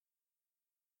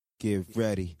Get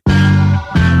ready.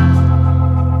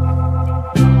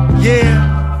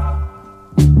 Yeah.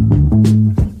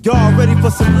 Y'all ready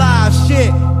for some live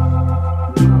shit?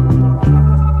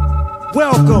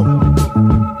 Welcome.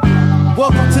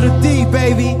 Welcome to the D,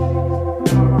 baby.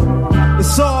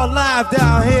 It's all live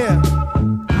down here.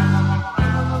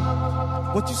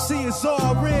 What you see is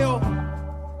all real.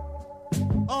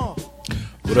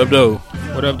 What up, though?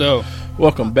 What up, though?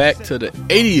 Welcome back to the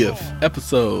 80th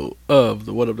episode of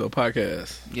the What Up, Though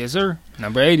podcast. Yes, sir.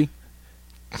 Number 80. It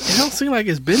don't seem like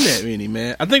it's been that many,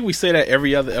 man. I think we say that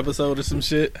every other episode or some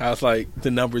shit. How it's like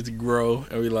the numbers grow,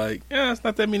 and we like, yeah, it's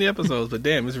not that many episodes, but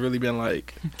damn, it's really been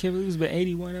like... Can't believe it's been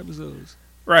 81 episodes.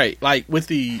 Right, like with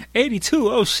the...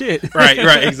 82, oh shit.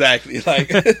 Right, exactly. Like,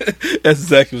 that's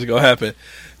exactly what's going to happen.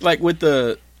 Like with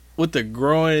the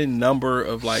growing number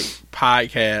of like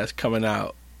podcasts coming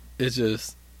out, it's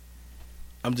just...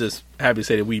 I'm just happy to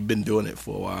say that we've been doing it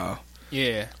for a while.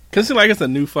 Yeah. Cause it seems like it's a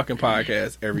new fucking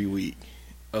podcast every week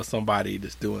of somebody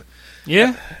that's doing.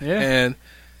 Yeah. And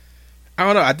I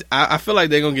don't know. I feel like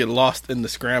they're gonna get lost in the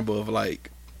scramble of like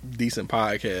decent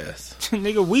podcasts.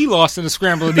 Nigga, we lost in the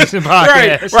scramble of decent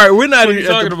podcasts. Right. We're not even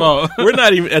talking about. We're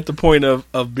not even at the point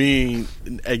of being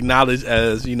acknowledged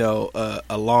as a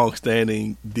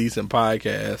long-standing decent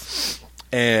podcast.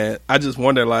 And I just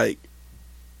wonder, like,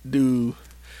 do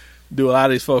a lot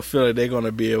of these folks feel like they're going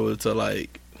to be able to,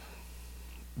 like,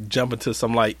 jump into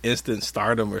some, like, instant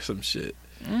stardom or some shit?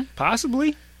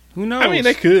 Possibly. Who knows? I mean,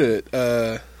 they could.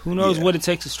 Who knows what it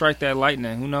takes to strike that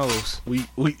lightning? Who knows? We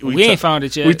ain't found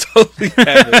it yet.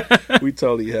 We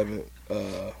totally haven't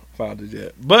found it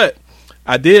yet. But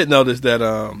I did notice that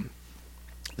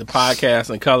the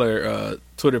Podcast in Color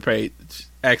Twitter page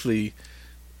actually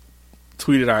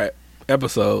tweeted our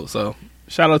episode. So,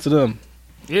 shout out to them.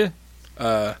 Yeah.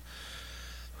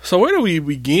 So where do we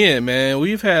begin, man?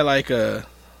 We've had like a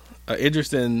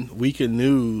interesting week in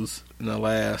news in the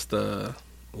last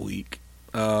week.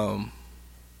 Well,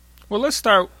 let's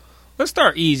start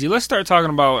easy. Let's start talking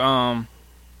about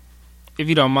if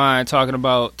you don't mind talking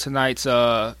about tonight's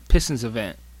Pistons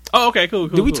event. Oh, okay, cool.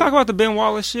 Did we talk about the Ben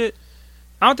Wallace shit?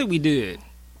 I don't think we did.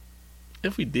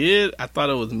 If we did, I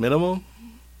thought it was minimum.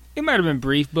 It might have been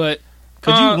brief, but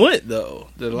because you went though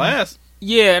the last.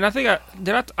 Yeah, and I think I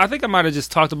think I might have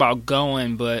just talked about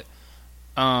going, but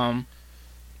I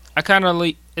kind of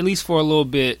at least for a little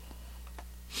bit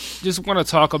just want to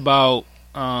talk about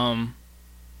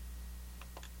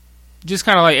just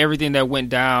kind of like everything that went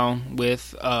down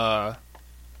with not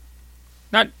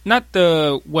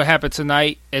the what happened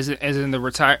tonight as in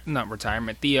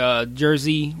the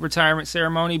jersey retirement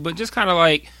ceremony, but just kind of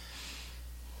like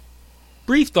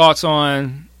brief thoughts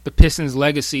on the Pistons'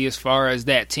 legacy as far as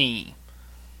that team.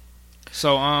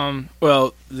 So,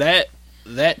 well, that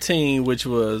team, which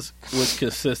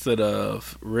consisted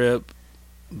of Rip,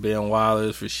 Ben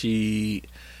Wallace, Rasheed,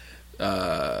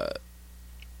 the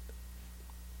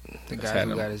guy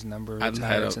who got his number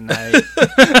retired tonight,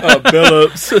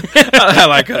 Billups, I had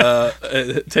like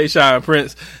Tayshaun and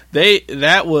Prince.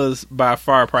 That was by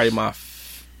far probably my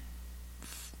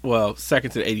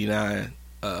second to the '89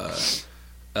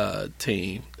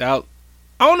 team.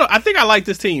 I don't know. I think I like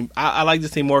this team. I like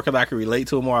this team more because I could relate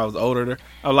to it more. I was a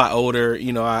lot older.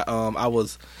 I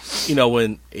was,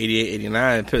 when 88,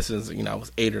 89 Pistons, I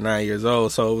was 8 or 9 years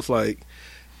old. So it was like,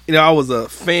 I was a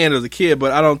fan as a kid,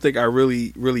 but I don't think I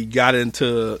really, really got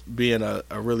into being a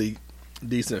really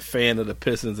decent fan of the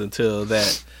Pistons until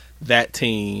that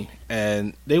team.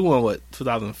 And they won,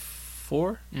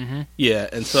 2004? Mm-hmm. Yeah.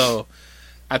 And so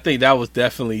I think that was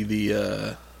definitely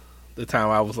the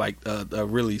time I was like a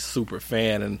really super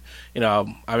fan, and I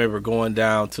remember going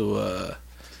down to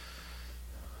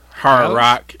Hard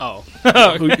Rock. Oh,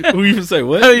 who even say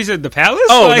what? Oh, you said the Palace?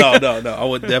 Oh, no, I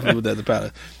would definitely at the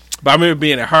Palace. But I remember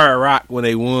being at Hard Rock when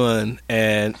they won,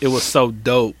 and it was so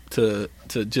dope to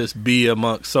just be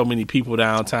amongst so many people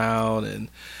downtown, and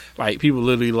like people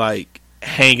literally like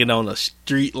hanging on the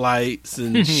street lights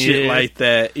and shit like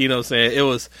that. You know what I'm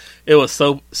saying? It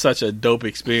was such a dope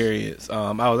experience.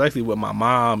 I was actually with my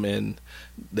mom and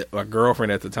my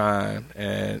girlfriend at the time,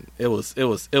 and it was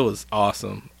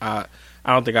awesome. I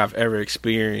don't think I've ever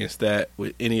experienced that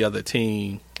with any other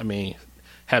team. I mean,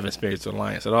 haven't experienced the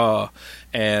Alliance at all,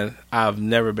 and I've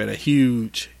never been a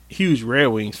huge Red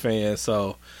Wings fan,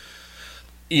 so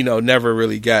never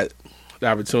really got the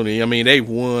opportunity. I mean, they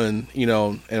won,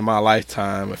 in my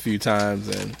lifetime a few times,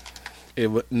 and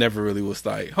it never really was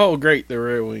like, oh, great, the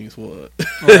Red Wings won.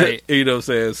 Right. You know what I'm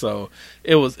saying? So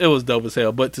it was dope as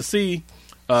hell. But to see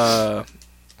Chauncey,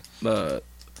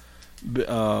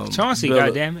 Billups,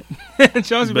 goddammit.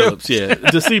 Chauncey Billups, yeah.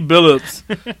 To see Billups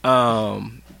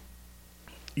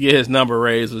get his number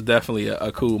raised was definitely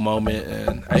a cool moment,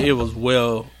 and it was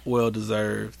well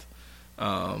deserved.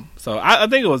 So I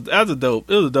think it was a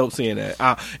dope seeing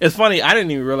that. It's funny, I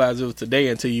didn't even realize it was today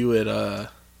until you had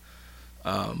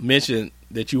mentioned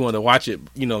that you wanted to watch it.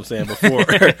 You know what I'm saying,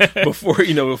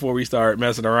 before we start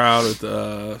messing around with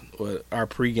our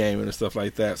pregame and stuff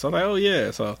like that. So I'm like, oh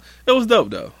yeah. So it was dope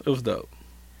though. It was dope.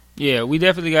 Yeah, we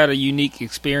definitely got a unique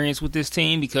experience with this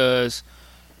team because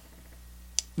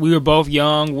we were both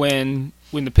young when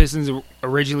the Pistons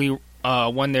originally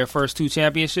won their first 2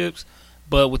 championships.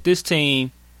 But with this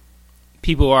team,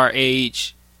 people our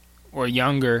age or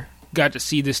younger got to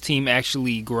see this team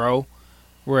actually grow.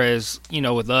 Whereas,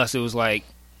 with us, it was like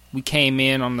we came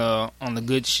in on the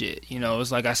good shit. It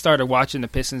was like I started watching the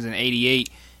Pistons in '88,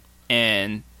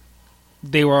 and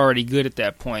they were already good at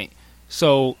that point.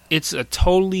 So it's a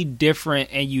totally different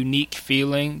and unique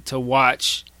feeling to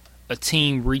watch a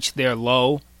team reach their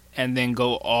low and then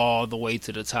go all the way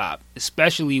to the top,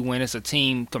 especially when it's a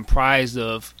team comprised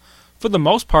of, for the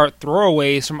most part,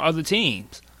 throwaways from other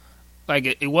teams.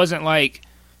 Like, it wasn't like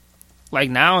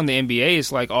now in the NBA,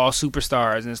 it's like all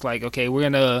superstars, and it's like, okay, we're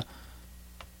going to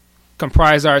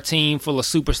comprise our team full of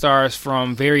superstars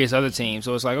from various other teams.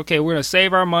 So it's like, okay, we're going to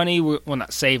save our money. Well,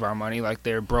 not save our money like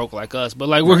they're broke like us, but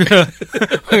like we're going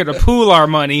to pool our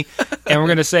money, and we're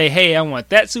going to say, hey, I want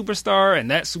that superstar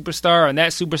and that superstar and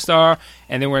that superstar,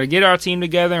 and then we're going to get our team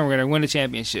together and we're going to win the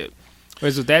championship.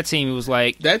 Whereas with that team, it was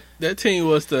like that team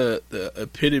was the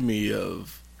epitome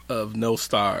of no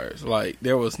stars. Like,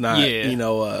 there was not,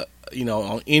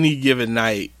 on any given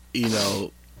night,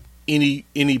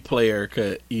 any player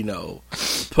could,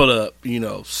 put up,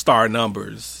 star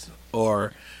numbers,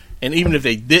 and even if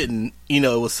they didn't,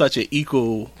 it was such an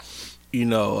equal,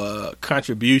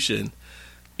 contribution,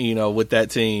 with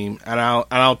that team. And I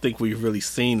don't think we've really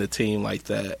seen a team like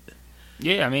that.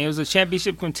 Yeah, I mean, it was a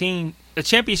championship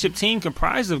team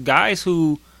comprised of guys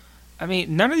who, I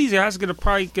mean, none of these guys are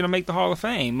probably gonna make the Hall of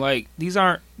Fame. Like,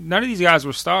 none of these guys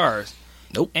were stars.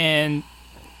 Nope. And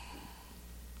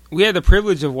we had the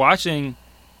privilege of watching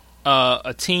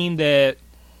a team that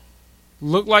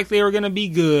looked like they were going to be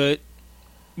good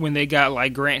when they got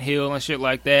like Grant Hill and shit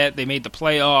like that. They made the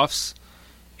playoffs,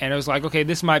 and it was like, okay,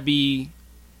 this might be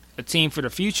a team for the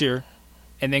future.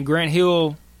 And then Grant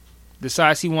Hill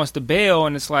decides he wants to bail,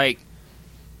 and it's like,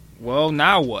 well,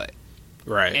 now what?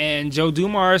 Right. And Joe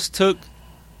Dumars took,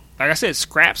 like I said,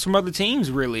 scraps from other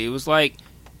teams, really. It was like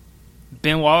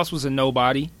Ben Wallace was a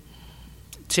nobody.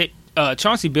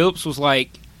 Chauncey Billups was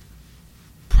like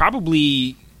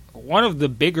probably one of the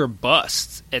bigger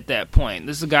busts at that point.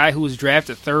 This is a guy who was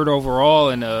drafted 3rd overall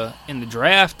in the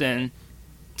draft, and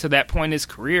to that point in his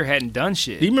career hadn't done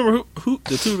shit. Do you remember who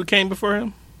the 2 that came before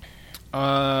him?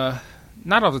 Not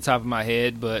off the top of my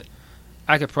head, but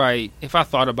I could probably, if I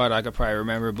thought about it, I could probably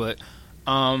remember. But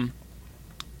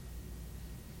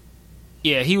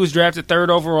yeah, he was drafted 3rd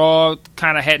overall,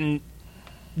 kind of hadn't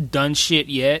done shit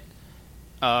yet.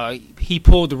 He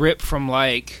pulled Rip from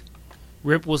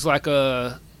Rip was like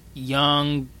a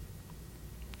young,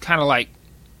 kind of like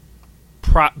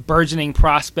burgeoning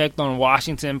prospect on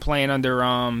Washington, playing under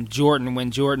Jordan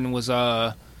when Jordan was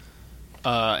in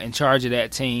charge of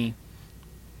that team.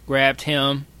 Grabbed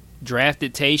him,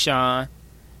 drafted Tayshaun,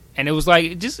 and it was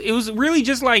really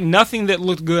just like nothing that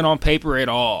looked good on paper at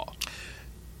all.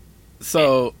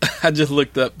 So I just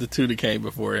looked up the 2 that came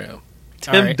before him.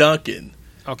 Tim Duncan.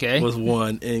 Okay. Was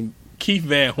 1, and Keith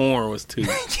Van Horn was 2.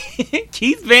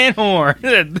 Keith Van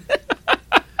Horn.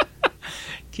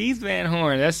 Keith Van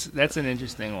Horn. That's an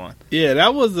interesting one. Yeah,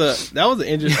 that was an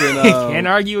interesting. Can't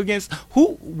argue against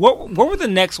who. What were the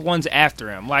next ones after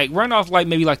him? Like, run off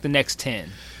maybe the next 10.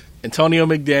 Antonio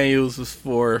McDaniels was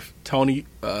 4th. Tony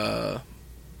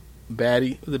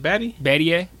Batty. Was it Batty?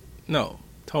 Battier? No,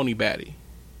 Tony Batty.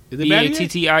 Is it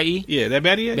Battier? Battier? Yeah, that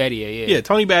Battier? Battier, yeah. Yeah,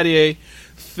 Tony Battier,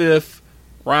 5th.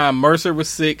 Ryan Mercer was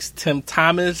 6th. Tim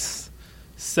Thomas,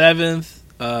 7th.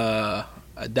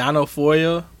 Adano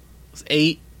Foya was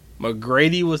 8th.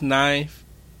 McGrady was 9th.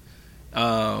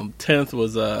 10th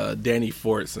was Danny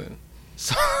Fortson.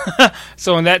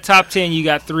 So in that top 10, you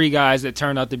got 3 guys that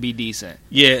turned out to be decent.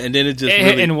 Yeah, and then it just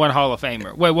and 1 Hall of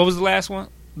Famer. Wait, what was the last one?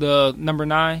 The number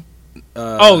 9?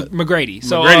 McGrady.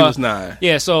 So McGrady was 9.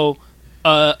 Yeah, so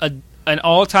an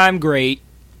all-time great,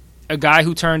 a guy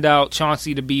who turned out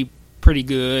Chauncey to be pretty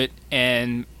good,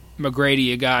 and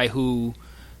McGrady, a guy who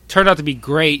turned out to be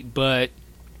great, but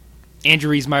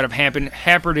injuries might have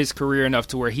hampered his career enough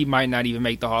to where he might not even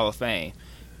make the Hall of Fame.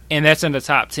 And that's in the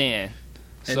top 10.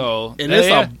 So,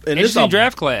 interesting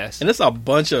draft class. And it's a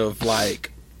bunch of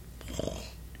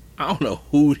I don't know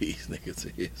who these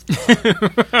niggas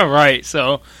is. Right.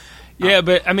 So, yeah,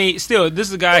 but I mean, still, this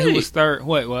is a guy who was third.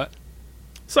 What?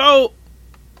 So,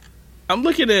 I'm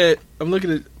looking at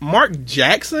Mark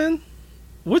Jackson.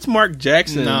 Which Mark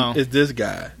Jackson is this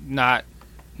guy? Not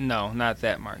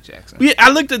that Mark Jackson. Yeah, I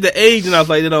looked at the age and I was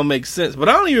like, that don't make sense. But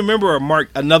I don't even remember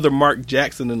another Mark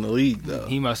Jackson in the league though.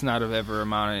 He must not have ever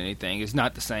amounted to anything. It's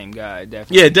not the same guy,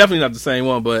 definitely. Yeah, definitely not the same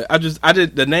one. But I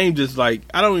did the name just like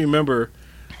I don't remember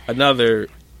another.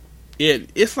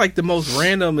 It's like the most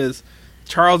random is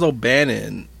Charles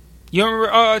O'Bannon. You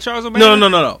remember Charles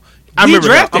O'Bannon? No. I remember.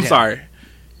 I'm sorry.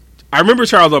 I remember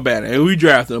Charles O'Bannon and we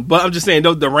drafted him. But I'm just saying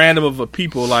the random of a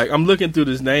people. Like I'm looking through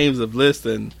this names of list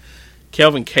and.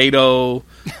 Kelvin Cato,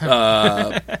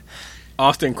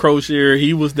 Austin Crocier,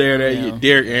 he was there that year.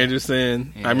 Derek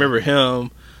Anderson, I remember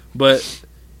him. But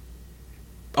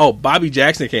Bobby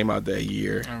Jackson came out that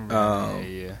year.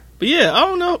 But yeah, I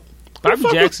don't know. Bobby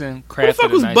Jackson crafted.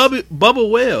 Who the fuck was Bubba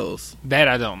Wells? That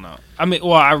I don't know. I mean,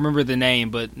 well, I remember the name,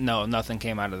 but no, nothing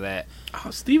came out of that.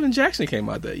 Steven Jackson came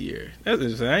out that year. That's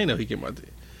interesting. I didn't know he came out there.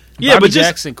 Yeah, Bobby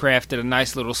Jackson crafted a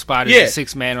nice little spot as a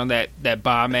sixth man on that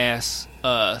bomb ass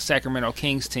Sacramento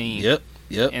Kings team.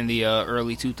 Yep. In the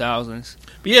early 2000s.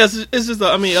 But yeah, it's just.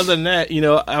 I mean, other than that,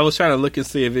 I was trying to look and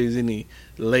see if there's any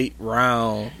late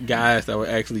round guys that were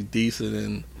actually decent.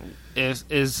 And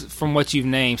is from what you've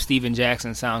named, Steven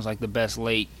Jackson sounds like the best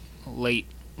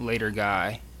later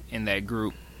guy in that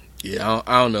group. Yeah,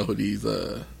 I don't know who these.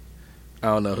 I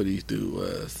don't know who these dudes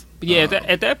was. But yeah,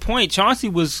 at that point, Chauncey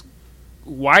was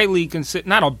widely considered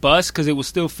not a bust because it was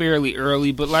still fairly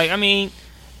early, but like I mean,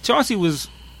 Chauncey was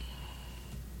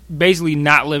basically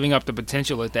not living up to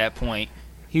potential at that point.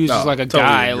 He was just like a totally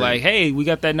guy, agree. Like, hey, we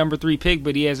got that number 3 pick,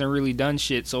 but he hasn't really done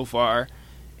shit so far.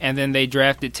 And then they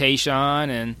drafted Tayshaun,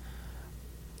 and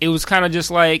it was kind of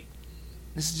just like,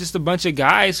 this is just a bunch of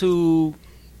guys who,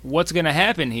 what's going to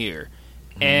happen here?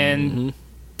 And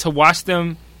to watch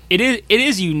them, it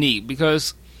is unique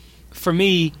because for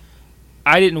me,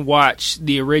 I didn't watch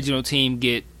the original team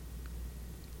get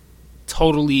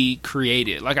totally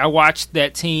created. Like I watched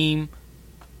that team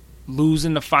lose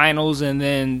in the finals and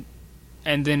then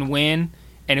win,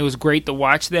 and it was great to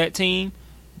watch that team,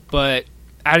 but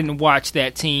I didn't watch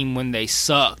that team when they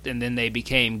sucked and then they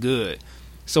became good.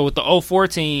 So with the 04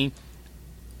 team,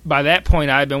 by that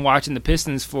point I had been watching the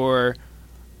Pistons for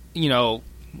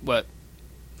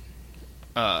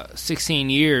 16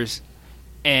 years,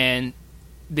 and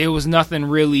there was nothing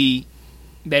really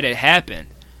that had happened.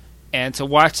 And to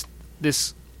watch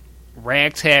this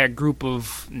ragtag group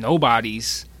of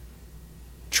nobodies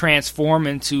transform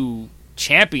into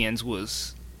champions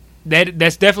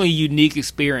that's definitely a unique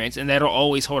experience, and that'll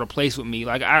always hold a place with me.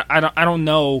 Like I don't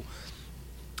know.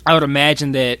 I would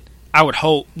imagine that I would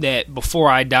hope that before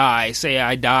I die, say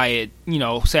I die at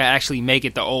say I actually make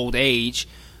it to old age,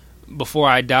 before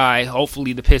I die,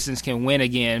 hopefully the Pistons can win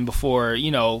again before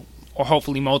or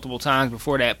hopefully multiple times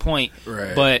before that point.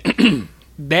 Right. But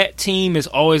that team is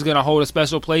always going to hold a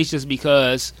special place just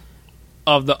because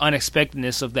of the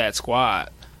unexpectedness of that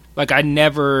squad. Like I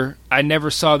never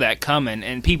saw that coming,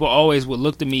 and people always would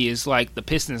look to me as like the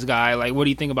Pistons guy. Like, what do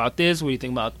you think about this? What do you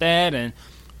think about that? And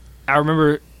I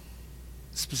remember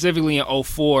specifically in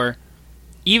 04,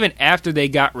 even after they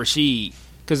got Rasheed,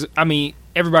 because I mean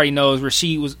everybody knows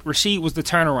Rasheed was the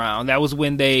turnaround. That was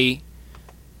when they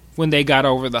got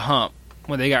over the hump,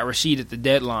 when they got Rasheed at the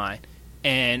deadline.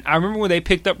 And I remember when they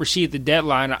picked up Rasheed at the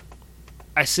deadline,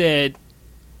 I said,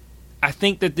 I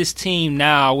think that this team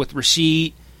now with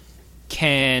Rasheed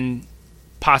can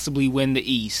possibly win the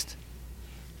East.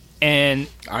 And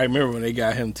I remember when they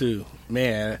got him too,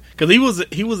 man, because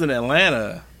he was in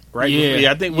Atlanta, right?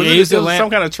 Yeah, I think it was some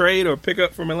kind of trade or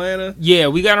pickup from Atlanta. Yeah,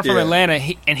 we got him from Atlanta,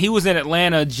 and he was in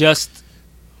Atlanta just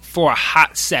for a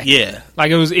hot second. Yeah,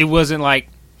 like it wasn't like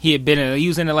he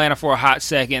was in Atlanta for a hot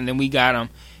second, and then we got him,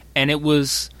 and it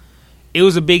was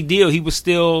a big deal. He was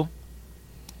still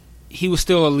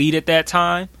elite at that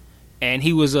time, and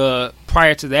he was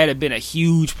prior to that had been a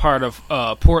huge part of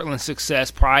Portland's success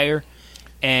prior.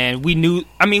 And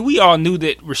we all knew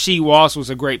that Rasheed Wallace was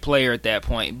a great player at that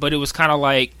point, but it was kind of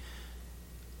like,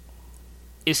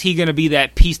 is he going to be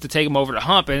that piece to take him over the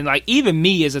hump? And like even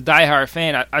me as a diehard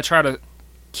fan, I try to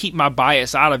keep my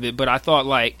bias out of it, but I thought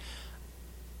like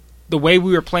the way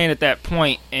we were playing at that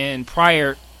point and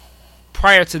prior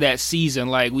to that season,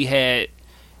 like we had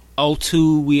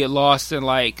 0-2, we had lost in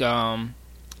like I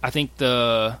think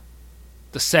the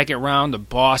second round to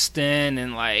Boston,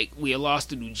 and like we had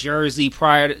lost to New Jersey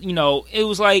prior to, it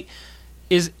was like,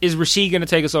 is Rasheed going to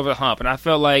take us over the hump? And I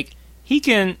felt like he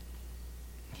can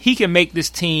make this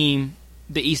team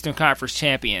the Eastern Conference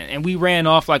champion. And we ran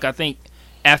off, like, I think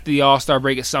after the All-Star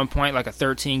break at some point, like a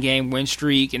 13-game win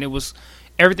streak, and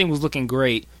everything was looking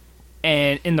great.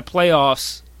 And in the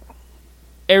playoffs,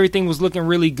 everything was looking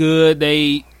really good.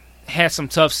 They had some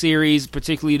tough series,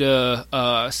 particularly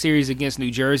the series against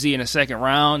New Jersey in the second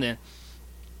round, and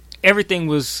everything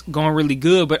was going really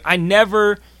good. But I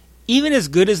never, even as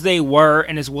good as they were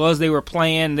and as well as they were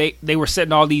playing, they were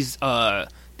setting all these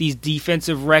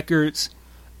defensive records.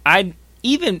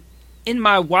 Even in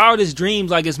my wildest dreams,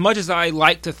 like, as much as I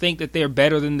like to think that they're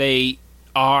better than they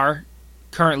are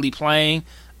currently playing,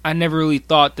 I never really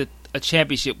thought that a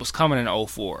championship was coming in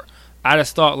 2004. I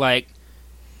just thought, like,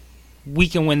 we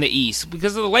can win the East,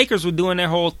 because the Lakers were doing their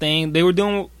whole thing.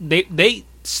 They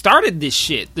started this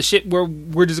shit, the shit where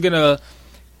we're just gonna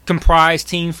comprise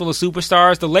team full of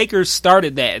superstars. The Lakers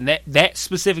started that, and that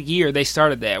specific year they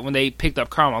started that when they picked up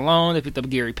Karl Malone, they picked up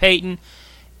Gary Payton,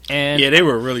 and yeah, they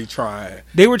were really trying.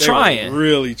 They were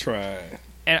really trying.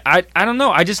 And I don't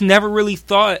know. I just never really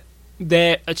thought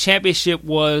that a championship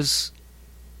was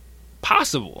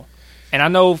possible. And I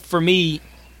know for me,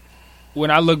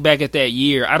 when I look back at that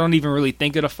year, I don't even really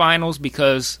think of the finals,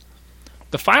 because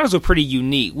the finals were pretty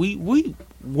unique. We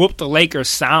whooped the Lakers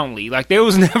soundly. Like, there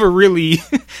was never really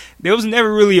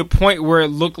a point where it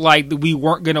looked like that we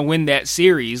weren't going to win that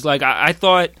series. Like, I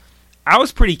thought I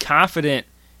was pretty confident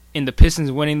in the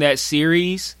Pistons winning that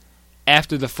series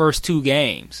after the first two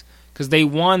games, because they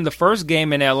won the first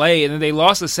game in LA, and then they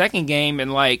lost the second game in,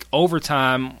 like,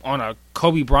 overtime on a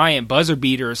Kobe Bryant buzzer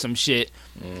beater or some shit.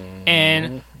 Mm-hmm.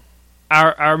 And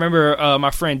I remember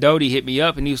my friend Dodie hit me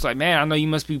up, and he was like, man, I know you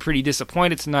must be pretty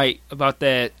disappointed tonight about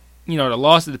that, the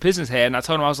loss that the Pistons had. And I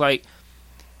told him, I was like,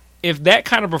 if that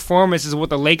kind of performance is what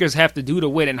the Lakers have to do to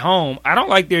win at home, I don't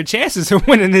like their chances of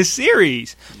winning this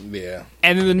series. Yeah.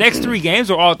 And then the next three games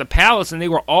were all at the Palace, and they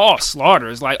were all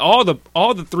slaughters. Like, all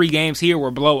the three games here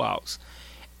were blowouts.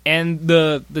 And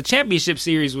the championship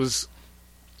series was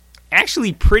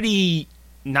actually pretty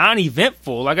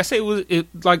non-eventful. Like I say,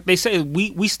 like they say, we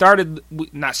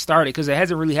not started because it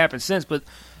hasn't really happened since, but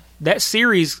that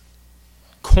series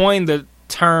coined the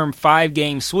term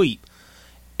 5-game sweep.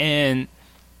 And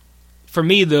for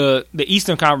me, the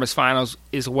Eastern Conference Finals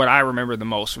is what I remember the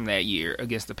most from that year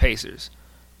against the Pacers.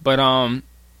 But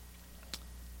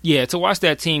yeah, to watch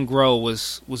that team grow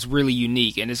was really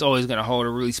unique, and it's always going to hold a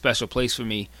really special place for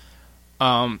me.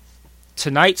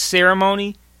 Tonight's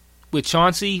ceremony with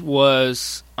Chauncey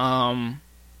was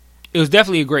it was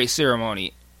definitely a great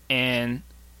ceremony, and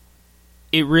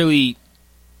it really,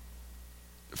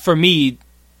 for me,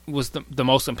 was the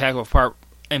most impactful part.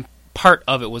 And part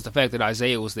of it was the fact that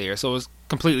Isaiah was there, so it was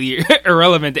completely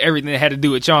irrelevant to everything that had to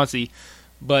do with Chauncey.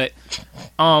 But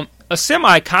a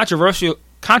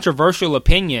semi-controversial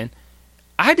opinion,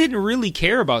 I didn't really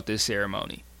care about this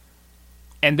ceremony,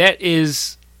 and that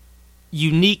is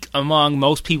unique among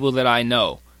most people that I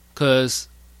know, because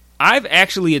I've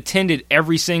actually attended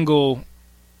every single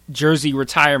jersey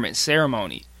retirement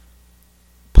ceremony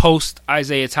post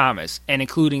Isaiah Thomas, and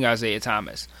including Isaiah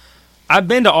Thomas. I've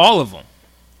been to all of them,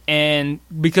 and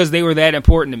because they were that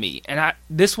important to me. And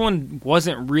this one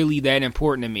wasn't really that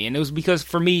important to me, and it was because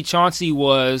for me, Chauncey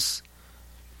was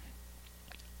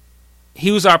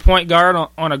our point guard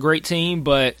on a great team,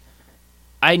 but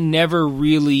I never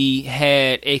really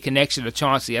had a connection to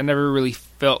Chauncey. I never really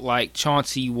felt like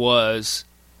Chauncey was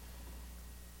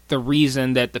the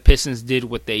reason that the Pistons did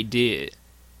what they did.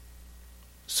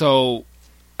 So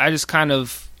I just kind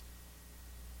of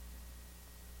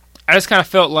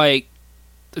felt like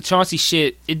the Chauncey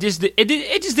shit, it just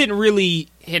didn't really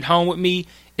hit home with me,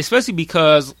 especially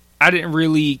because I didn't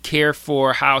really care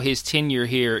for how his tenure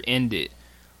here ended.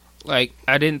 Like,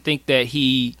 I didn't think that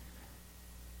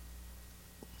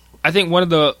I think one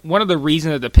of the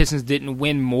reasons that the Pistons didn't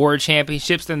win more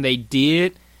championships than they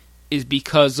did is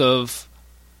because of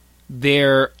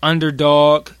their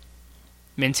underdog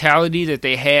mentality that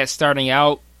they had starting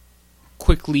out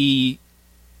quickly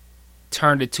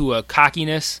turned into a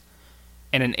cockiness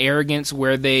and an arrogance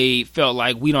where they felt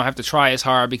like we don't have to try as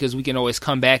hard because we can always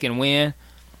come back and win.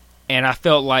 And I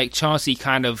felt like Chauncey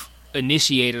kind of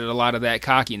initiated a lot of that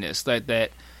cockiness,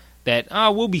 that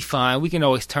we'll be fine, we can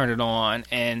always turn it on.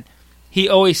 And he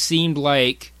always seemed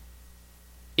like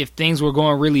if things were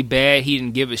going really bad, he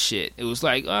didn't give a shit. It was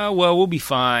like, oh, well, we'll be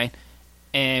fine,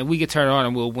 and we can turn it on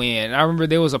and we'll win. And I remember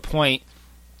there was a point,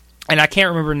 and I can't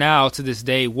remember now to this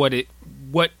day what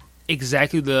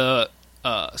exactly the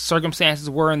circumstances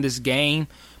were in this game,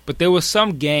 but there was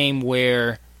some game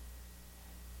where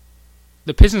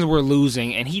the Pistons were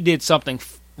losing, and he did something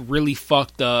really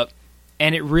fucked up,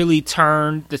 and it really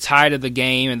turned the tide of the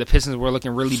game, and the Pistons were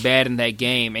looking really bad in that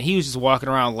game, and he was just walking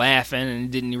around laughing and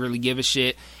didn't really give a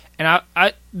shit. And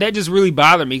I that just really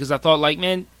bothered me because I thought, like,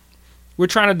 man, we're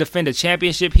trying to defend a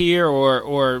championship here,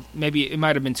 or maybe it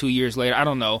might have been 2 years later. I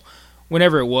don't know,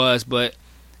 whenever it was, but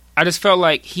I just felt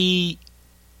like he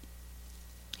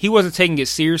wasn't taking it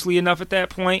seriously enough at that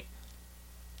point,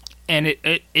 and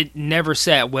it never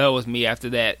sat well with me after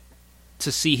that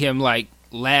to see him like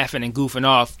laughing and goofing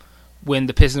off when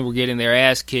the Pistons were getting their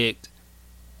ass kicked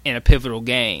in a pivotal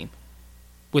game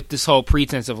with this whole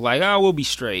pretense of like, oh, we'll be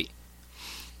straight.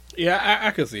 Yeah,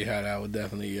 I could see how that would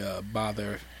definitely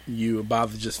bother you,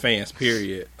 bother just fans,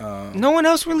 period. No one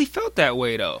else really felt that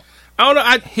way, though. I don't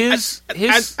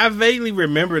know. I vaguely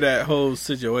remember that whole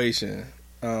situation.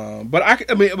 But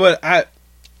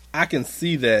I can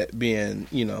see that being,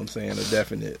 you know what I'm saying, a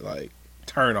definite, like,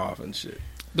 turn off and shit.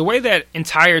 The way that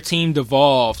entire team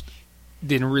devolved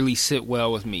didn't really sit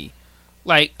well with me.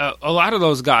 Like, a lot of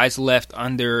those guys left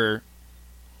under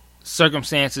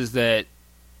circumstances that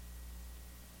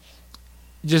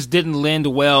just didn't lend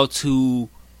well to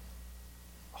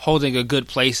holding a good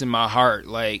place in my heart.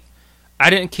 Like,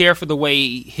 I didn't care for the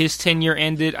way his tenure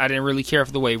ended. I didn't really care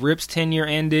for the way Rip's tenure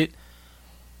ended.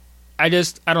 I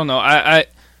don't know. I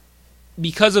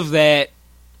because of that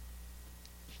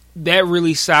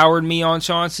really soured me on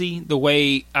Chauncey. The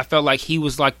way I felt like he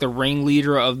was like the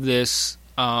ringleader of this.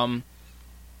 I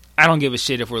don't give a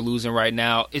shit if we're losing right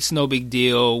now. It's no big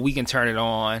deal. We can turn it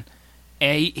on.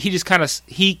 And he just kind of,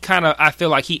 I feel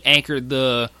like he anchored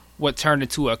what turned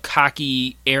into a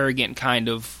cocky, arrogant kind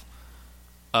of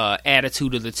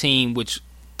attitude of the team, which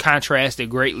contrasted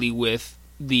greatly with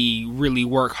the really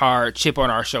work hard, chip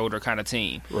on our shoulder kind of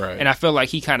team. Right. And I feel like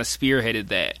he kind of spearheaded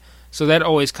that. So that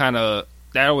always kind of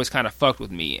fucked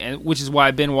with me, and which is why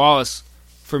Ben Wallace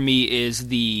for me is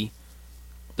the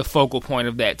focal point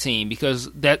of that team,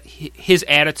 because that his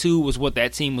attitude was what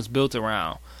that team was built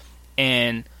around.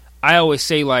 And I always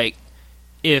say, like,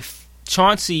 if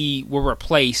Chauncey were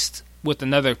replaced with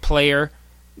another player,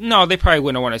 no, they probably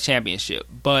wouldn't have won a championship.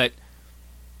 But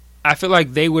I feel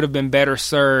like they would have been better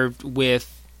served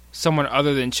with someone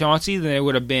other than Chauncey than they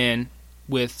would have been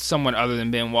with someone other than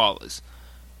Ben Wallace.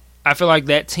 I feel like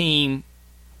that team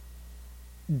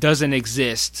doesn't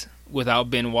exist without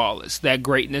Ben Wallace. That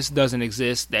greatness doesn't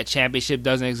exist. That championship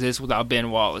doesn't exist without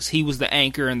Ben Wallace. He was the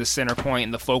anchor and the center point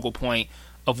and the focal point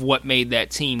of what made that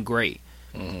team great.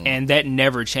 Mm-hmm. And that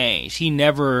never changed. He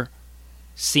never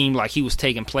seemed like he was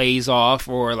taking plays off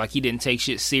or like he didn't take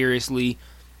shit seriously.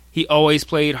 He always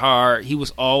played hard. He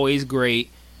was always great.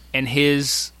 And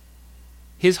his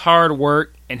hard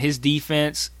work and his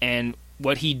defense and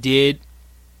what he did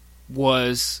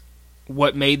was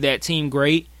what made that team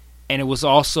great. And it was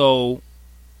also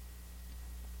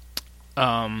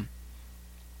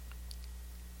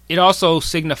it also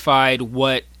signified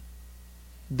what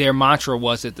their mantra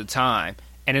was at the time.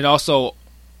 And it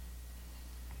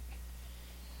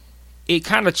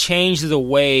kind of changed the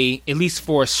way, at least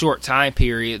for a short time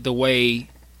period, the way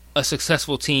a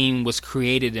successful team was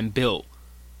created and built.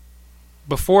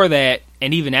 Before that,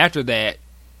 and even after that,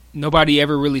 nobody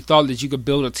ever really thought that you could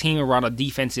build a team around a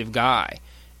defensive guy,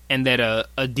 and that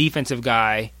a defensive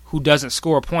guy who doesn't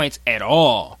score points at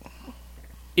all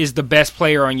is the best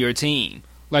player on your team.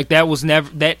 Like, that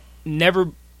never,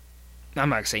 I'm not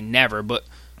going to say never, but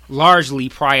largely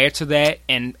prior to that,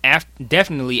 and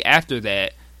definitely after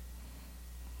that,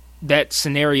 that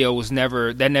scenario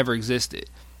never existed.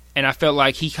 And I felt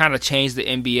like he kind of changed the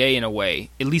NBA in a way,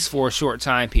 at least for a short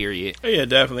time period. Yeah,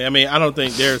 definitely. I mean, I don't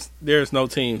think there's no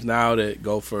teams now that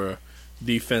go for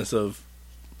defensive.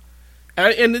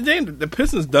 And the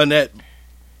Pistons done that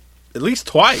at least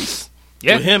twice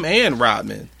with him and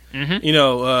Rodman. Mm-hmm. You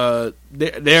know,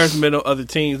 there's been other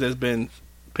teams that's been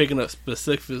picking up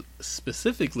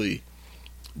specifically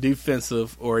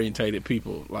defensive orientated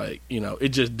people. Like, you know, it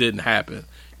just didn't happen.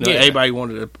 You know, everybody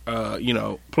wanted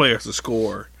players to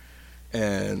score,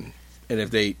 and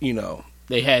if they, you know,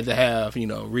 they had to have, you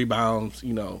know, rebounds,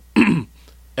 you know,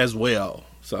 as well.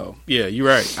 So yeah, you're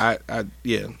right. I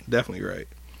definitely right.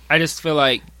 I just feel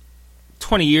like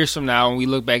 20 years from now, when we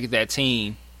look back at that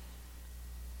team,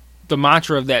 the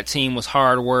mantra of that team was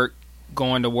hard work,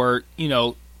 going to work, you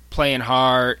know, playing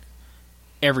hard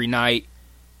every night.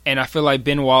 And I feel like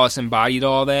Ben Wallace embodied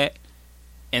all that,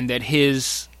 and that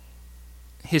his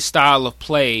style of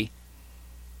play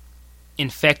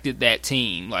infected that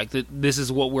team. Like, this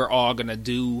is what we're all going to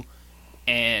do.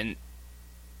 And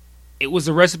it was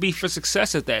a recipe for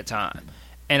success at that time.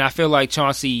 And I feel like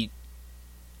Chauncey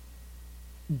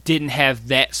didn't have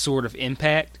that sort of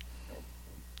impact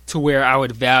to where I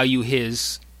would value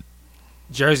his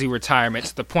jersey retirement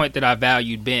to the point that I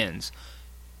valued Ben's.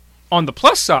 On the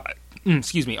plus side,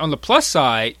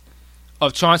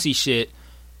 of Chauncey shit,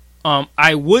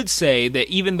 I would say that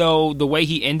even though the way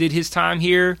he ended his time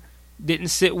here didn't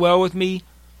sit well with me,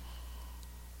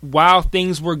 while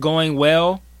things were going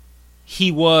well,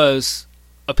 he was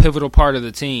a pivotal part of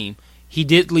the team. He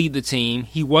did lead the team.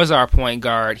 He was our point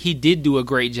guard. He did do a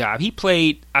great job. He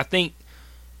played, I think,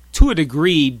 to a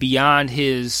degree beyond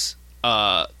his,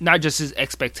 not just his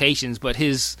expectations, but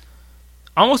his,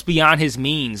 almost beyond his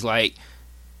means. Like,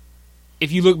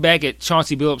 if you look back at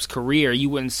Chauncey Billups' career, you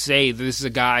wouldn't say that this is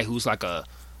a guy who's like a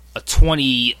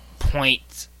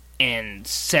 20-point and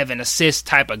 7 assist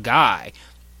type of guy.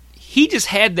 He just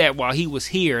had that while he was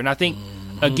here, and I think,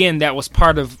 again, that was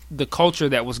part of the culture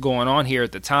that was going on here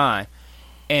at the time.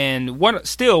 And one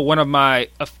of my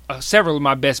several of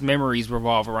my best memories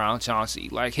revolve around Chauncey.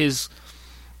 Like his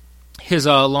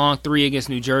long three against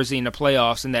New Jersey in the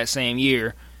playoffs in that same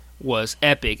year was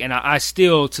epic, and I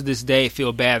still to this day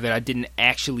feel bad that I didn't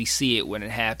actually see it when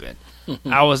it happened.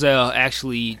 I was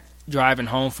actually driving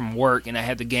home from work, and I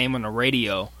had the game on the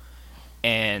radio,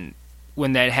 and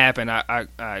when that happened,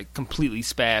 I completely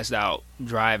spazzed out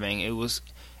driving.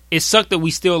 It sucked that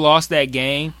we still lost that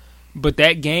game, but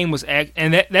that game was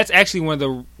that's actually one of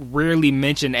the rarely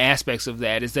mentioned aspects of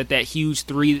that, is that huge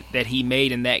three that he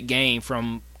made in that game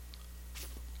from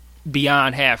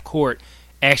beyond half court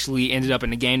actually ended up in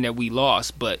the game that we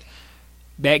lost. But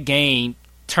that game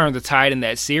turned the tide in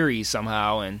that series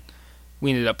somehow, and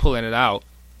we ended up pulling it out.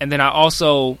 And then I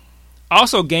also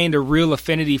gained a real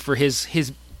affinity for his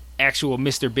actual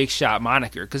Mr. Big Shot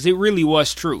moniker, because it really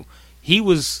was true. He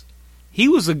was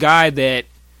a guy that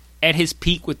at his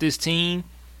peak with this team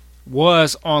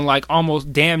was on like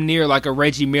almost damn near like a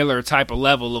Reggie Miller type of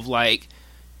level of like,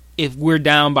 if we're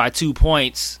down by 2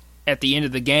 points at the end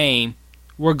of the game,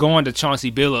 we're going to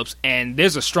Chauncey Billups, and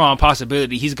there's a strong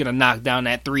possibility he's going to knock down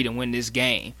that three to win this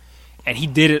game. And he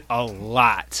did it a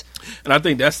lot. And I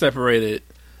think that separated,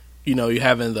 you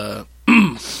having the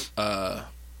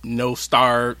no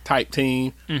star type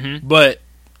team, but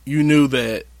you knew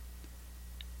that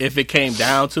if it came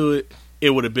down to it, it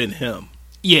would have been him.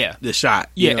 Yeah, the shot.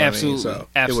 Yeah, absolutely. So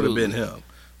absolutely. It would have been him.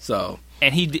 So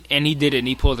and he did it, and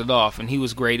he pulled it off, and he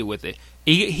was great with it.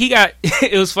 He got.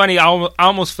 It was funny. I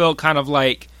almost felt kind of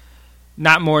like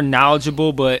not more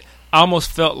knowledgeable, but I almost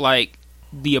felt like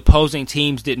the opposing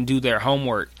teams didn't do their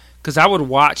homework, because I would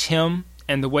watch him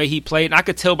and the way he played, and I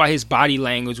could tell by his body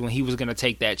language when he was going to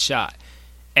take that shot.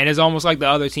 And it's almost like the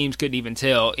other teams couldn't even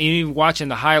tell. Even watching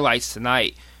the highlights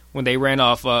tonight, when they ran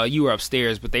off, you were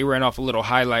upstairs, but they ran off a little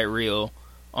highlight reel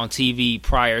on TV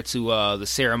prior to the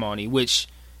ceremony, which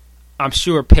I'm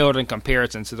sure paled in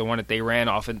comparison to the one that they ran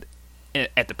off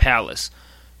at the Palace.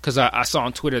 Because I saw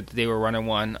on Twitter that they were running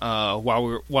one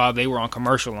while they were on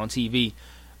commercial on TV.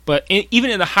 But even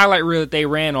in the highlight reel that they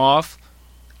ran off,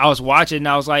 I was watching, and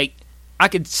I was like, I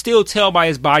could still tell by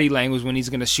his body language when he's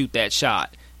going to shoot that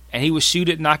shot. And he would shoot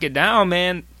it, knock it down,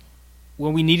 man,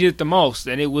 when we needed it the most.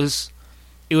 And it was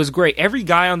great. Every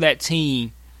guy on that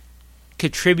team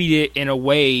contributed in a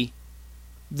way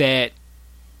that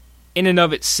in and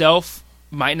of itself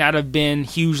might not have been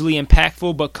hugely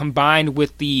impactful, but combined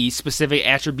with the specific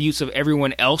attributes of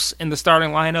everyone else in the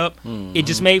starting lineup, it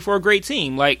just made for a great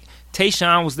team. Like,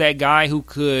 Tayshaun was that guy who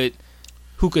could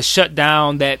shut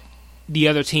down the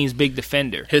other team's big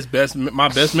defender. My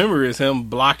best memory is him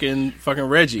blocking fucking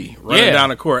Reggie running down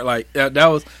the court. Like that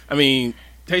was. I mean,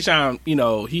 Tayshaun,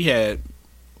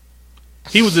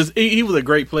 he was a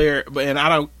great player, but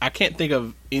I can't think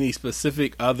of any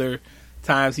specific other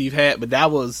times he's had, but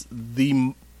that was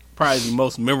probably the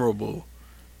most memorable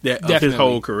of his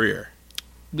whole career.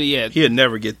 But yeah, he had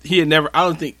never. I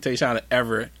don't think Tayshaun had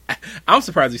ever. I'm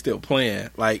surprised he's still playing.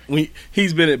 Like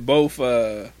he's been at both.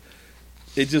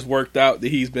 It just worked out that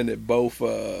he's been at both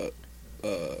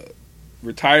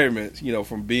retirements,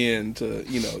 from Ben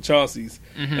to Chauncey's,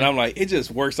 and I'm like, it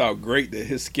just works out great that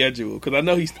his schedule, because I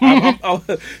know he's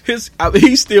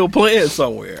still playing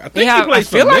somewhere. I think he plays. I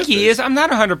feel for like Memphis. He is. I'm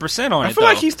not 100% on it. I feel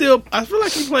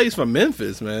like he plays for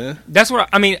Memphis, man. That's where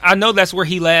I know that's where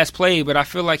he last played, but I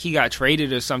feel like he got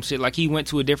traded or some shit. Like he went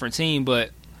to a different team, but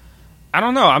I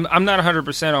don't know. I'm not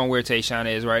 100% on where Tayshaun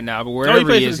is right now, but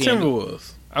wherever he is, for the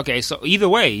Timberwolves. Okay, so either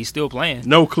way, he's still playing.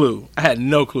 No clue. I had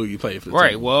no clue you played for the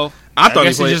Right, team. well, I thought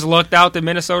guess he just lucked out that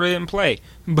Minnesota didn't play.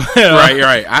 But,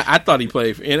 right. I thought he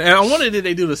played for, and I wondered did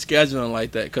they do the scheduling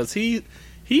like that, because he's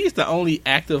the only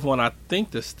active one I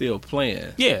think that's still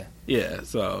playing. Yeah.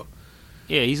 So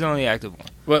he's the only active one.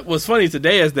 But what's funny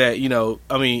today is that Memo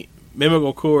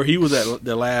Okur, he was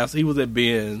at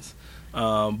Ben's,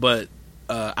 but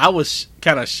I was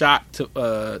kind of shocked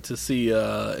to see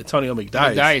Antonio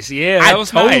McDyess. That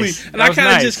was nice. And I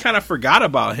kind of just forgot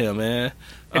about him, man.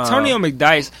 Antonio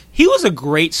McDyess, he was a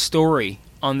great story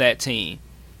on that team.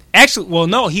 Actually, well,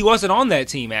 no, he wasn't on that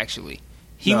team. Actually,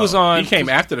 he came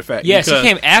after the fact. Yes, he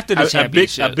came after the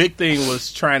championship. A big thing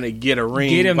was trying to get a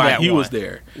ring while he was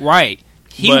there. Right.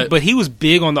 But he was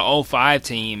big on the 05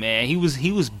 team, man. He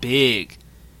was big.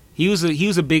 He was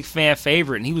a big fan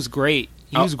favorite, and he was great.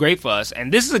 He was great for us.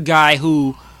 And this is a guy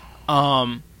who,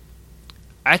 I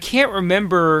can't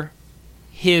remember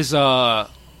his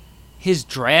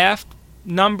draft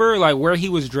number, like where he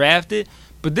was drafted.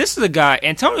 But this is a guy.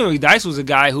 Antonio McDyess was a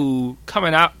guy who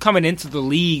coming into the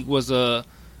league was a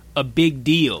big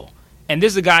deal. And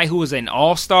this is a guy who was an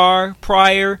all-star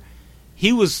prior.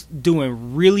 He was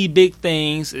doing really big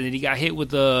things, and then he got hit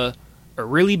with a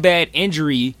really bad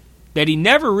injury that he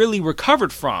never really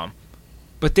recovered from.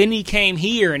 But then he came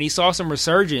here, and he saw some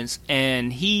resurgence,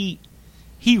 and he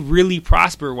really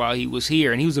prospered while he was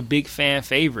here, and he was a big fan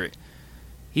favorite.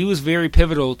 He was very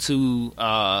pivotal to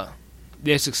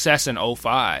their success in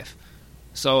 05.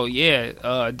 So,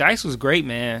 yeah, Dice was great,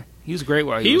 man. He was great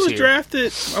while he was here. He was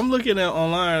drafted. I'm looking at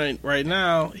online right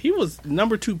now. He was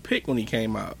number 2 pick when he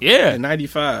came out. Yeah. In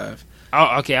 95.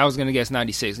 Oh, okay. I was going to guess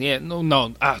 96. Yeah, no,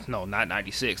 not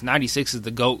 96. 96 is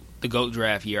the GOAT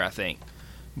draft year, I think.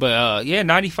 But,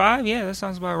 95, yeah, that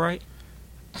sounds about right.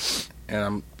 And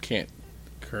I can't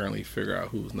currently figure out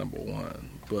who's number 1.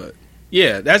 But,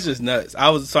 yeah, that's just nuts. That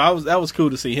was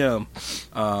cool to see him.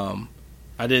 I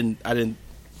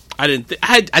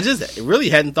just really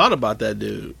hadn't thought about that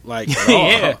dude. Like, at all.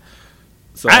 Yeah.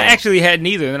 So, I actually hadn't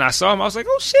either. And I saw him. I was like,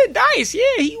 oh shit, Dice.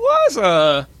 Yeah, he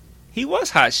was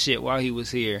hot shit while he was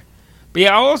here. But yeah,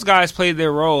 all those guys played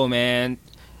their role, man.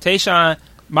 Tayshaun,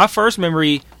 my first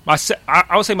memory,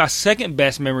 I would say my second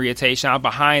best memory of Tayshaun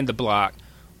behind the block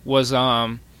was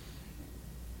in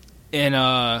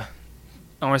I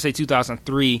want to say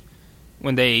 2003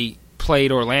 when they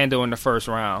played Orlando in the first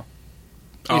round.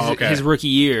 His rookie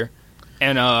year,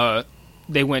 and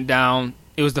they went down.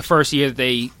 It was the first year that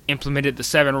they implemented the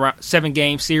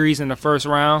 7-game series in the first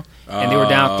round, and they were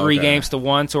down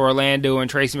 3-1 to Orlando. And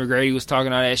Tracy McGrady was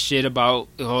talking all that shit about,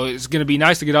 it's going to be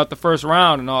nice to get out the first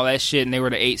round and all that shit. And they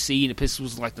were the 8th seed, and the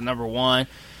Pistons was like the number 1.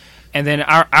 And then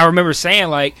I remember saying,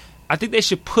 like, I think they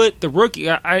should put the rookie.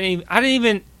 I didn't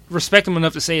even respect him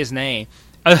enough to say his name.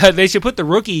 They should put the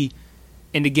rookie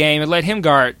in the game and let him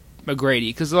guard McGrady,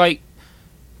 because like,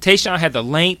 Tayshaun had the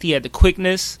length, he had the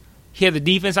quickness, he had the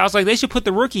defense. I was like, they should put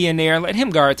the rookie in there and let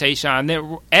him guard Tayshaun.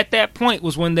 Then at that point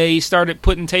was when they started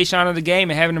putting Tayshaun in the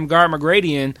game and having him guard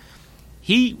McGrady, and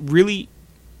he really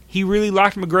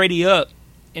locked McGrady up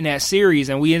in that series,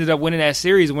 and we ended up winning that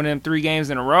series and winning them 3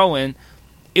 games in a row, and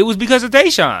it was because of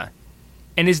Tayshaun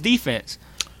and his defense.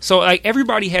 So like,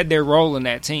 everybody had their role in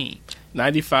that team.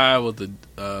 95 was an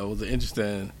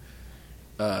interesting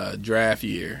draft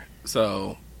year.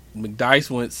 So McDyess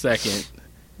went second.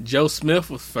 Joe Smith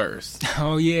was first.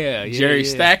 Oh, yeah. Jerry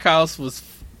Stackhouse was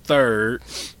third.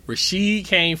 Rasheed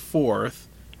came fourth.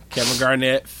 Kevin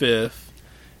Garnett fifth.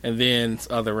 And then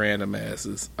other random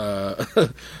asses.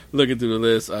 Looking through the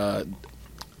list,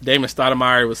 Damon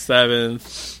Stoudemire was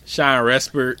seventh. Sean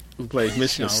Respert, who plays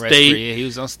Michigan State. Yeah, he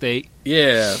was on State.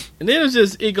 Yeah. And then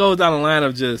it goes down the line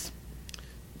of just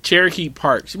Cherokee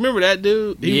Parks. You remember that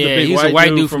dude? He was a white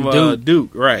dude from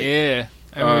Duke, right. Yeah.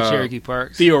 I remember Cherokee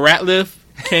Parks. Theo Ratliff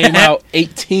came out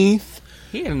 18th.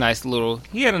 He had a nice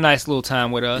little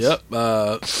time with us. Yep.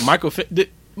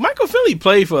 Michael Finley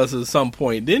played for us at some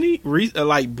point, didn't he?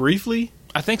 Briefly.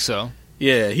 I think so.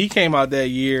 Yeah, he came out that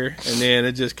year, and then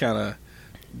it just kind of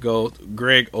goes.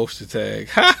 Greg Ostertag.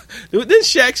 Didn't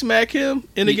Shaq smack him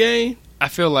in the game? I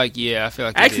feel like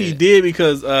actually he did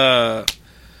because the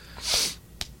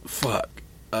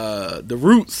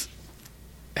Roots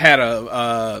had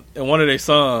in one of their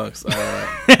songs,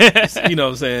 you know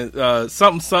what I'm saying,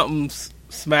 something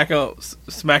smack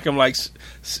him like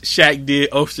Shaq did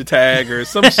Ostertag or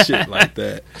some shit like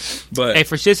that. But hey,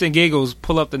 for shits and giggles,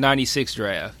 pull up the 96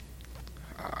 draft.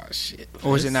 Shit.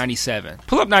 Or is it 97?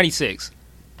 Pull up 96.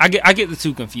 I get the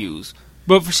two confused.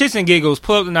 But for shits and giggles,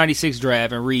 pull up the 96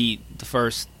 draft and read the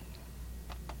first.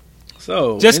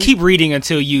 So just keep reading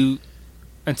until you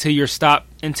stop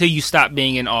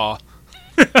being in awe.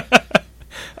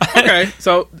 Okay,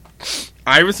 so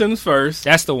Iverson was first.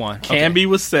 That's the one. Camby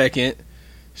was second.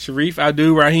 Sharif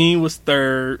Abdul-Rahim was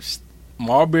third.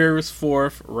 Marbury was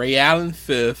fourth. Ray Allen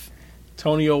fifth.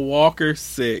 Tonio Walker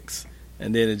sixth.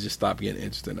 And then it just stopped getting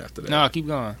interesting after that. No, keep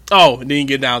going. Oh, and then you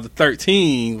get down to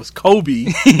 13 was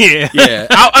Kobe. Yeah. Yeah.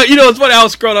 You know, it's funny. I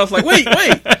was scrolling. I was like, wait.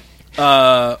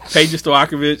 Peja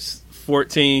Stojakovic,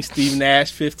 14. Steve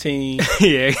Nash, 15.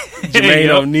 Yeah. Jermaine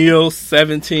O'Neal,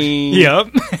 17. Yep.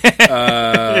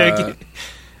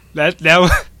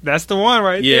 That's the one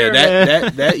right there. Yeah,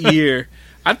 that year.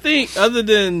 I think other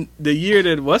than the year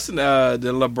that wasn't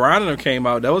the LeBron came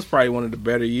out, that was probably one of the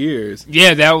better years.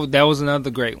 Yeah, that was another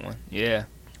great one. Yeah.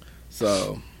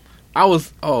 So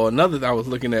another that I was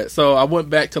looking at. So I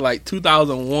went back to like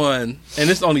 2001, and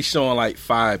it's only showing like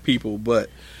 5 people, but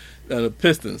the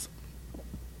Pistons.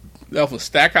 That was when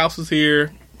Stackhouse was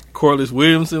here, Corliss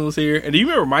Williamson was here, and do you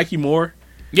remember Mikey Moore?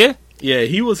 Yeah. Yeah,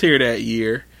 he was here that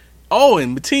year. Oh,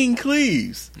 and Mateen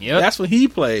Cleaves. Yep. That's when he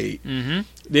played. Mm-hmm.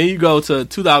 Then you go to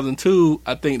 2002.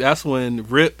 I think that's when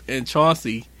Rip and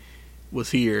Chauncey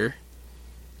was here.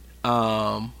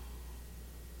 Man,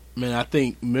 I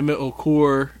think Mehmet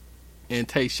Okur and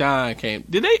Tayshaun came.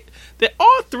 Did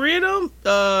all 3 of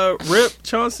them, Rip,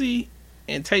 Chauncey,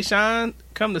 and Tayshaun,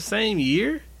 come the same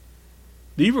year?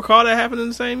 Do you recall that happened in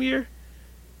the same year?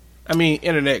 I mean,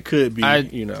 internet could be, I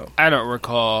don't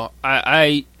recall.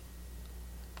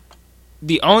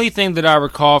 The only thing that I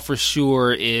recall for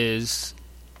sure is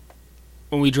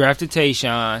when we drafted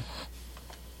Tayshaun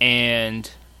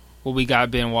and when we got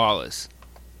Ben Wallace.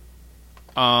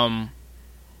 I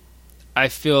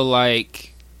feel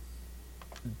like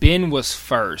Ben was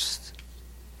first,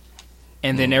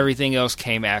 and then everything else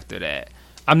came after that.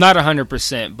 I'm not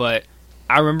 100%, but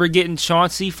I remember getting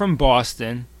Chauncey from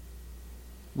Boston.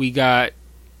 We got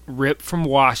Rip from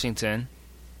Washington.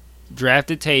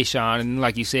 Drafted Tayshaun, and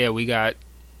like you said, we got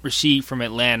Rasheed from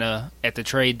Atlanta at the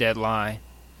trade deadline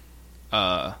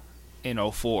in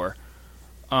 2004.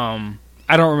 I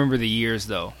don't remember the years,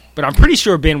 though. But I'm pretty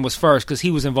sure Ben was first because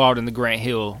he was involved in the Grant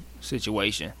Hill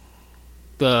situation.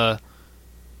 On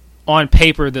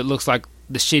paper, that looks like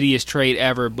the shittiest trade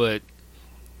ever, but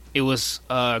it was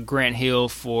Grant Hill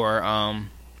for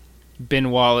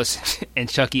Ben Wallace and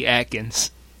Chucky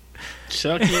Atkins.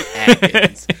 Chucky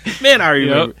Atkins. Man, I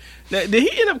remember. Yep. Now, did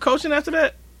he end up coaching after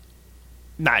that?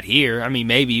 Not here. I mean,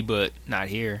 maybe, but not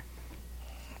here.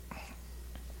 I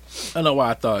don't know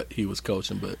why I thought he was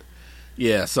coaching, but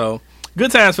yeah. So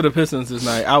good times for the Pistons this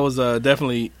night. I was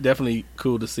definitely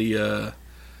cool to see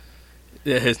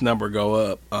his number go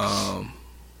up.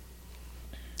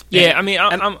 Yeah, I mean,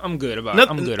 I'm good about it.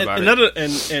 I'm good about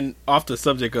it. And off the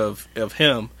subject of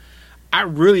him, I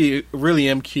really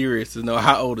am curious to know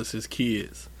how old is his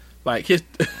kids. Like his.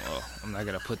 Well, I'm not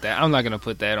gonna put that on. I'm not gonna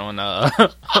put that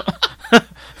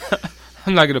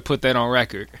on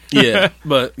record. Yeah,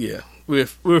 but yeah, we'll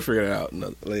figure it out in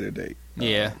a later date.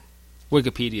 Yeah,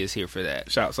 Wikipedia is here for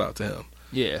that. Shouts out to him.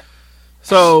 Yeah.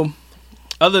 So,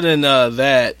 other than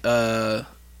that,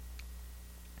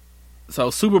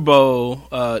 so Super Bowl.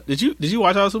 Did you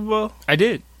watch our Super Bowl? I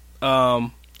did.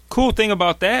 Cool thing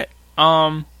about that.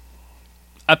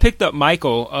 I picked up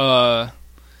Michael.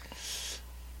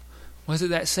 Was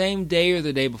it that same day or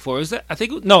the day before? It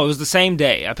was the same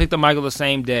day. I picked up Michael the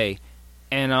same day,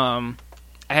 and I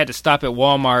had to stop at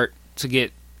Walmart to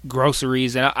get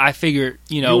groceries, and I figured,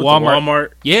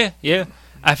 Walmart. Yeah.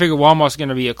 I figured Walmart's going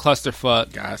to be a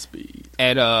clusterfuck. Godspeed.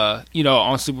 At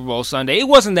on Super Bowl Sunday. It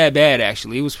wasn't that bad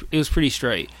actually. It was pretty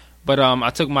straight. But I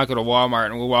took Michael to Walmart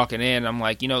and we're walking in. And I'm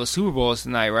like, the Super Bowl is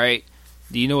tonight, right?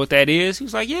 Do you know what that is? He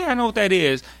was like, yeah, I know what that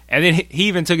is. And then he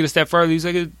even took it a step further. He was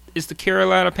like, it's the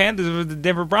Carolina Panthers or the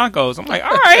Denver Broncos. I'm like,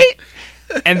 all right.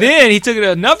 And then he took it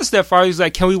another step farther. He was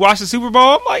like, can we watch the Super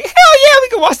Bowl? I'm like, hell yeah, we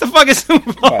can watch the fucking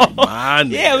Super Bowl.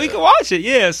 Yeah, we can watch it.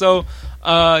 Yeah, so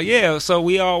so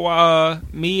we all,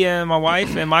 me and my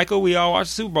wife and Michael, we all watched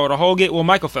the Super Bowl. The whole game. Well,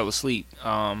 Michael fell asleep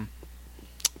sometime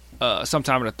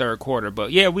in the third quarter.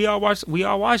 But yeah, we all watched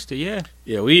it. Yeah.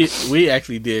 Yeah, we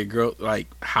actually did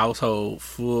household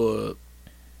full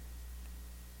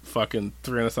fucking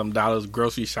 $300-something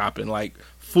grocery shopping, like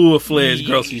full-fledged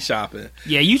grocery shopping.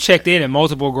 Yeah, you checked in at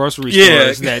multiple grocery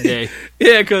stores that day.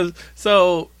 Yeah,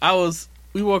 because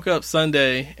we woke up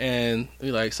Sunday and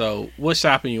we like, so what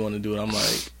shopping you want to do? And I'm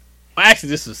like, actually,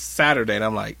 this is Saturday, and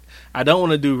I'm like, I don't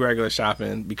want to do regular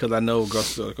shopping because I know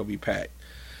grocery stores are going to be packed.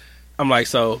 I'm like,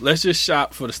 so let's just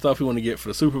shop for the stuff we want to get for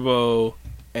the Super Bowl,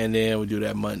 and then we do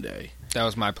that Monday. That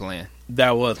was my plan.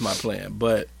 That was my plan,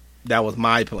 but that was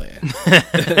my plan.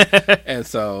 And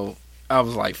so I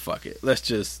was like, fuck it. Let's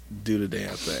just do the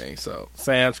damn thing. So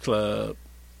Sam's Club,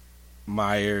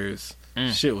 Myers,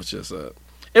 shit was just up.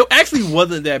 It actually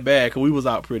wasn't that bad because we was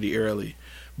out pretty early.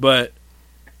 But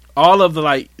all of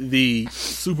the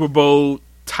Super Bowl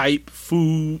type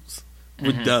foods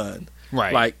were done.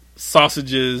 Right. Like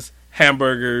sausages,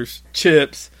 hamburgers,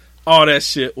 chips, all that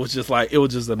shit was just it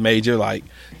was just a major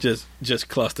just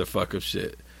clusterfuck of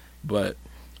shit. But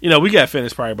we got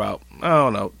finished probably about, I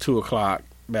don't know, 2:00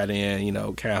 by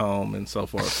then, cat home and so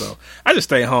forth. So I just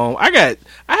stayed home. I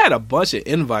had a bunch of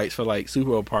invites for like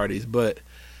Super Bowl parties, but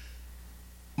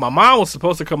my mom was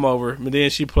supposed to come over, but then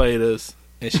she played us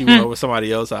and she went over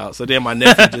somebody else's house. So then my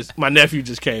nephew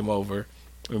just came over,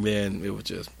 and then it was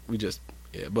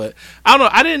yeah. But I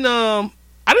don't know.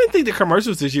 I didn't think the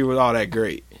commercials this year was all that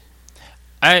great.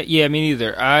 Me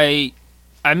neither. I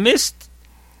missed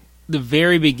the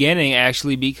very beginning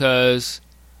actually because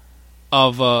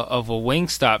of a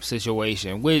Wingstop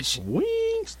situation, which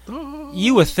Wingstop.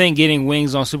 You would think getting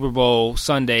wings on Super Bowl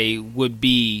Sunday would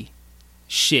be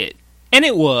shit, and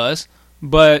it was.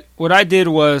 But what I did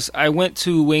was I went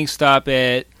to Wingstop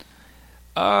at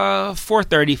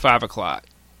 4:30, 5 o'clock.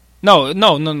 No,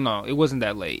 it wasn't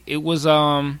that late. It was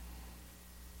I'm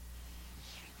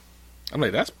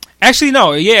like, that's actually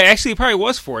no, yeah, actually it probably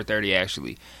was 4:30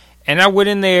 actually, and I went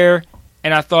in there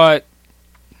and I thought,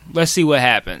 let's see what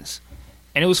happens.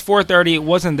 And it was 4:30. It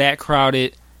wasn't that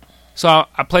crowded. So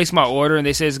I placed my order, and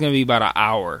they said it's going to be about an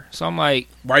hour. So I'm like...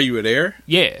 While you were there?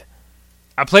 Yeah.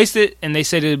 I placed it, and they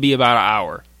said it would be about an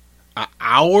hour. An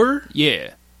hour?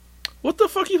 Yeah. What the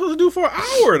fuck are you supposed to do for an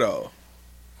hour, though?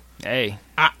 Hey.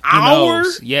 An hour?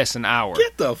 Knows? Yes, an hour.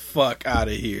 Get the fuck out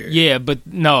of here. Yeah, but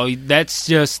no, that's...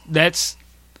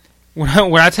 When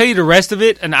I tell you the rest of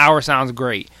it, an hour sounds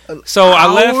great. I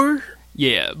left...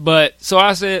 Yeah, but... So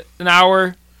I said an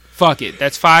hour... Fuck it.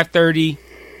 That's 5:30.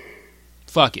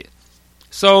 Fuck it.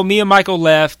 So me and Michael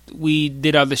left. We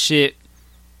did other shit.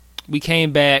 We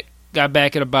came back. Got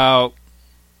back at about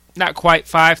not quite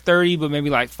 5:30, but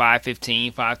maybe like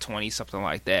 5:15, 5:20, something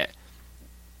like that.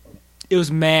 It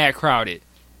was mad crowded.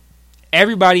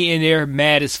 Everybody in there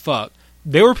mad as fuck.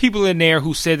 There were people in there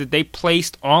who said that they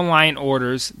placed online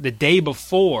orders the day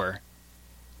before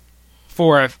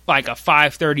for a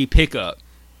 5:30 pickup.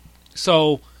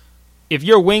 So if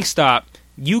you're Wingstop,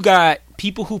 you got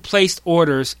people who placed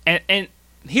orders, and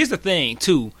here's the thing,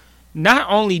 too. Not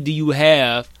only do you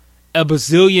have a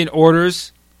bazillion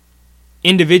orders,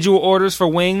 individual orders for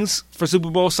wings for Super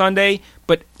Bowl Sunday,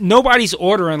 but nobody's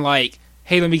ordering like,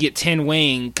 hey, let me get 10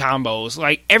 wing combos.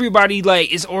 Like, everybody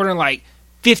is ordering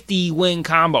 50 wing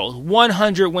combos,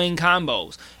 100 wing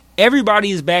combos.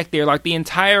 Everybody is back there, the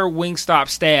entire Wingstop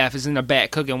staff is in the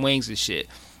back cooking wings and shit.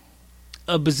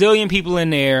 A bazillion people in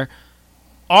there.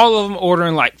 All of them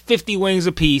ordering 50 wings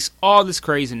a piece, all this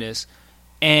craziness,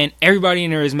 and everybody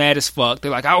in there is mad as fuck. They're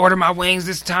like, I ordered my wings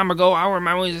this time ago,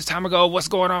 what's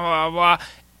going on, blah, blah, blah.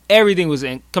 Everything was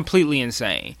completely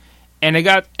insane. And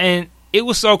it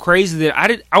was so crazy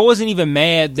that I wasn't even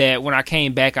mad that when I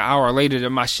came back an hour later that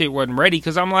my shit wasn't ready,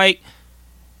 because I'm looking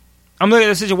at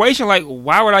the situation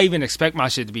why would I even expect my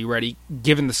shit to be ready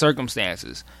given the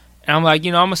circumstances? And I'm like,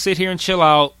 I'm going to sit here and chill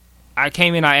out. I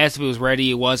came in, I asked if it was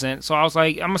ready, it wasn't. So I was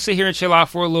like, I'm going to sit here and chill out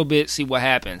for a little bit, see what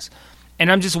happens. And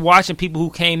I'm just watching people who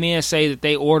came in say that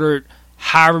they ordered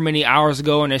however many hours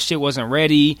ago and their shit wasn't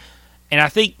ready. And I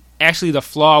think actually the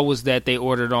flaw was that they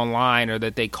ordered online or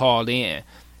that they called in.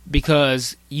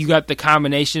 Because you got the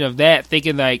combination of that,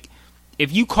 thinking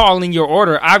if you call in your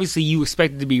order, obviously you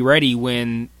expect it to be ready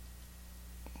when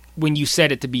you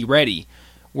set it to be ready.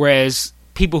 Whereas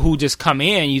people who just come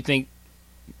in, you think,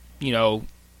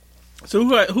 So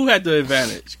who had the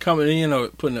advantage? Coming in or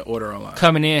putting the order online?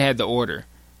 Coming in had the order.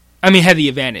 Had the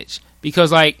advantage.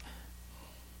 Because,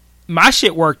 my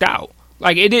shit worked out.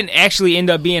 It didn't actually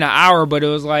end up being an hour, but it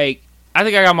was I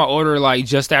think I got my order,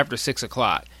 just after 6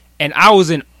 o'clock. And I was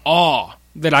in awe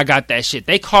that I got that shit.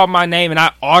 They called my name, and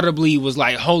I audibly was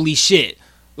like, holy shit.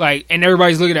 And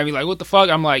everybody's looking at me like, what the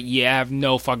fuck? I'm like, yeah, I have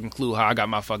no fucking clue how I got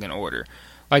my fucking order.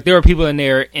 There were people in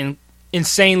there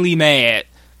insanely mad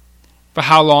for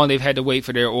how long they've had to wait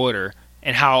for their order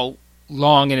and how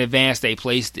long in advance they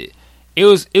placed it. It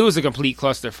was a complete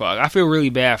clusterfuck. I feel really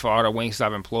bad for all the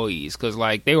Wingstop employees because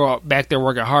they were all back there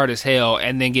working hard as hell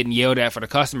and then getting yelled at for the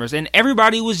customers, and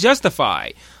everybody was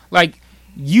justified.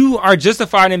 You are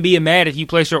justified in being mad if you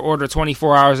place your order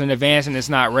 24 hours in advance and it's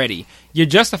not ready. You're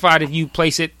justified if you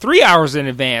place it 3 hours in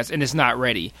advance and it's not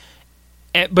ready.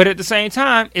 But at the same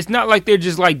time, it's not like they're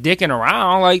just dicking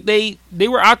around. They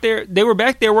were out there, they were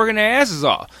back there working their asses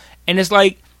off. And it's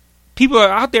people are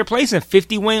out there placing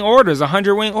 50 wing orders,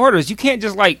 100 wing orders. You can't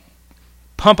just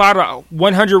pump out a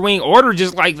 100 wing order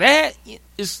just like that.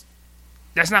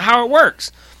 That's not how it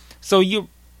works. So you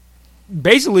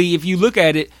basically, if you look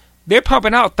at it, they're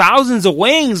pumping out thousands of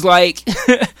wings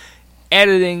at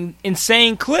an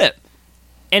insane clip.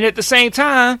 And at the same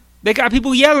time, they got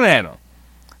people yelling at them.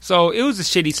 So it was a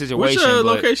shitty situation. Which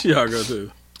location y'all go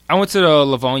to? I went to the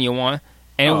Livonia one.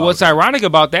 And what's ironic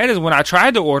about that is when I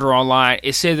tried to order online,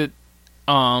 it said that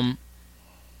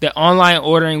that online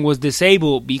ordering was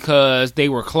disabled because they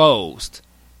were closed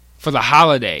for the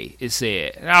holiday, it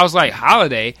said. And I was like,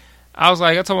 holiday? I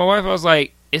told my wife, I was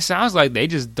like, it sounds like they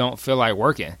just don't feel like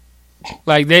working.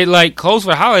 Like, they, like, close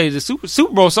for the holiday. The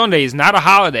Super Bowl Sunday is not a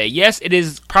holiday. Yes, it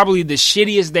is probably the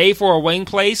shittiest day for a wing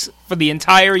place for the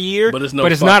entire year, but it's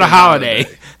not a holiday.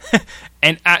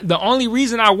 And the only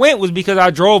reason I went was because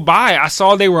I drove by. I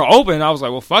saw they were open. I was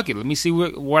like, well, fuck it. Let me see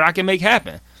what I can make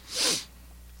happen.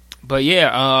 But,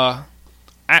 yeah,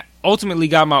 I ultimately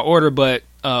got my order, but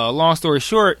long story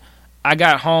short, I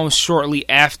got home shortly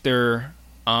after...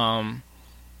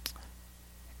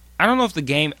 I don't know if the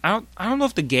game. I don't know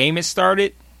if the game has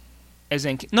started. As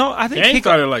in, no, I think the game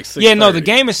started like 6:30. Yeah, no, the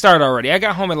game has started already. I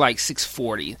got home at like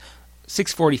 6:40,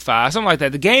 6:45, something like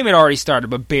that. The game had already started,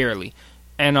 but barely.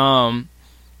 And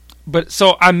but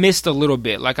so I missed a little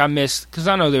bit. Like I missed because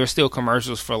I know there were still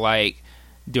commercials for like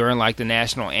during like the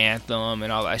national anthem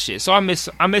and all that shit. So I missed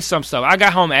some stuff. I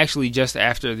got home actually just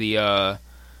after the. I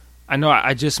know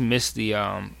I just missed the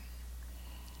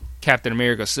Captain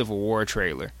America Civil War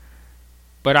trailer.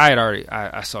 But I had already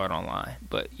I saw it online.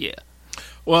 But yeah.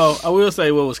 Well, I will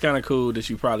say what was kind of cool that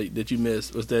you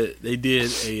missed was that they did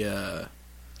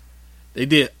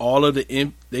all of the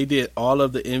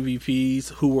MVPs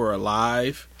who were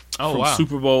alive from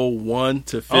Super Bowl 1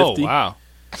 to 50. Oh wow.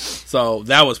 So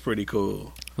that was pretty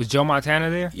cool. Was Joe Montana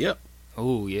there? Yep.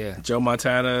 Oh yeah. Joe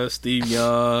Montana, Steve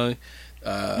Young,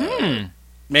 man,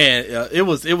 it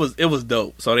was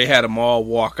dope. So they had them all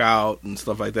walk out and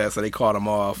stuff like that. So they called them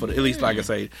all for at least, like I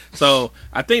say. So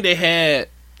I think they had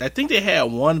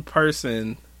one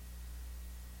person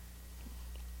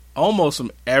almost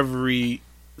from every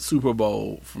Super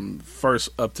Bowl from first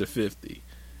up to 50.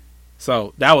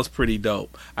 So that was pretty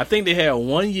dope. I think they had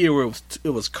 1 year where it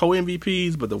was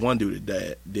co-MVPs, but the one dude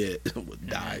that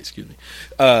died. Excuse me.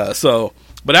 So,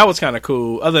 but that was kind of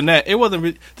cool. Other than that, it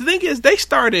wasn't. The thing is, they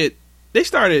started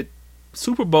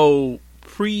Super Bowl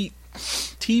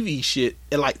pre-TV shit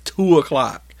at like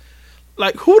 2:00.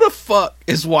 Like, who the fuck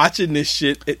is watching this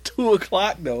shit at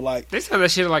 2:00 though? Like, they saw that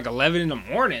shit at like 11 in the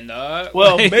morning, dog.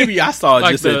 Well, maybe I saw it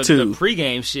like just at 2. The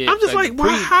pregame shit. I'm just like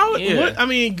how? Yeah. What? I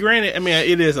mean, granted,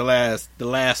 it is the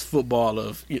last football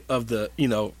of the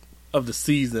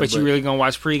season. But you really gonna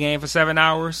watch pregame for 7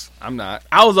 hours? I'm not.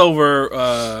 I was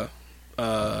over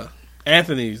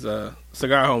Anthony's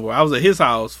cigar homeboy. I was at his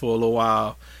house for a little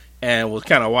while and was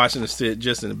kind of watching the shit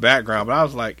just in the background. But I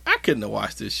was like, I couldn't have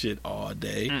watched this shit all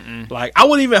day. Like, I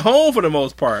wasn't even home for the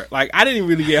most part. Like, I didn't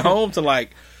really get home to like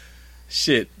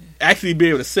shit. Actually, be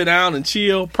able to sit down and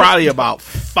chill probably about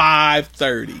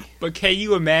 5:30. But can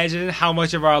you imagine how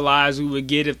much of our lives we would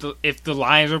get if the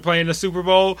Lions were playing the Super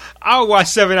Bowl? I would watch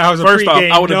 7 hours of First pregame.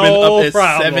 Off, I would have been up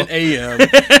at 7 a.m.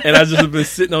 and I just have been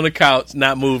sitting on the couch,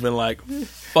 not moving, like,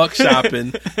 fuck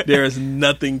shopping. There is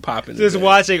nothing popping. Just today.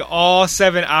 Watching all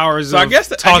 7 hours so of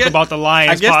talk about the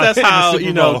Lions. I guess that's how,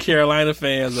 Super Bowl. Carolina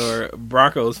fans or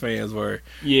Broncos fans were,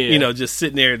 just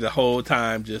sitting there the whole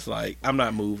time, just like, I'm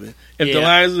not moving. If the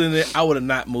Lions were in there, I would have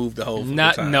not moved the whole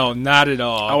time. No, not at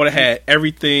all. I would have had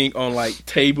everything on, like,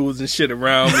 tables and shit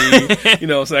around me.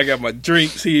 So I got my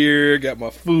drinks here, got my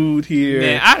food here.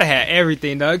 Man, I'd have had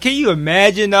everything, though. Can you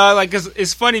imagine, though? Like,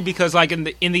 it's funny because, like, in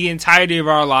the entirety of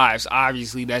our lives,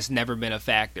 obviously, that's never been a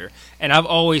factor. And I've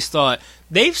always thought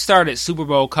they've started Super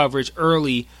Bowl coverage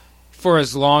early for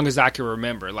as long as I can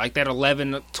remember. Like that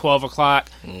 11, 12 o'clock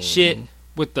shit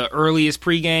with the earliest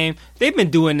pregame. They've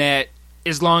been doing that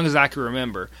as long as I can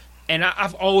remember. And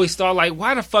I've always thought, like,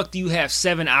 why the fuck do you have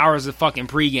 7 hours of fucking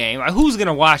pregame? Like, who's going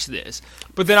to watch this?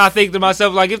 But then I think to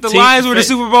myself, like, if the Lions were the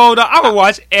Super Bowl, I would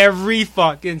watch every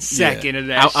fucking second of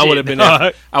that shit. I would have been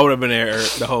there. I would have been there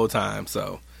the whole time,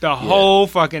 so. The whole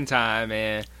fucking time,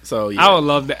 man. So, yeah. I would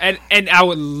love that. And I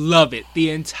would love it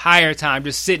the entire time,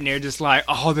 just sitting there just like,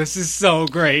 oh, this is so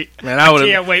great. Man, I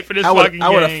can't wait for this fucking game. I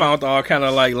would have found all kind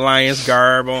of like Lions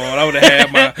garb on. I would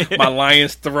have had my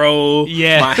Lions throw,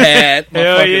 my hat, my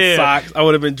fucking socks. I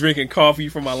would have been drinking coffee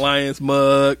from my Lions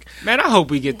mug. Man, I hope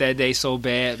we get that day so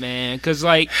bad, man. Because,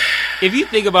 like, if you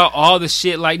think about all the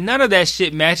shit, like, none of that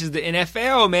shit matches the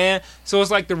NFL, man. So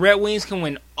it's like the Red Wings can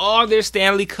win all their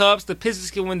Stanley Cups. The Pistons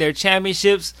can win their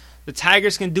championships. The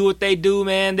Tigers can do what they do,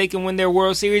 man. They can win their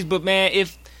World Series. But, man,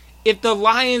 if the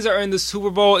Lions are in the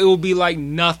Super Bowl, it will be like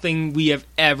nothing we have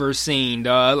ever seen,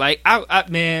 dog. Like,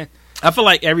 man. I feel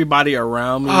like everybody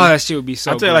around me. Oh, that shit would be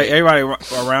so. I feel like everybody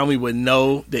around me would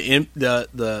know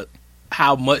how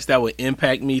how much that would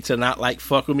impact me to not like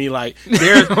fuck with me. Like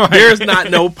there's not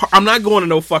no. I'm not going to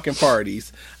no fucking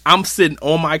parties. I'm sitting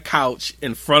on my couch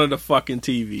in front of the fucking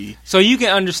TV. So you can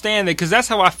understand that because that's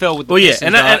how I felt with the Well, yeah,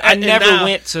 Pistons, and I never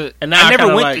went to. And now I never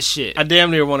kinda went like, to shit. I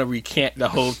damn near want to recant the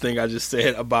whole thing I just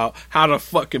said about how the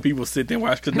fuck can people sit there and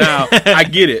watch. Because now I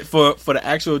get it for the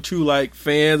actual true like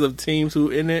fans of teams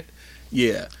who in it.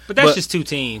 Yeah, But that's just two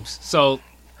teams. So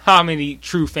how many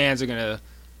true fans are gonna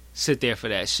sit there for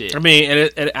that shit? I mean,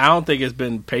 and I don't think it's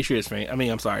been Patriots fans. I mean,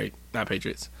 I'm sorry, not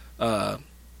Patriots.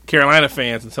 Carolina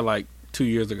fans until like 2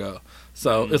 years ago.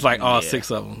 So it's like all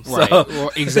 6 of them. Right. So,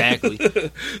 Well, exactly.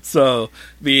 so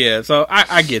yeah. So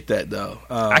I get that though.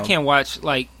 I can't watch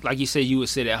like you said you would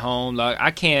sit at home. Like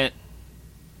I can't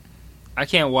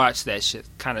watch that shit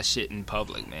kind of shit in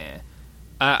public, man.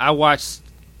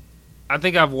 I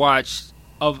think I've watched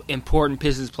of important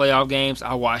Pistons playoff games.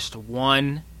 I watched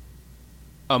one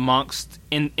amongst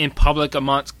in public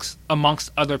amongst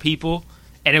other people,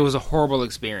 and it was a horrible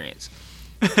experience.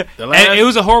 And it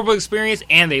was a horrible experience,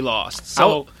 and they lost.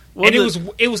 So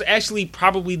it was actually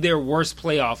probably their worst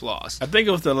playoff loss. I think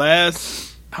it was the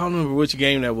last. I don't remember which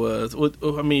game that was. Was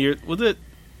it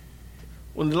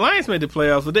when the Lions made the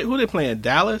playoffs? Who they playing?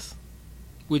 Dallas.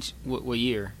 What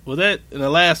year? Was that in the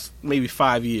last maybe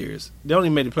 5 years? They only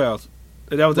made the playoffs.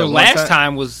 That was The that one last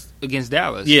time was against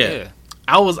Dallas. Yeah.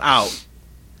 I was out.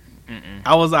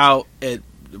 I was out at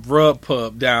Rub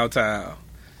Pub downtown,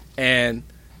 and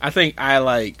I think I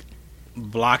like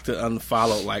blocked and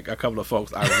unfollowed like a couple of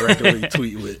folks I regularly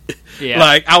tweet with. Yeah.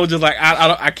 Like I was just like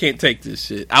I can't take this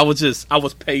shit. I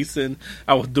was pacing.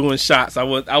 I was doing shots. I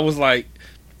was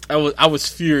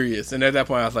furious, and at that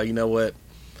point I was like, you know what?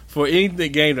 For any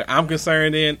game that I'm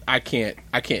concerned in, I can't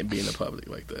be in the public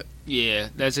like that. Yeah,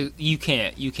 you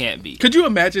can't be. Could you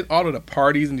imagine all of the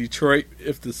parties in Detroit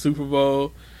if the Super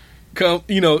Bowl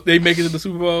they make it to the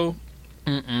Super Bowl?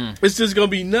 It's just gonna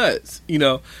be nuts,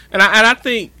 And I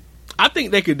think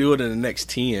they could do it in the next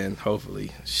 10,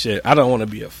 hopefully. Shit, I don't want to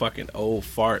be a fucking old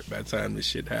fart by the time this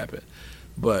shit happen.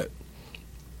 But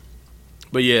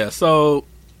yeah, so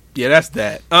yeah, that's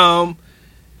that.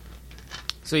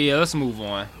 So yeah, let's move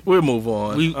on. We'll move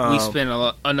on. We spent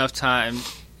enough time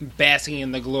basking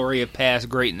in the glory of past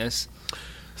greatness.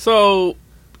 So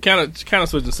kind of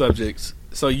switching subjects.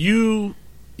 So you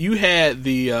had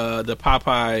the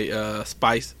Popeye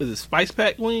spice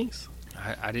pack wings?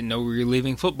 I didn't know we were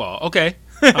leaving football. Okay.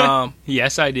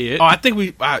 Yes, I did. Oh, I think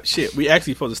we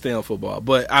actually supposed to stay on football,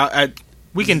 but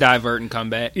we can divert and come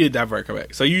back. Yeah, divert, come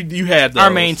back. So you had those. Our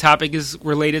main topic is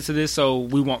related to this, so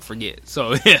we won't forget.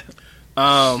 So yeah.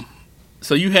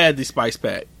 So you had the spice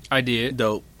pack. I did.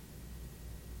 Dope.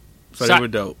 So they were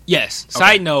dope. Yes. Okay.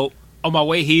 Side note, on my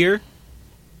way here,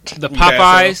 the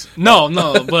Popeyes. No,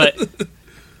 but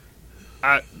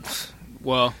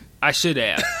I should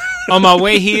have. On my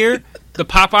way here, the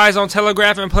Popeyes on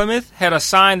Telegraph in Plymouth had a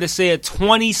sign that said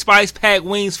 20 spice pack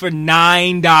wings for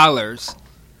 $9.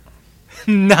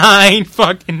 $9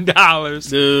 fucking dollars.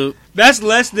 Dude. That's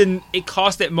less than it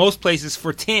cost at most places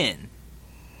for 10.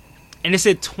 And it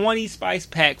said 20 spice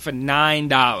pack for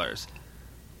 $9.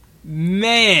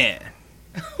 Man.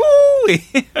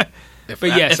 If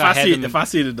I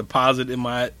see the deposit in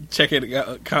my checking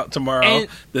account tomorrow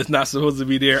that's not supposed to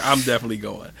be there, I'm definitely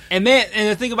going. And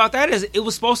the thing about that is it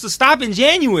was supposed to stop in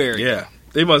January. Yeah.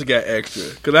 They must got extra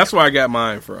because that's where I got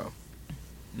mine from.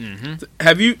 Mm-hmm.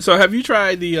 Have you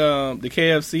tried the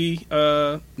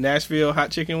KFC Nashville hot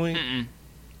chicken wing? Mm-mm.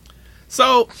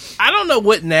 So I don't know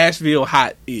what Nashville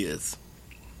hot is,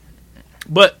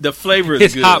 but the flavor is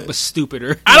good. His hot was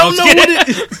stupider. I don't know what it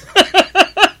is.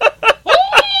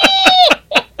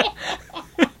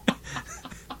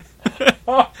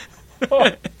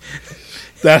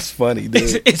 That's funny,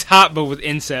 dude. It's hot, but with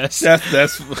incest. That's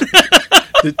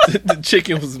the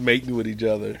chicken was mating with each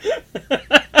other.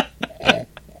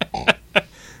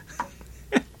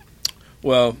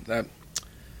 Well,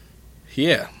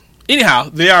 yeah. Anyhow,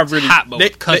 they are really hot, but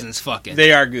with cousins fucking.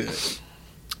 They are good.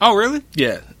 Oh, really?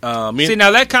 Yeah. See,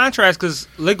 now that contrast because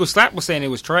Liquid Slap was saying it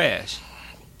was trash.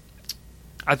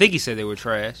 I think he said they were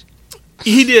trash.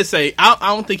 He did say. I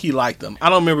don't think he liked them. I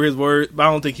don't remember his words, but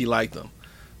I don't think he liked them.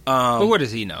 But what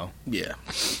does he know? Yeah,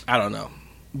 I don't know.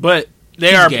 But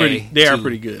they are pretty. They are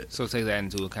pretty good. So take that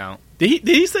into account. Did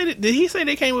he say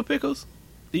they came with pickles?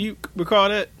 Do you recall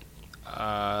that?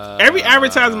 Every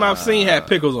advertisement I've seen had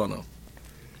pickles on them.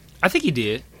 I think he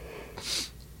did.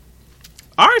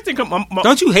 I already think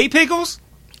don't you hate pickles?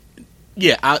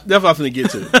 Yeah, that's what I'm going to get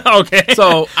to. Okay.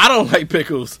 So I don't like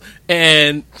pickles,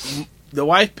 and the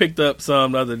wife picked up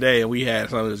some the other day, and we had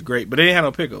some. It was great, but they didn't have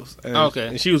no pickles. And, Okay.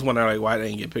 and she was wondering like why they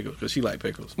didn't get pickles because she liked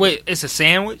pickles. Wait, it's a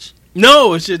sandwich?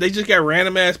 No, it's just they just got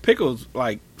random ass pickles,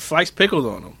 like sliced pickles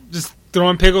on them. Just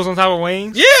throwing pickles on top of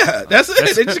wings? Yeah, that's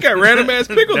it. They just got random ass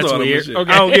pickles That's on them. weird. And shit.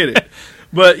 Okay. I don't get it.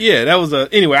 But yeah, that was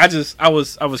anyway. I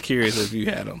was curious if you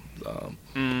had them.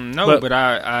 No, but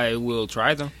I will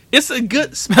try them. It's a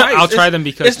good spice. I'll try them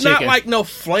because it's not chicken. like no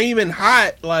flaming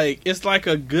hot. Like it's like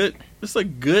a good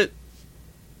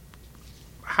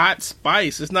hot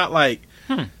spice. It's not like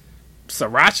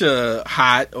sriracha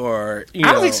hot or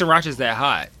I don't think sriracha's that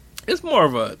hot. It's more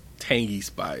of a tangy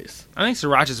spice. I think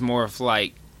sriracha's more of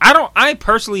like I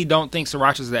personally don't think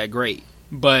sriracha's that great,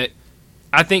 but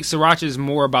I think sriracha is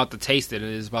more about the taste than it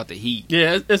is about the heat.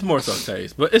 Yeah, it's more so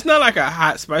taste, but it's not like a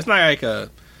hot spice. It's not like a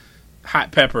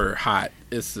hot pepper hot.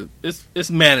 It's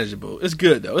manageable. It's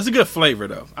good though. It's a good flavor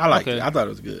though. I like it. I thought it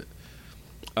was good.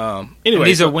 Anyway, and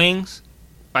these are wings,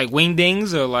 like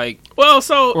wingdings, or like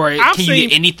or I've can you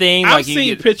get anything? I've like you seen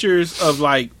get pictures of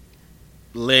like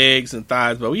legs and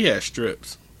thighs, but we had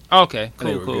strips. Okay,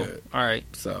 They cool. were good. All right.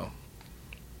 So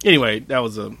anyway, that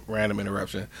was a random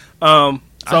interruption. I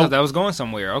thought that was going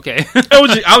somewhere. Okay. I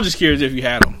was just curious if you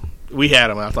had them. We had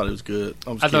them. And I thought it was good.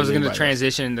 I thought it was going to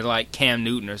transition into like Cam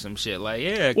Newton or some shit. Like,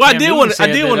 yeah. Well, Cam I did want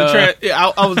to.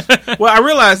 I was. Well, I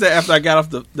realized that after I got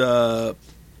off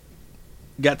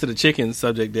got to the chicken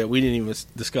subject that we didn't even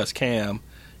discuss Cam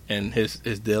and his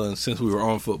deal. And since we were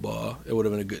on football, it would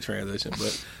have been a good transition.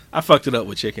 But I fucked it up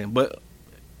with chicken. But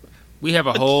we have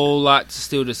a whole lot to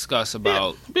still discuss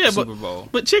about Super Bowl.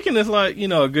 But chicken is like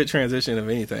a good transition of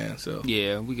anything. So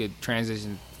yeah, we could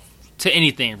transition to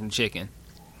anything from chicken.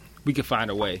 We could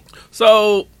find a way.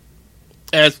 So,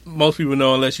 as most people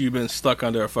know, unless you've been stuck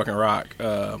under a fucking rock,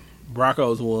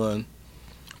 Broncos won.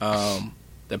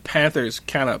 The Panthers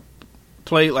kind of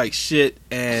played like shit,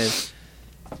 and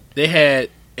they had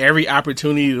every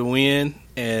opportunity to win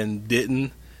and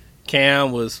didn't.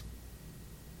 Cam was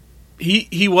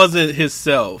he wasn't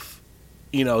himself.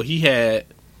 He had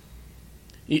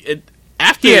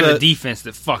a defense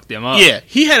that fucked him up. Yeah,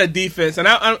 he had a defense, and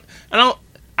I don't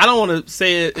want to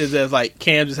say it as like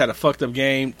Cam just had a fucked up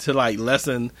game to like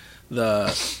lessen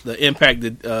the impact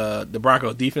that the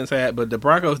Broncos defense had, but the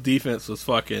Broncos defense was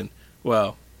fucking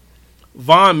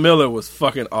Von Miller was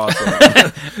fucking awesome.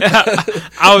 It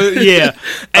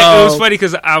was funny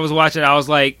because I was watching. I was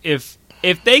like, if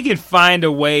they can find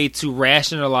a way to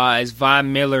rationalize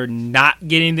Von Miller not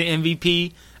getting the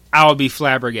MVP, I would be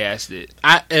flabbergasted.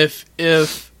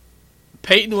 If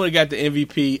Peyton would have got the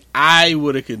MVP, I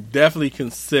would have definitely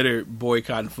considered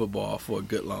boycotting football for a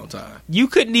good long time. You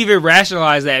couldn't even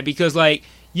rationalize that because, like,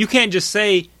 you can't just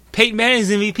say Peyton Manning's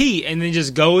MVP and then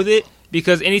just go with it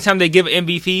because anytime they give an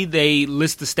MVP, they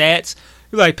list the stats.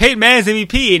 You're like, Peyton Manning's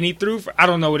MVP, and he threw for, I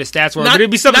don't know what his stats were, but it'd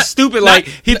be something stupid like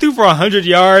he threw for 100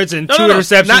 yards and two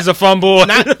interceptions, a fumble,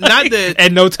 not that,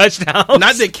 and no touchdowns.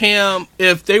 Not that Cam,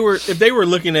 if they were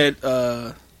looking at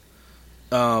Peyton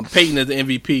as the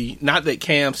MVP, not that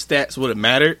Cam's stats would have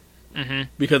mattered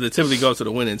because it typically goes to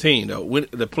the winning team, though,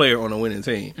 the player on the winning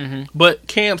team. But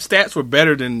Cam's stats were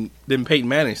better than Peyton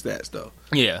Manning's stats, though.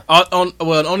 Yeah.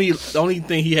 The only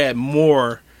thing he had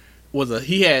more was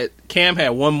Cam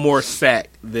had one more sack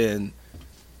than,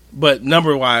 but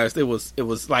number wise it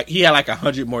was like he had like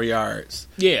 100 more yards.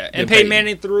 Yeah, and Peyton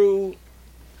Manning threw.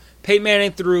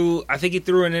 I think he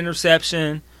threw an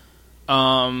interception.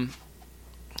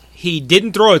 He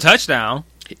didn't throw a touchdown.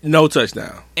 No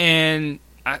touchdown. And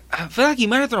I feel like he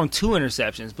might have thrown 2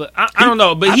 interceptions, but I don't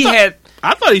know. But I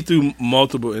thought he threw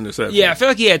multiple interceptions. Yeah, I feel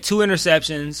like he had 2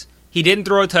 interceptions. He didn't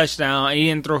throw a touchdown, and he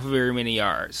didn't throw for very many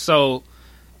yards. So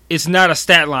it's not a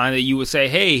stat line that you would say,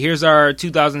 hey, here's our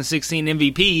 2016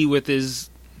 MVP with his,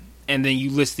 and then you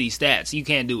list these stats. You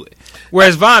can't do it.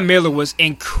 Whereas Von Miller was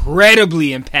incredibly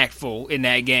impactful in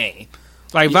that game.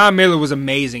 Like, Von Miller was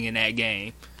amazing in that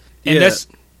game. And that's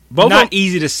not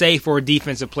easy to say for a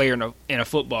defensive player in a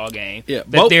football game,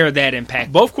 that they're that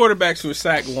impactful. Both quarterbacks were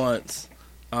sacked once.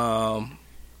 I'm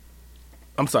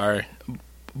sorry.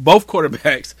 Both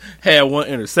quarterbacks had 1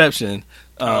 interception.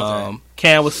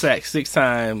 Cam was sacked 6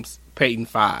 times, Peyton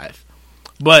 5.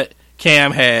 But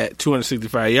Cam had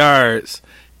 265 yards,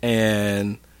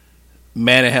 and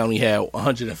Manning only had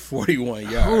 141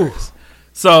 yards.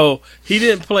 So he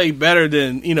didn't play better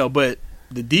than, but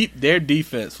their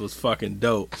defense was fucking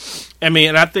dope. I mean,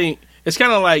 and I think it's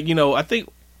kind of like, I think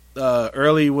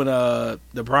early when the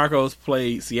Broncos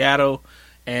played Seattle,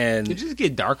 and did it just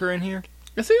get darker in here?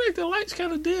 It seems like the lights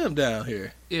kind of dim down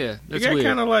here. Yeah, that's weird. It got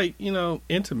kind of like,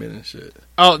 intimate and shit.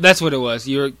 Oh, that's what it was.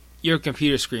 Your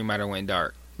computer screen might have went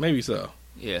dark. Maybe so.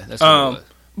 Yeah, that's what it was.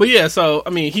 But yeah, so I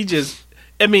mean,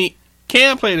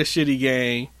 Cam played a shitty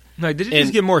game. Like, did it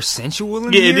just get more sensual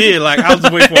in here? It did. Like, I was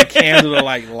waiting for a candle to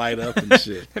like light up and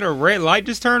shit. Did a red light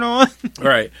just turn on?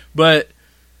 Right, but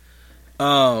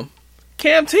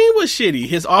Cam team was shitty.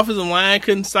 His offensive line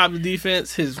couldn't stop the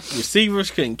defense. His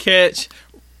receivers couldn't catch.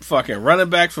 Fucking running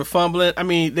backs for fumbling. I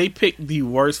mean, they picked the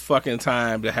worst fucking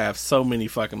time to have so many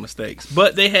fucking mistakes.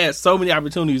 But they had so many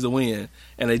opportunities to win,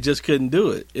 and they just couldn't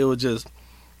do it. It was just,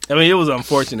 I mean, it was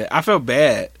unfortunate. I felt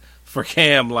bad for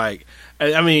Cam. Like,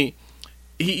 I mean,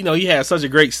 he had such a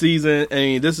great season. I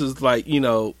mean, this is like,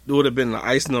 it would have been the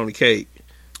icing on the cake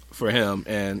for him.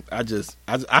 And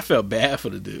I felt bad for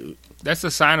the dude. That's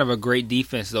a sign of a great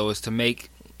defense, though, is to make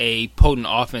a potent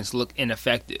offense look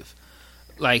ineffective.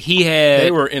 Like, they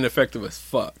were ineffective as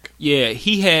fuck. Yeah,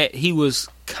 he was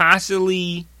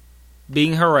constantly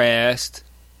being harassed.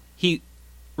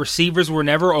 Receivers were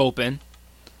never open.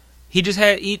 He just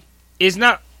had, it's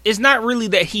not really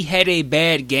that he had a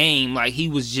bad game, like he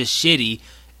was just shitty.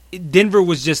 Denver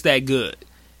was just that good.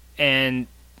 And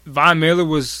Von Miller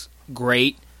was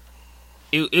great.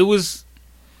 It's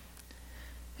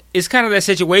kind of that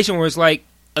situation where it's like,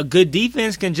 a good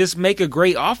defense can just make a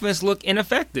great offense look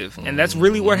ineffective. And that's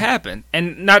really what happened.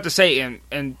 And not to say,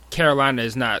 and Carolina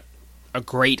is not a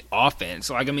great offense.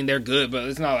 Like, I mean, they're good, but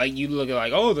it's not like you look at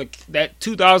like, oh, that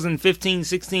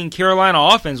 2015-16 Carolina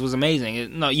offense was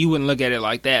amazing. No, you wouldn't look at it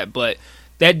like that. But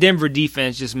that Denver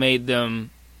defense just made them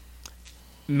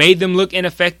look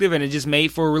ineffective, and it just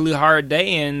made for a really hard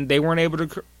day, and they weren't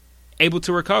able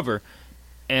to recover.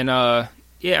 And,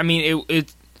 yeah, I mean,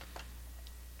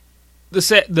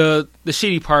 the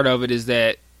shitty part of it is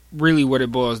that really what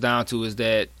it boils down to is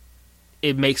that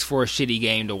it makes for a shitty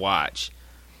game to watch.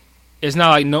 It's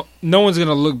not like no one's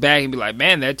gonna look back and be like,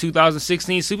 man, that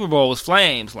 2016 Super Bowl was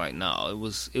flames. Like, no,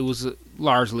 it was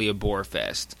largely a bore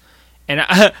fest. And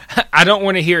I don't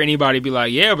want to hear anybody be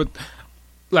like, yeah, but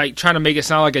like trying to make it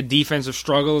sound like a defensive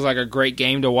struggle is like a great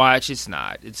game to watch. It's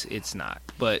not. It's not.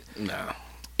 But no,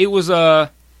 it was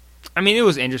I mean, it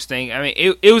was interesting. I mean,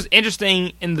 it was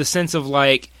interesting in the sense of,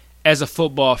 like, as a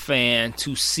football fan,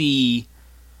 to see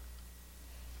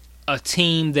a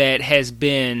team that has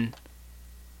been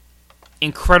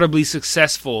incredibly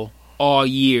successful all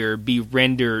year be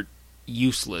rendered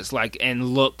useless, like, and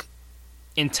look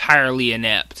entirely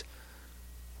inept.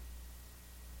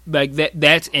 Like,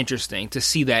 that's interesting to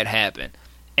see that happen.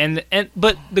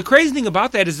 But the crazy thing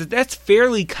about that is that that's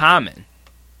fairly common.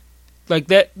 Like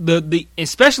that, the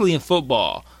especially in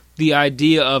football, the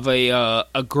idea of a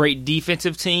great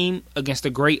defensive team against a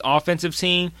great offensive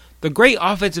team, the great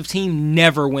offensive team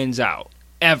never wins out,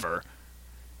 ever.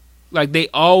 Like, they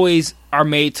always are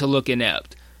made to look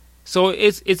inept. So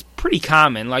it's pretty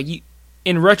common. Like,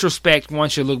 in retrospect, one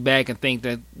should look back and think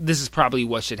that this is probably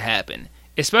what should happen,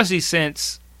 especially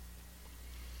since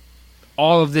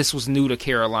all of this was new to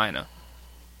Carolina.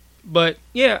 But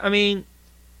yeah, I mean,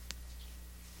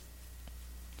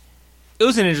 it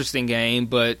was an interesting game,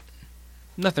 but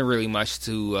nothing really much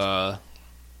to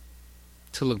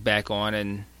look back on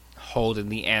and hold in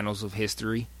the annals of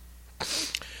history.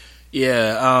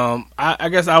 Yeah, I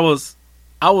guess I was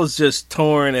just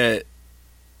torn at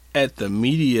the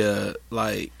media,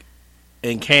 like,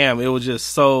 and Cam. It was just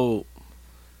so,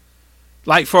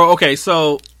 like,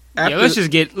 so after, yeah. Let's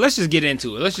just get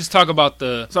into it. Let's just talk about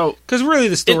because really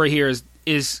the story here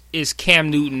is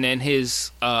Cam Newton and his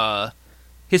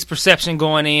perception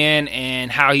going in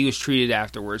and how he was treated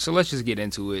afterwards. So let's just get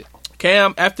into it.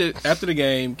 Cam, after the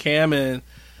game, Cam and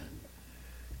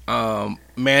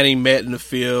Manning met in the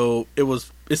field.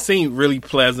 It seemed really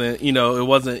pleasant. It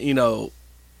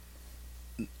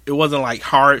wasn't like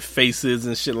hard faces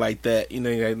and shit like that.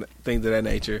 Things of that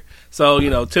nature.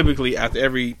 So typically after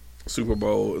every Super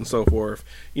Bowl and so forth,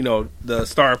 the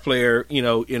star player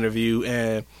interview,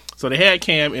 and so they had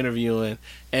Cam interviewing.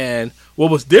 And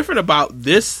what was different about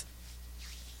this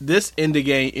end of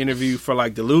game interview for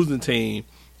like the losing team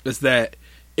is that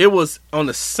it was on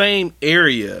the same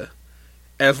area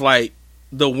as like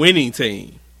the winning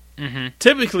team. Mm-hmm.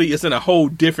 Typically, it's in a whole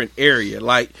different area.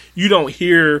 Like, you don't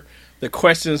hear the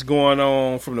questions going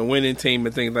on from the winning team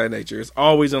and things of that nature. It's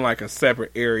always in like a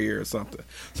separate area or something.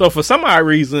 So for some odd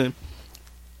reason,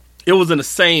 it was in the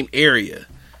same area,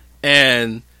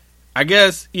 and I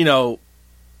guess if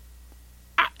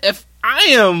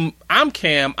I'm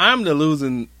Cam, I'm the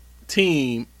losing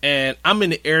team, and I'm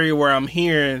in the area where I'm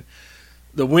hearing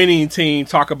the winning team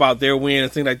talk about their win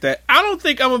and things like that. I don't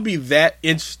think I'm gonna be that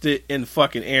interested in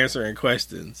fucking answering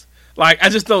questions. Like, I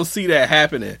just don't see that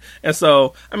happening. And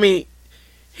so, I mean,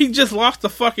 he just lost the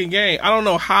fucking game. I don't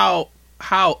know how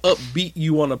upbeat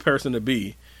you want a person to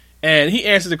be And he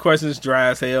answered the questions dry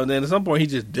as hell, and then at some point he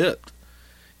just dipped.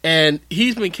 And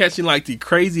he's been catching like the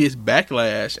craziest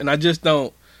backlash, and I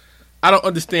don't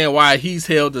understand why he's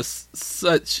held to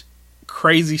such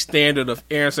crazy standard of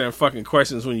answering fucking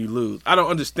questions when you lose. I don't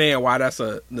understand why that's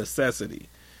a necessity.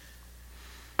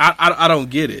 I don't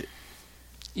get it.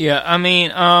 Yeah, I mean,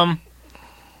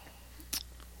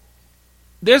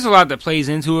 there's a lot that plays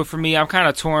into it for me. I'm kind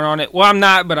of torn on it. Well, I'm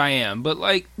not, but I am. But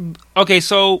like, okay,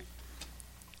 so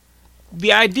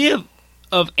the idea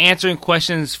of answering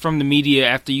questions from the media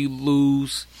after you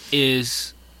lose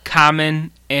is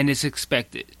common and it's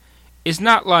expected. It's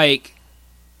not like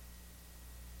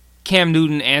Cam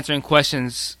Newton answering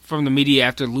questions from the media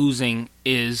after losing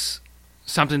is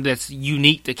something that's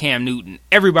unique to Cam Newton.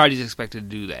 Everybody's expected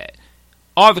to do that.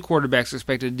 All the quarterbacks are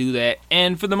expected to do that,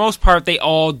 and for the most part, they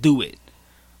all do it.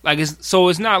 Like,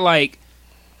 it's not like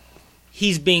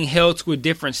he's being held to a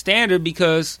different standard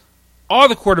because all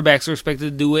the quarterbacks are expected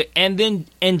to do it, and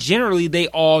generally they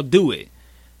all do it.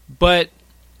 But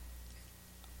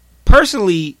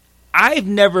personally, I've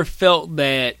never felt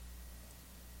that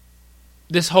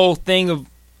this whole thing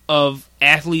of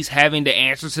athletes having to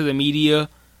answer to the media,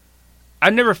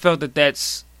 I've never felt that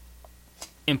that's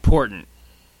important.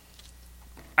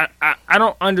 I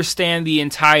don't understand the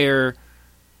entire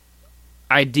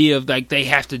idea of like they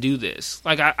have to do this.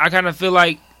 Like I kind of feel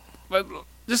like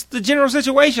just the general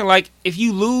situation. Like if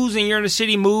you lose and you're in a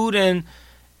shitty mood and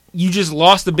you just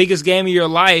lost the biggest game of your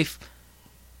life,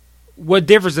 what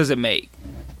difference does it make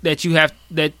that you have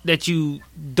that you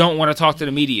don't want to talk to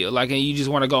the media? Like, and you just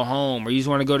want to go home or you just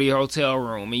want to go to your hotel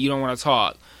room and you don't want to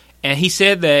talk. And he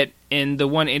said that in the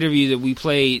one interview that we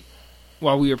played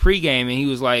while we were pre-gaming, he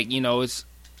was like, you know,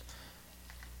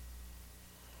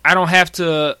 I don't have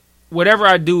to. Whatever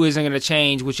I do isn't going to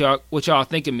change what y'all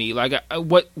think of me. Like,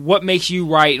 what makes you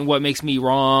right and what makes me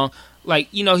wrong? Like,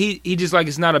 you know, he just like,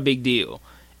 it's not a big deal.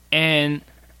 And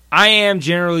I am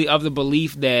generally of the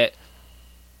belief that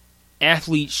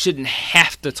athletes shouldn't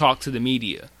have to talk to the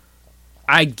media.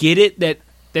 I get it that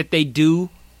they do,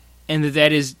 and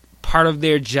that is part of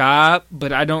their job,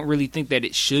 but I don't really think that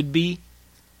it should be.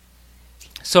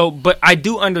 So, but I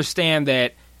do understand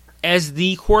that as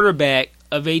the quarterback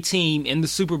of a team in the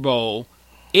Super Bowl,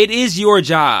 it is your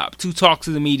job to talk to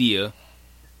the media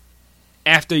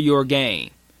after your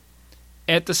game.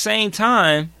 At the same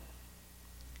time,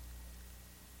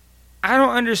 I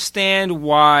don't understand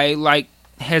why, like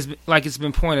it's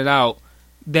been pointed out,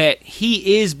 that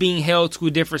he is being held to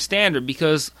a different standard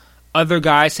because other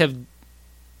guys have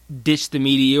ditched the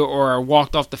media or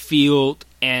walked off the field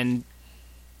and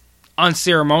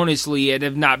unceremoniously and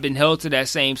have not been held to that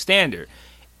same standard.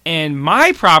 And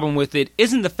my problem with it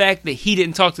isn't the fact that he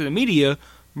didn't talk to the media.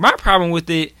 My problem with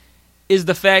it is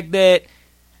the fact that,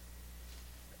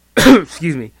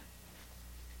 excuse me,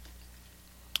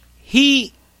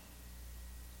 he's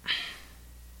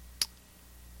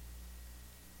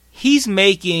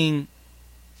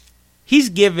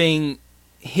giving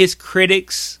his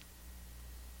critics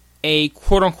a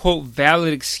quote-unquote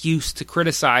valid excuse to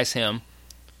criticize him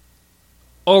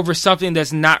over something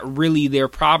that's not really their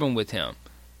problem with him.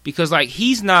 Because, like,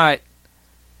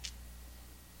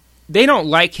 they don't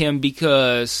like him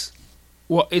because,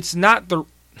 well, it's not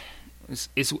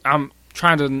I'm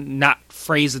trying to not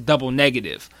phrase a double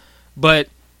negative, but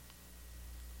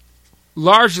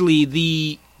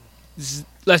largely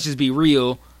let's just be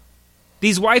real,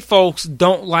 these white folks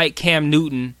don't like Cam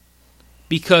Newton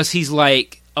because he's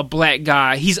like a black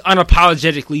guy. He's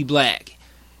unapologetically black.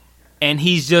 And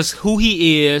he's just who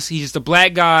he is. He's just a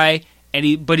black guy,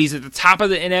 but he's at the top of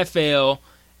the NFL,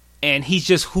 and he's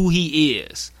just who he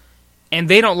is. And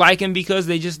they don't like him because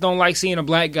they just don't like seeing a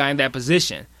black guy in that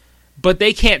position. But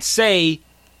they can't say,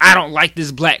 I don't like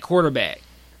this black quarterback.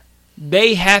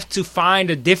 They have to find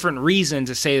a different reason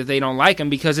to say that they don't like him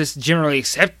because it's generally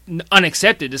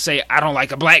unaccepted to say, I don't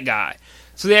like a black guy.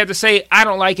 So they have to say, I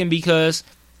don't like him because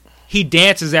he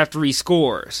dances after he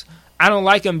scores. I don't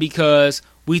like him because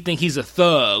we think he's a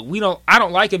thug. I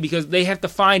don't like him because they have to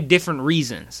find different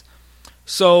reasons.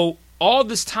 So all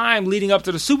this time leading up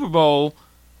to the Super Bowl,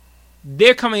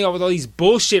 they're coming up with all these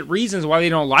bullshit reasons why they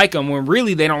don't like him when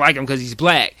really they don't like him because he's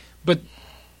black. But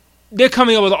they're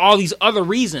coming up with all these other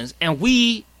reasons. And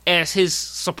we, as his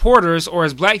supporters or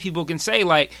as black people, can say,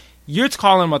 like, you're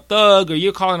calling him a thug or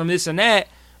you're calling him this and that,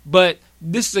 but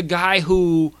this is a guy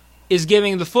who is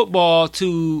giving the football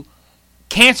to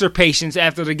cancer patients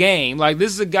after the game. Like,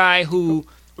 this is a guy who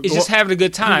is just having a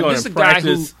good time. This is a guy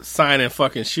who signing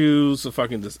fucking shoes for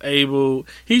fucking disabled.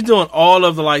 He's doing all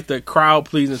of the crowd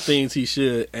pleasing things he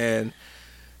should, and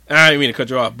I didn't mean to cut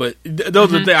you off, but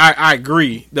those are the things I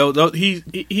agree. Though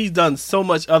he's done so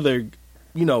much other,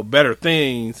 better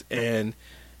things, and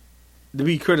to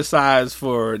be criticized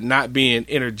for not being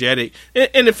energetic.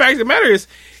 And the fact of the matter is,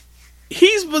 he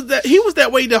was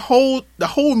that way the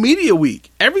whole media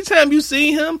week. Every time you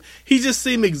see him, he just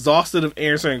seemed exhausted of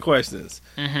answering questions.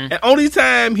 And only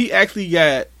time he actually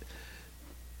got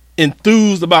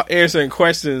enthused about answering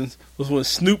questions was when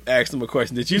Snoop asked him a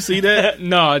question. Did you see that?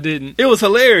 No, I didn't. It was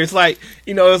hilarious. Like,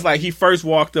 it's like he first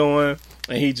walked on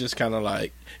and he just kind of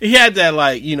like, he had that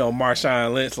like,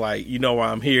 Marshawn Lynch, like, why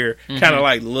I'm here, kind of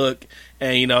like look.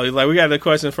 And, he's like, we got a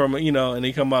question from, and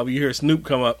he come up, you hear Snoop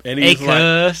come up and he was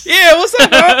like, yeah, what's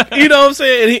up, bro? You know what I'm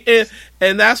saying?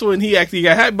 And that's when he actually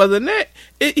got happy. But than that,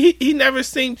 he never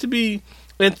seemed to be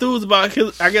enthused about,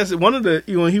 I guess one of the,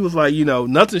 he was like,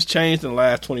 nothing's changed in the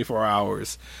last 24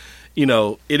 hours.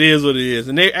 It is what it is.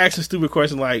 And they ask a stupid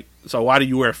question like, so why do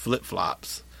you wear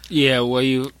flip-flops? Yeah, why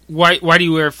do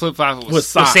you wear flip-flops with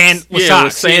socks? With socks.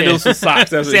 With sandals with socks.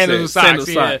 That's what sandals with socks,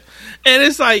 sandals socks. And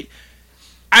it's like,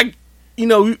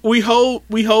 we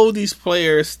hold these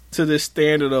players to this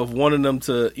standard of wanting them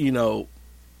to,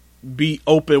 be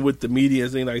open with the media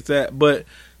and things like that. But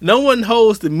no one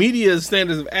holds the media's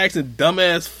standards of asking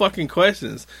dumbass fucking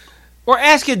questions. Or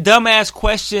asking dumbass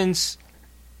questions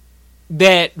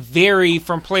that vary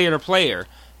from player to player.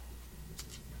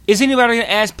 Is anybody going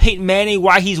to ask Peyton Manning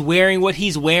why he's wearing what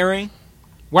he's wearing?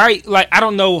 Why? Like, I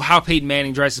don't know how Peyton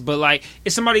Manning dresses, but like,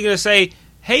 is somebody going to say,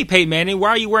 "Hey, Peyton Manning, why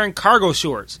are you wearing cargo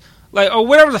shorts?" Like, or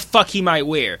whatever the fuck he might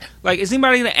wear. Like, is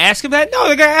anybody going to ask him that? No,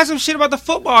 they're going to ask him shit about the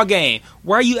football game.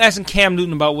 Why are you asking Cam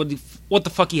Newton about what the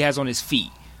fuck he has on his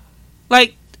feet?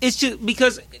 Like, it's just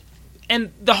because,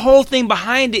 and the whole thing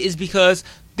behind it is because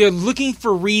they're looking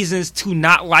for reasons to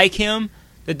not like him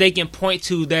that they can point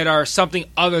to that are something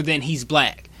other than he's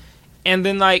black. And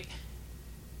then, like,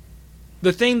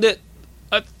 the thing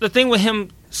with him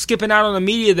skipping out on the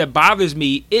media that bothers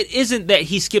me, it isn't that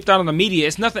he skipped out on the media.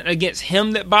 It's nothing against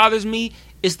him that bothers me.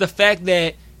 It's the fact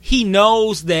that he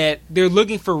knows that they're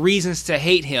looking for reasons to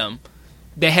hate him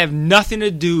that have nothing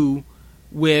to do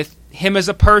with him as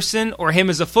a person or him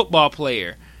as a football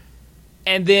player.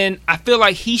 And then I feel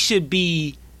like he should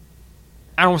be,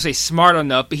 I don't want to say smart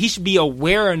enough, but he should be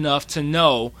aware enough to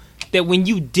know that when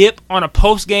you dip on a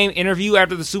post-game interview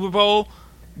after the Super Bowl,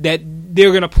 that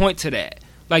they're going to point to that.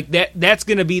 Like, that's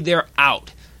going to be their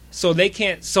out. So they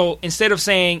can't, so instead of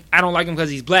saying, I don't like him because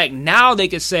he's black, now they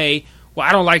could say, well,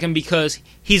 I don't like him because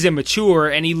he's immature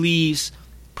and he leaves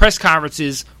press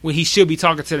conferences when he should be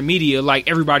talking to the media like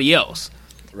everybody else.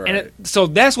 Right. And so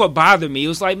that's what bothered me. It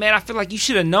was like, man, I feel like you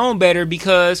should have known better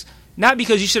because, not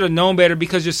because you should have known better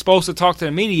because you're supposed to talk to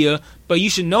the media, but you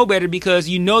should know better because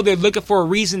you know they're looking for a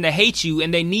reason to hate you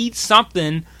and they need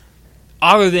something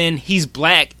other than he's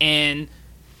black and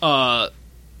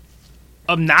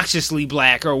obnoxiously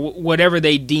black or whatever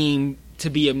they deem to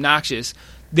be obnoxious.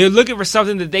 They're looking for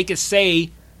something that they could say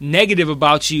negative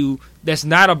about you that's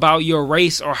not about your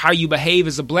race or how you behave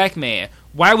as a black man.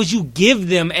 Why would you give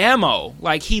them ammo?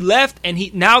 Like, he left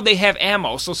and now they have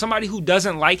ammo. So somebody who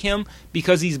doesn't like him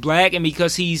because he's black and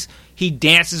because he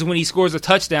dances when he scores a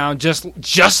touchdown,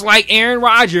 just like Aaron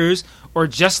Rodgers or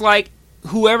just like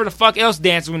whoever the fuck else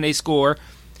dances when they score,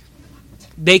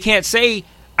 they can't say,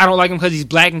 I don't like him because he's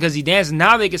black and because he dances.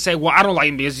 Now they can say, well, I don't like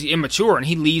him because he's immature and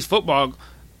he leaves football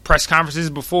press conferences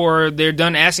before they're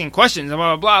done asking questions and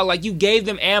blah, blah, blah. Like, you gave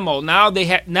them ammo. Now they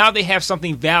have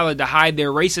something valid to hide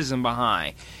their racism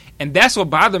behind. And that's what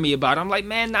bothered me about it. I'm like,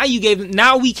 man,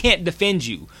 now we can't defend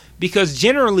you. Because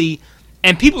generally,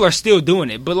 and people are still doing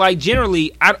it, but like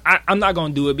generally, I'm not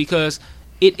going to do it because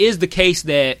it is the case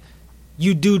that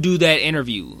you do that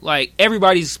interview. Like,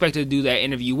 everybody's expected to do that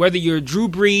interview. Whether you're Drew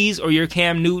Brees or you're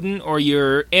Cam Newton or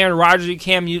you're Aaron Rodgers or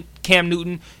Cam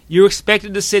Newton, you're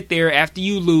expected to sit there after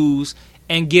you lose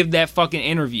and give that fucking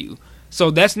interview.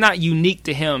 So that's not unique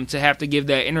to him to have to give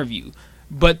that interview.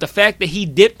 But the fact that he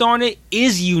dipped on it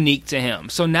is unique to him.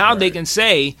 So now they can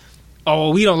say,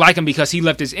 oh, we don't like him because he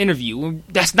left his interview.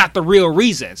 That's not the real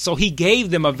reason. So he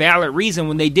gave them a valid reason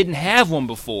when they didn't have one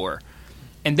before.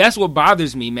 And that's what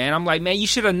bothers me, man. I'm like, man, you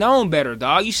should have known better,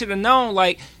 dog. You should have known,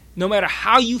 like, no matter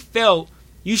how you felt,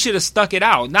 you should have stuck it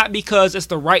out. Not because it's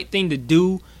the right thing to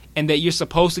do and that you're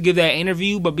supposed to give that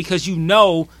interview, but because you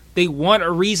know they want a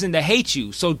reason to hate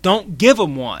you. So don't give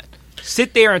them one.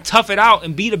 Sit there and tough it out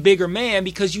and be the bigger man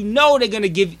because you know they're going to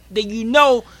give, that you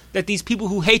know that these people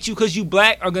who hate you because you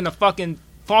black are going to fucking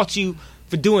fault you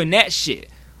for doing that shit.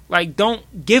 Like,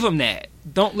 don't give them that.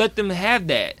 Don't let them have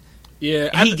that.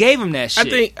 Yeah, he gave him that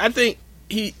shit. I think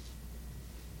he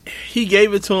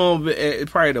gave it to him at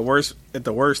probably at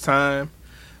the worst time.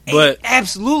 But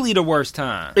absolutely the worst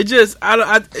time. It just,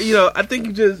 I think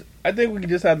we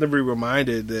just have to be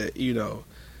reminded that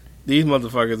these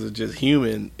motherfuckers are just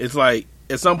human. It's like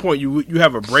at some point you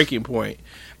have a breaking point.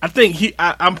 I think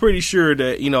I'm pretty sure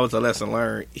that it's a lesson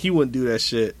learned. He wouldn't do that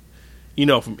shit,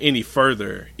 from any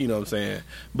further. You know what I'm saying?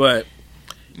 But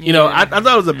I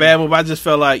thought it was a bad move. I just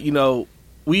felt like the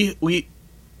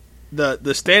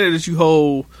standard that you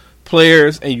hold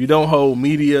players and you don't hold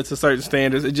media to certain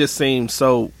standards, it just seems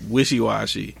so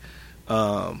wishy-washy.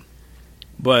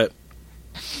 But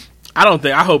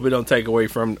I hope it don't take away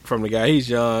from the guy. He's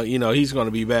young, he's going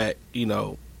to be back,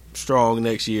 strong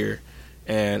next year,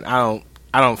 and I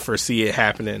don't foresee it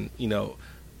happening,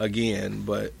 again.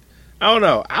 But I don't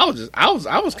know. I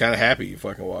was kind of happy he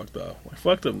fucking walked off. Like,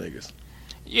 fuck them niggas.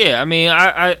 Yeah, I mean,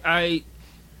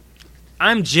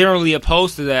 I'm generally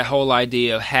opposed to that whole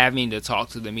idea of having to talk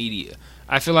to the media.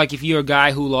 I feel like if you're a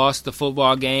guy who lost the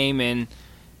football game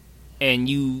and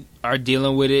you are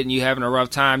dealing with it and you're having a rough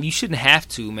time, you shouldn't have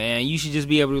to, man. You should just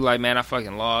be able to like, man, I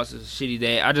fucking lost. It's a shitty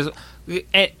day.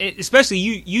 Especially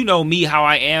you know me, how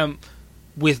I am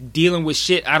with dealing with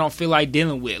shit I don't feel like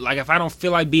dealing with. Like, if I don't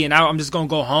feel like being out, I'm just going to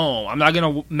go home. I'm not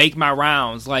going to make my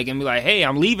rounds, like, and be like, hey,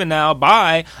 I'm leaving now.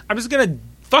 Bye. I'm just going to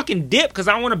fucking dip because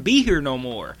I don't want to be here no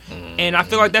more. And I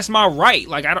feel like that's my right.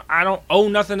 Like, I don't owe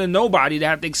nothing to nobody to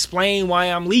have to explain why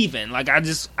I'm leaving. Like, I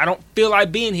don't feel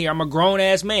like being here. I'm a grown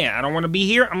ass man. I don't want to be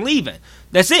here. I'm leaving.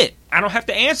 That's it. I don't have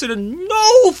to answer to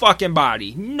no fucking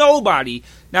body. Nobody.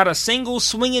 Not a single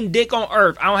swinging dick on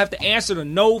earth. I don't have to answer to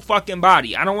no fucking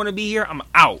body. I don't want to be here. I'm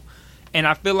out. And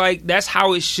I feel like that's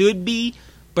how it should be,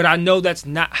 but I know that's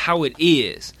not how it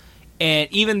is.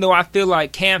 And even though I feel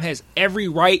like Cam has every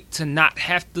right to not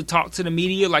have to talk to the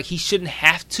media, like he shouldn't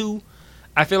have to,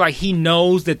 I feel like he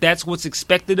knows that that's what's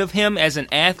expected of him as an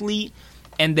athlete,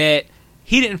 and that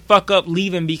he didn't fuck up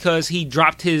leaving because he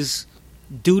dropped his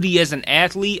duty as an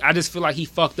athlete. I just feel like he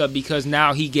fucked up because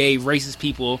now he gave racist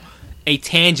people a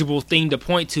tangible thing to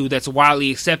point to that's widely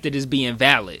accepted as being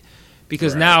valid.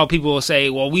 Because now people will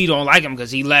say, well, we don't like him because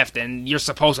he left and you're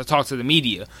supposed to talk to the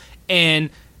media.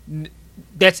 And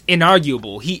that's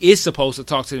inarguable. He is supposed to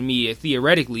talk to the media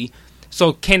theoretically.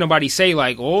 So can't nobody say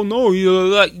like, oh no,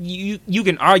 you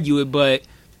can argue it, but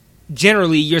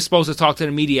generally you're supposed to talk to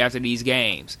the media after these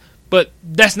games. But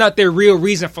that's not their real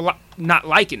reason for not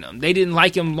liking him. They didn't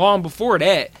like him long before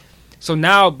that. So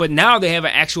now they have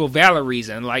an actual valid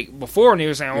reason. Like before, they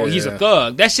were saying, "Oh, he's a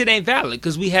thug." That shit ain't valid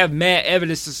because we have mad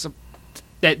evidence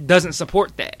that doesn't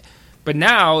support that. But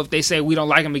now, if they say we don't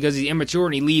like him because he's immature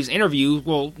and he leaves interviews,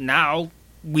 well, now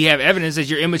we have evidence that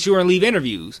you're immature and leave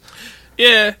interviews.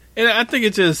 Yeah, and I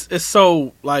think it's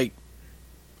so like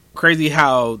crazy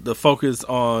how the focus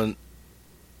on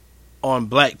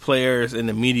black players in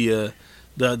the media,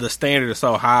 the standard is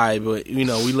so high. But we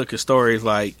look at stories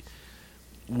like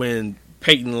when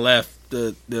Peyton left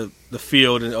the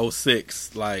field in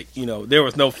 2006, like, there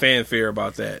was no fanfare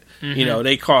about that. Mm-hmm.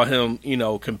 They call him,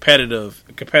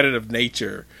 competitive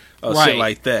nature or shit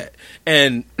like that.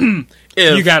 And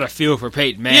you got a feel for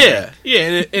Peyton Manning.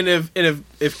 Yeah. And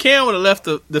if Cam would have left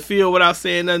the field without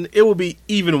saying nothing, it would be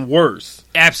even worse.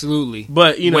 Absolutely.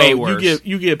 But way worse.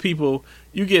 you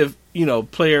give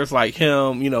players like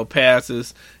him,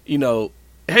 passes,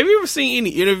 Have you ever seen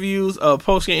any interviews,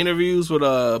 post-game interviews with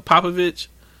Popovich,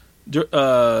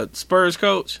 Spurs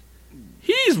coach?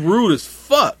 He's rude as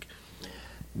fuck.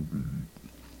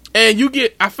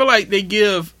 And I feel like they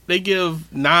give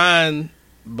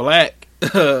non-black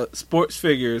sports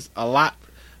figures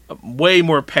way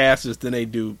more passes than they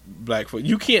do black folk.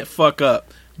 You can't fuck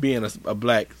up being a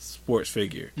black sports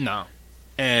figure. No.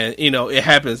 And, it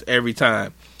happens every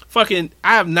time. Fucking,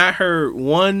 I have not heard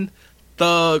one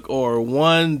thug or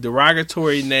one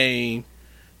derogatory name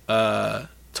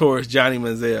towards Johnny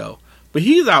Manziel, but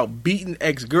he's out beating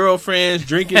ex-girlfriends,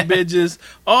 drinking bitches,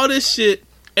 all this shit,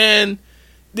 and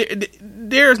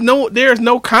there's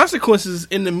no consequences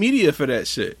in the media for that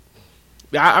shit.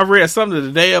 I read something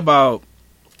today about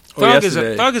thug is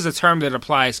a term that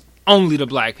applies only to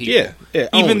black people. Yeah,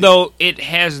 even though it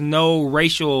has no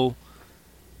racial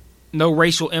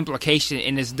implication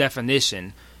in its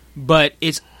definition, but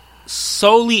it's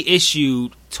solely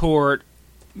issued toward,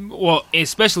 well,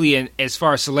 especially as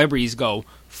far as celebrities go,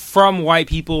 from white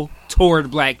people toward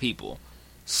black people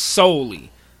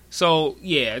solely. So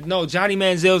yeah, no, Johnny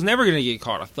Manziel's never gonna get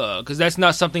called a thug because that's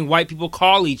not something white people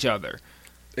call each other.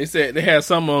 They said they had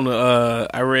some on the.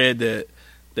 I read that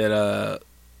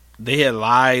they had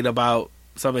lied about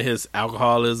some of his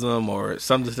alcoholism or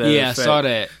something. To that effect. I saw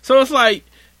that. So it's like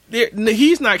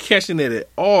he's not catching it at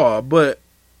all, but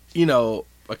a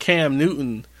Cam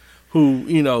Newton who,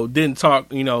 didn't talk,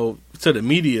 to the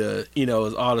media,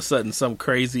 is all of a sudden some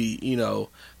crazy,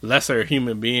 lesser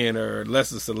human being or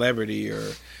lesser celebrity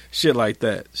or shit like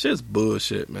that. Shit's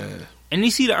bullshit, man. And you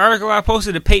see the article I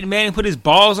posted that Peyton Manning put his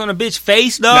balls on a bitch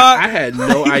face, dog? Now, I had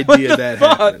no idea that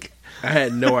happened. I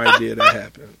had no idea that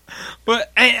happened.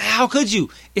 But how could you?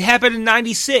 It happened in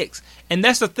 96. And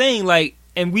that's the thing, like,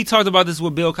 and we talked about this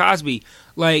with Bill Cosby.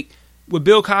 Like, with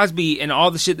Bill Cosby and all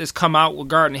the shit that's come out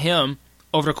regarding him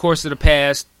over the course of the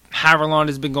past however long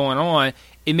it's been going on,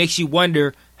 it makes you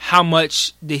wonder how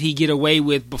much did he get away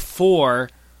with before,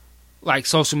 like,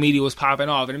 social media was popping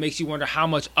off. And it makes you wonder how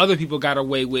much other people got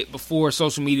away with before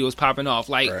social media was popping off.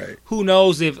 Like, right. Who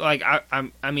knows if, like,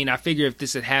 I mean, I figure if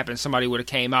this had happened, somebody would have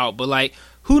came out. But, like,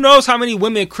 who knows how many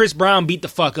women Chris Brown beat the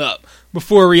fuck up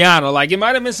before Rihanna? Like, it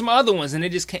might have been some other ones, and they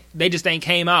just ain't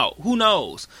came out. Who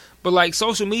knows? But, like,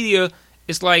 social media,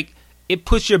 it's like it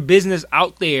puts your business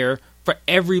out there for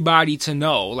everybody to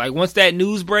know. Like, once that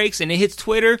news breaks and it hits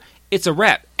Twitter, it's a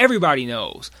wrap. Everybody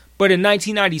knows. But in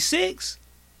 1996,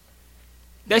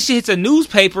 that shit hits a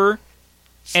newspaper,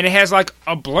 and it has, like,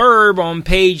 a blurb on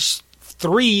page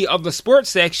 3 of the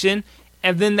sports section,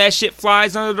 and then that shit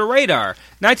flies under the radar.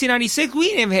 1996, we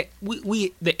didn't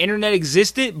even the internet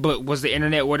existed, but was the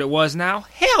internet what it was now?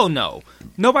 Hell no.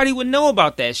 Nobody would know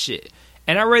about that shit.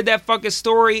 And I read that fucking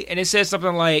story, and it said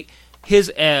something like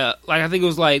his, like, I think it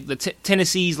was like the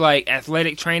Tennessee's, like,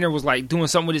 athletic trainer was, like, doing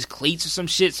something with his cleats or some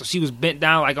shit, so she was bent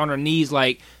down, like, on her knees,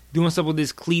 like, doing something with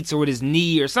his cleats or with his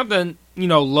knee or something,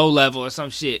 low level or some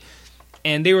shit.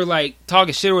 And they were, like,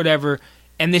 talking shit or whatever.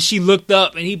 And then she looked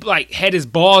up and he, like, had his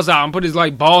balls out and put his,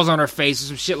 like, balls on her face or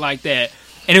some shit like that.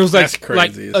 And it was like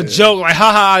a joke, like,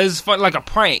 haha, this is fun, like a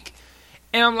prank.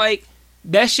 And I'm like,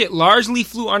 that shit largely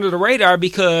flew under the radar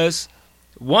because,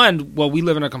 one, well, we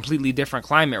live in a completely different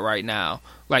climate right now.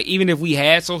 Like, even if we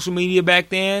had social media back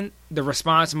then, the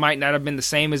response might not have been the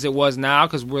same as it was now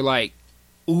because we're, like,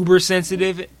 uber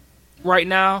sensitive right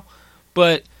now.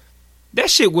 But that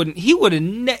shit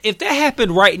if that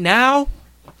happened right now,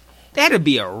 that'd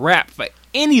be a wrap for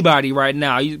anybody right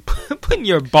now. You putting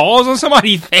your balls on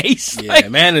somebody's face. Yeah, like,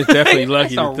 man is definitely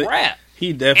lucky. That's a wrap.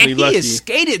 He definitely lucky. He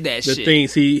escaped that shit. The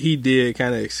things he did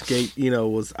kind of escape,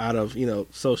 was out of,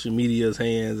 social media's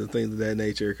hands and things of that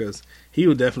nature, because he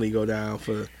would definitely go down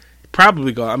for,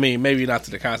 I mean, maybe not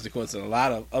to the consequence that a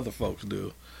lot of other folks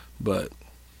do, but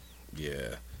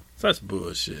yeah, such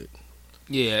bullshit.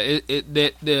 Yeah,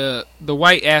 the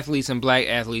white athletes and black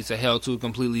athletes are held to a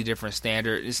completely different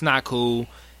standard. It's not cool,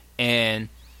 and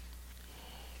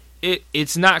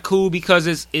it's not cool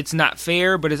because it's not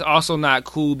fair, but it's also not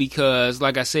cool because,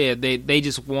 like I said, they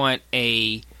just want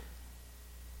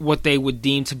what they would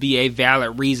deem to be a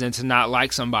valid reason to not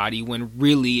like somebody when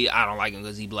really I don't like him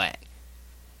because he's black.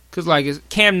 Because, like,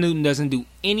 Cam Newton doesn't do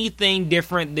anything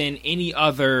different than any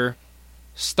other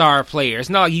star player. It's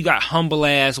not like you got humble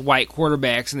ass white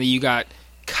quarterbacks and then you got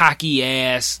cocky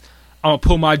ass, I'm gonna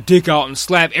pull my dick out and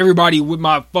slap everybody with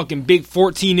my fucking big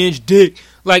 14-inch dick.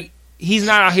 Like, he's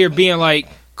not out here being like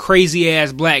crazy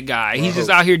ass black guy. He's just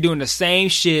out here doing the same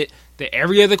shit that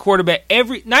every other quarterback,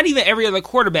 not even every other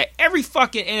quarterback, every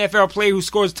fucking NFL player who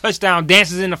scores a touchdown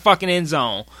dances in the fucking end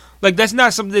zone. Like, that's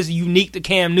not something that's unique to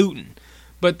Cam Newton.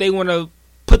 But they want to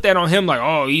put that on him like,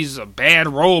 oh, he's a bad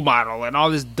role model and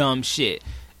all this dumb shit.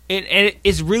 And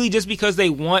it's really just because they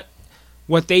want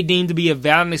what they deem to be a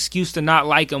valid excuse to not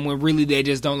like him when really they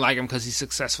just don't like him because he's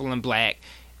successful and black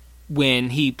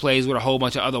when he plays with a whole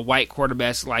bunch of other white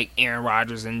quarterbacks like Aaron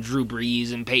Rodgers and Drew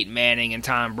Brees and Peyton Manning and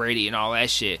Tom Brady and all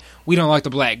that shit. We don't like the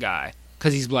black guy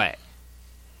because he's black.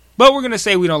 But we're going to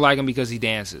say we don't like him because he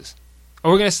dances.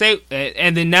 Or we're going to say,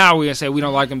 and then now we're going to say we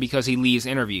don't like him because he leaves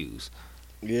interviews.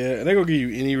 Yeah, and they're gonna give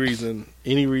you any reason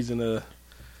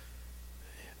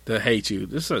to hate you.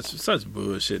 This is such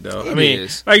bullshit, though. I mean,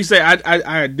 like you say,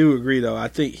 I do agree, though. I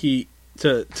think he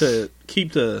to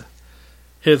keep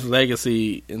his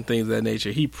legacy and things of that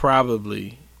nature, he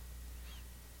probably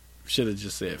should have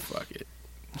just said fuck it.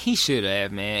 He should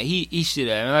have, man. He should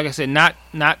have. And like I said,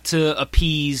 not to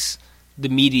appease the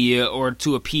media or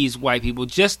to appease white people,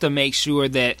 just to make sure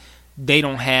that they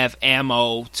don't have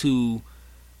ammo to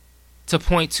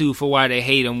point to for why they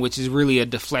hate him, which is really a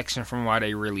deflection from why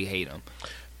they really hate him.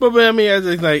 But I mean, I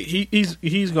think like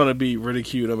he's going to be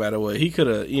ridiculed no matter what. He could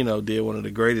have, did one of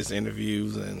the greatest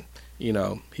interviews, and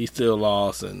he still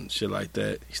lost and shit like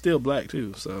that. He's still black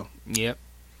too, so yep.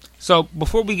 So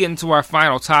before we get into our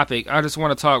final topic, I just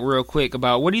want to talk real quick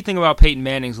about what do you think about Peyton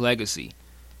Manning's legacy?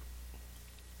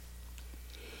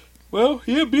 Well,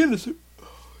 he'd be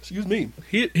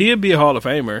he'd be a Hall of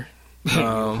Famer.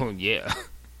 Yeah.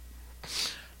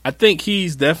 I think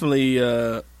he's definitely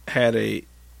had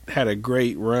a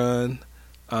great run.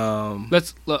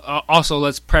 Let's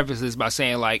preface this by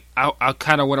saying, like, I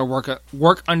kind of want to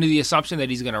work under the assumption that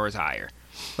he's going to retire.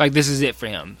 Like, this is it for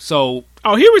him. So,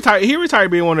 he retired. He retired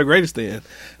being one of the greatest. Then,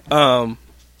 I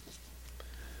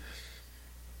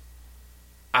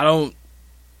don't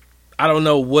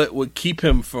know what would keep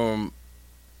him from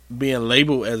being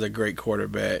labeled as a great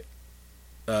quarterback.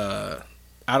 I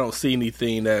don't see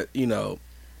anything that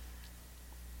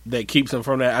that keeps him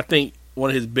from that. I think one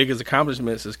of his biggest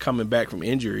accomplishments is coming back from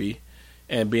injury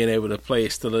and being able to play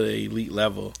still at an elite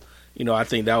level. I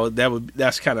think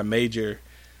that's kind of major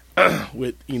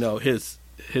with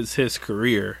his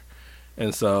career,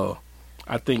 and so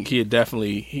I think he'd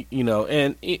definitely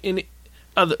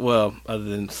other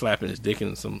than slapping his dick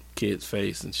in some kid's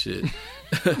face and shit.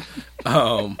 And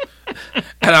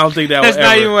I don't think that's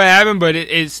not even what happened, but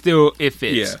it still fits.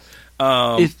 Yeah.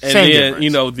 And then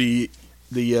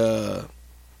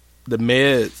the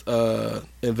Meds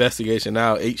investigation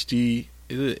now. HG,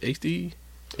 is it HD?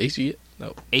 HG?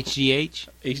 No. HGH?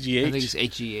 HGH? I think it's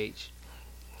HGH.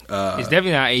 It's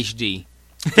definitely not HD.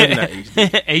 Definitely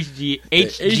not HD.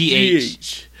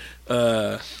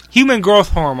 HGH. Human growth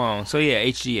hormone. So yeah,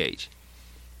 HGH.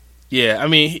 Yeah, I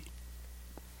mean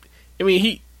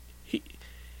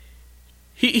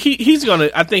he's gonna.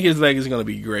 I think his leg is gonna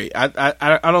be great.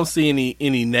 I don't see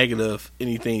any negative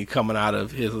anything coming out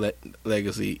of his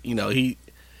legacy. Do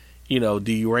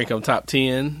you rank him top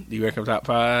 10? Do you rank him top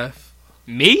 5?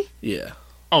 Me? Yeah.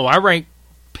 Oh, I rank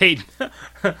Peyton.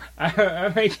 I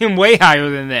rank him way higher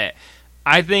than that.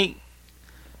 I think,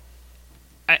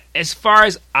 as far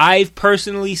as I've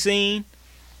personally seen,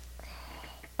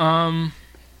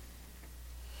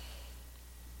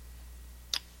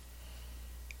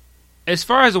 as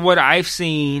far as what I've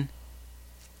seen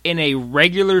in a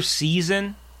regular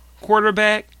season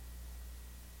quarterback,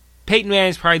 Peyton Manning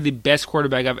is probably the best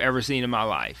quarterback I've ever seen in my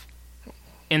life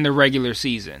in the regular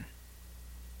season.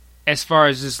 As far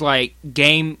as just like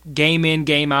game in,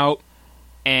 game out,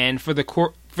 and for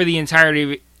the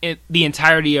entirety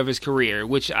of his career,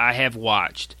 which I have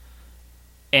watched,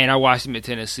 and I watched him at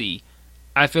Tennessee,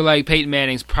 I feel like Peyton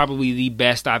Manning's probably the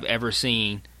best I've ever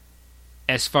seen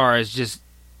as far as just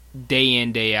day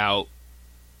in, day out,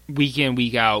 week in,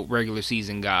 week out, regular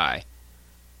season guy.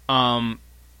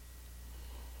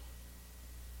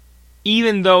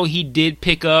 Even though he did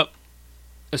pick up,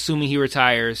 assuming he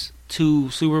retires, 2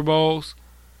 Super Bowls,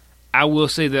 I will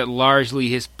say that largely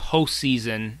his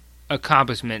postseason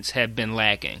accomplishments have been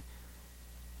lacking.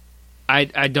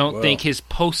 I don't think his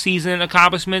postseason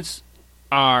accomplishments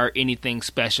are anything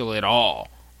special at all,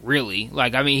 really.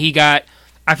 Like, I mean, I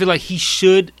feel like he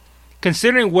should,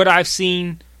 considering what I've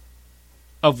seen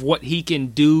of what he can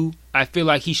do, I feel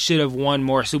like he should have won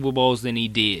more Super Bowls than he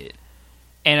did.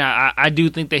 And I do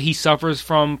think that he suffers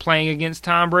from playing against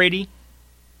Tom Brady.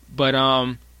 But,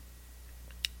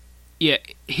 yeah,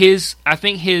 I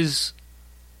think his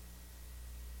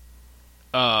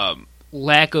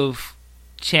lack of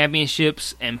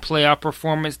championships and playoff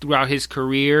performance throughout his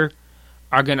career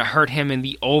are going to hurt him in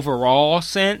the overall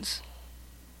sense,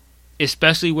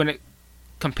 especially when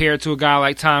compared to a guy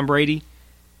like Tom Brady.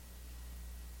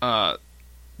 They're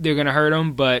going to hurt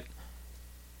him, but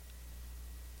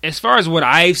as far as what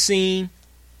I've seen,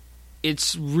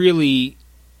 it's really,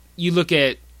 you look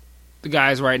at the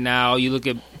guys right now, you look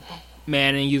at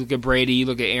Manning, you look at Brady, you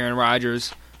look at Aaron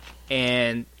Rodgers,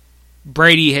 and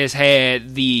Brady has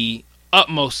had the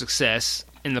utmost success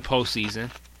in the postseason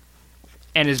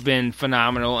and has been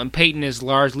phenomenal, and Peyton is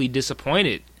largely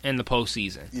disappointed in the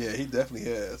postseason. Yeah, he definitely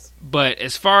has. But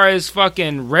as far as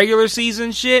fucking regular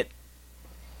season shit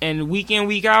and week in,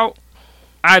 week out,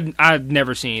 I've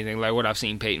never seen anything like what I've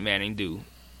seen Peyton Manning do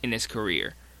in his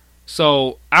career.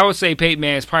 So I would say Peyton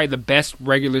Manning is probably the best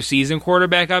regular season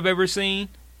quarterback I've ever seen,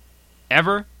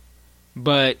 ever.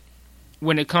 But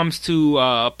when it comes to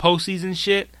postseason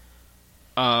shit,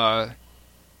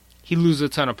 he loses a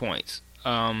ton of points.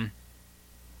 I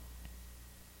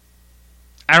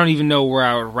don't even know where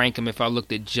I would rank him if I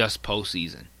looked at just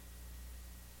postseason.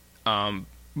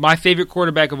 My favorite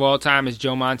quarterback of all time is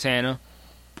Joe Montana.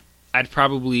 I'd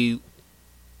probably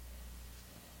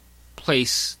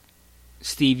place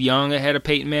Steve Young ahead of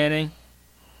Peyton Manning.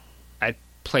 I'd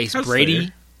place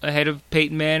Brady ahead of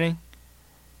Peyton Manning.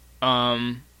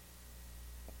 I'd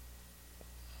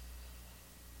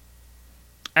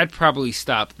probably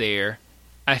stop there.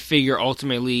 I figure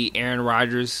ultimately Aaron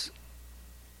Rodgers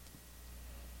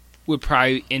would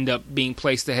probably end up being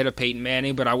placed ahead of Peyton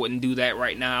Manning, but I wouldn't do that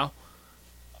right now.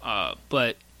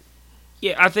 But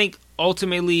yeah, I think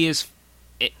ultimately is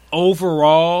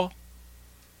overall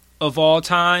of all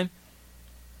time,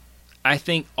 I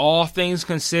think all things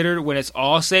considered, when it's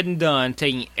all said and done,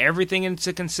 taking everything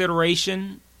into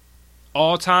consideration,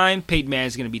 all time, Peyton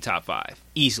Manning's going to be top 5.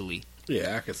 Easily.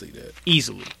 Yeah, I can see that.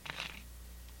 Easily.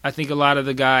 I think a lot of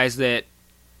the guys that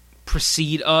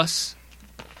precede us,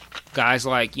 guys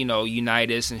like,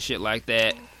 Unitas and shit like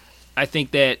that, I think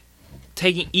that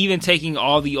taking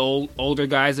all the older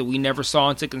guys that we never saw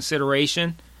into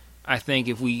consideration, I think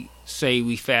if we say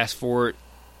we fast forward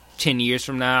 10 years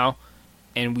from now,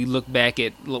 and we look back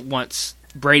at once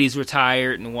Brady's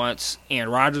retired and once Aaron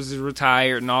Rodgers is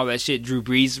retired and all that shit, Drew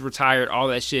Brees is retired, all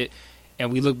that shit,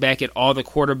 and we look back at all the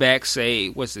quarterbacks, say,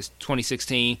 what's this,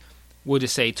 2016, we'll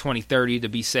just say 2030 to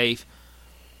be safe.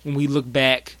 When we look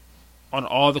back on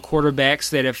all the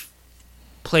quarterbacks that have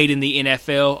played in the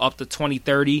NFL up to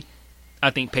 2030,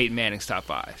 I think Peyton Manning's top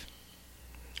 5.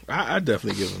 I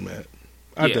definitely give him that.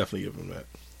 Definitely give him that.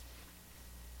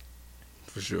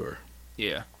 For sure.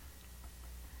 Yeah.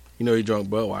 He drunk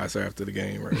Budweiser after the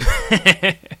game,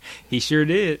 right? He sure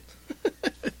did.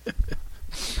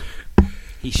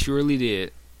 He surely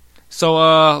did. So,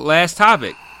 last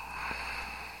topic.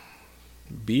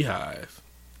 Beehive.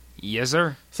 Yes,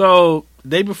 sir. So,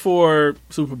 day before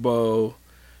Super Bowl,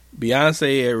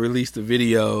 Beyonce had released a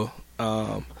video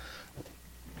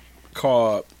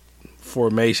called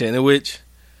Formation, in which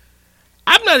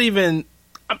I don't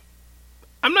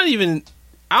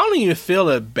even feel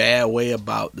a bad way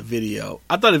about the video.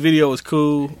 I thought the video was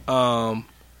cool.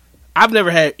 I've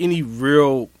never had any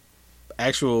real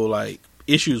actual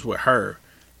issues with her.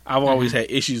 I've always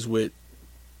had issues with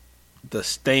the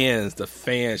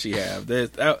fans she have.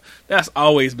 That's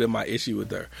always been my issue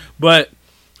with her. But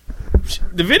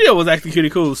the video was actually pretty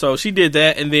cool. So she did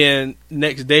that, and then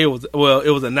next day it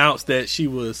was announced that she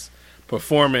was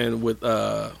performing with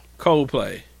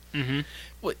Coldplay. Mm-hmm.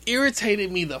 What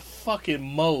irritated me the fucking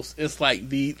most is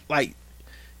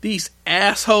these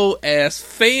asshole ass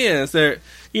fans that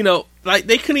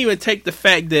they couldn't even take the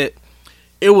fact that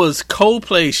it was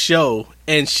Coldplay's show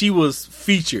and she was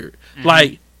featured.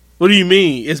 Mm-hmm. What do you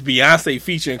mean? It's Beyonce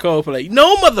featuring Coldplay?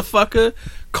 No, motherfucker.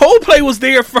 Coldplay was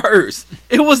there first.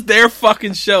 It was their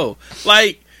fucking show.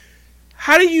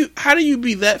 How do you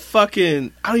be that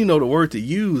fucking? I don't even know the word to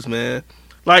use, man.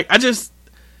 Why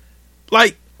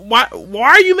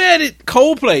are you mad at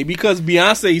Coldplay because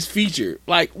Beyonce's featured?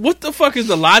 What the fuck is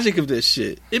the logic of this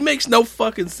shit? It makes no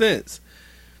fucking sense.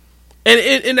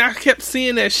 And I kept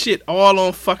seeing that shit all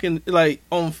on fucking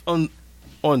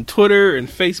on Twitter and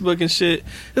Facebook and shit.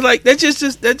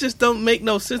 It's that just don't make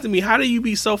no sense to me. How do you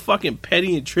be so fucking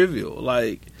petty and trivial?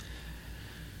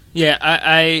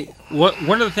 Yeah,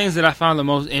 one of the things that I found the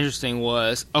most interesting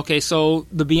was, okay, so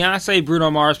the Beyonce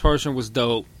Bruno Mars portion was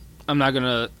dope. I'm not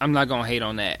gonna hate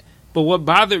on that. But what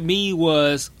bothered me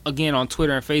was, again, on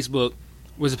Twitter and Facebook,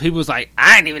 was the people was like,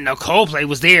 I didn't even know Coldplay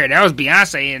was there. That was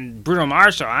Beyonce and Bruno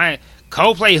Mars show.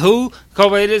 Coldplay who?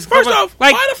 Coldplay this? First off,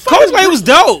 why the fuck Coldplay was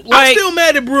dope. I'm still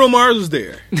mad that Bruno Mars was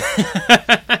there.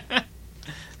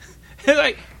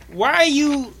 Why are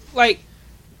you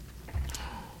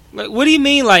what do you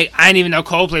mean? I didn't even know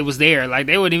Coldplay was there.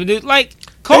 They wouldn't even do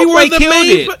Coldplay killed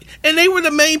it, and they were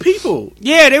the main people.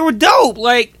 Yeah, they were dope.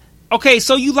 Okay,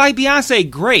 so you like Beyonce,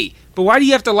 great. But why do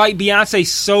you have to like Beyonce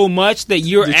so much that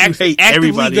you're actively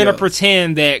going to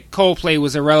pretend that Coldplay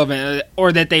was irrelevant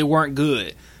or that they weren't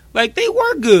good? They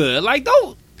were good.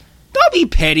 Don't be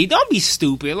petty. Don't be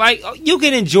stupid. You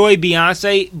can enjoy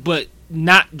Beyonce, but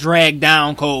not drag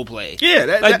down Coldplay. Yeah,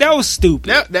 that was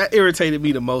stupid. That irritated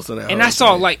me the most on that. And I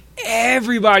saw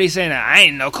everybody saying that I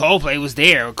didn't know Coldplay was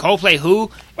there. Coldplay who?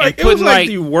 It was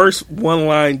the worst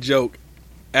one-line joke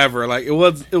ever. It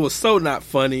was so not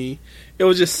funny. It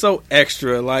was just so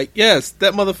extra. Yes,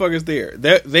 that motherfucker's there.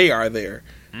 They are there.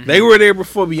 Mm-hmm. They were there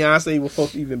before Beyonce was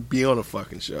supposed to even be on a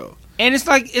fucking show. And it's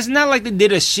it's not like they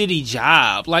did a shitty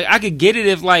job. I could get it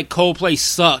if Coldplay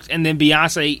sucked and then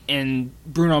Beyonce and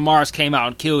Bruno Mars came out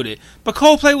and killed it. But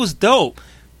Coldplay was dope.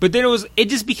 But then it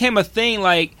just became a thing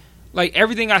like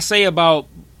everything I say about,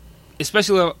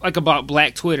 especially about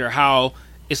Black Twitter, how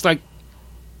it's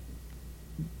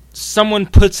someone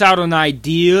puts out an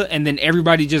idea and then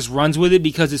everybody just runs with it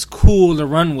because it's cool to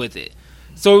run with it.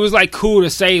 So it was cool to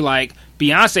say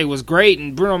Beyonce was great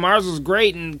and Bruno Mars was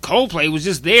great and Coldplay was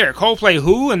just there. Coldplay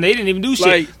who? And they didn't even do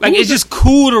shit. It's just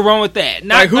cool to run with that.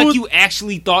 Not you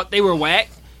actually thought they were whack.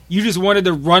 You just wanted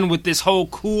to run with this whole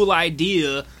cool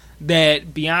idea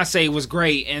that Beyonce was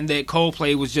great and that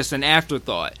Coldplay was just an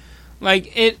afterthought.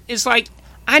 It's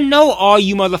I know all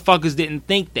you motherfuckers didn't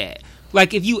think that.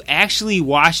 If you actually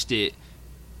watched it,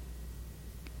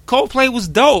 Coldplay was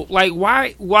dope. Like,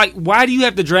 why do you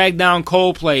have to drag down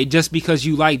Coldplay just because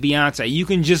you like Beyonce? You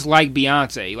can just like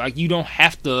Beyonce. Like, you don't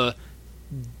have to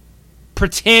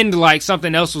pretend like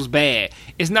something else was bad.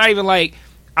 It's not even like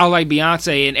I like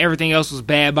Beyonce and everything else was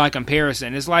bad by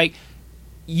comparison. It's like,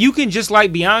 you can just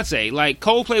like Beyonce. Like,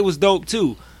 Coldplay was dope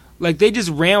too. Like, they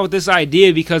just ran with this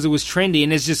idea because it was trendy,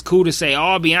 and it's just cool to say,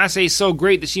 oh, Beyonce is so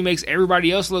great that she makes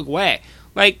everybody else look whack.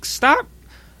 Like, stop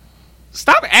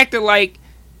acting like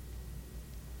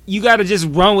you got to just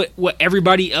run with what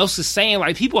everybody else is saying.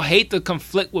 Like, people hate to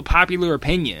conflict with popular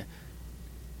opinion.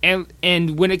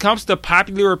 And when it comes to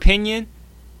popular opinion,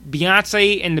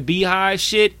 Beyonce and the Beehive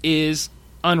shit is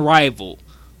unrivaled.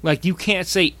 Like, you can't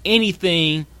say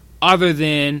anything other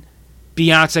than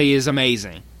Beyonce is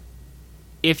amazing.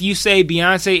 If you say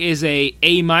Beyonce is a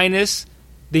A-,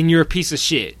 then you're a piece of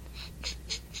shit.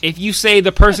 If you say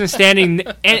the person standing...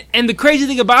 And the crazy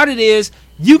thing about it is,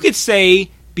 you could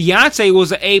say Beyonce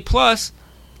was an A+,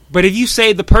 but if you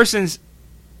say the person's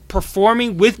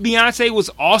performing with Beyonce was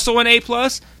also an A+,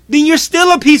 then you're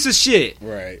still a piece of shit.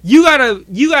 Right. You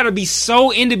gotta be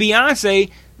so into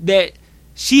Beyonce that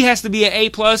she has to be an A+,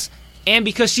 and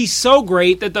because she's so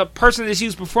great that the person that she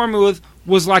was performing with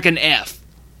was like an F.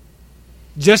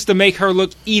 Just to make her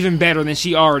look even better than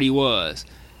she already was.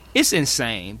 It's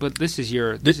insane, but this is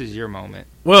your moment.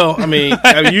 Well, I mean,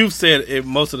 you've said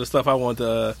most of the stuff I want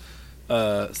to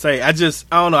say. I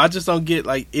don't know. I just don't get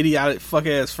like idiotic fuck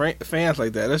ass fans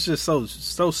like that. That's just so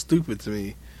stupid to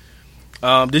me.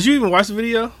 Did you even watch the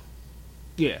video?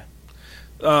 Yeah.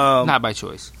 Not by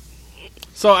choice.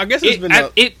 So I guess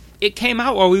it came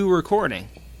out while we were recording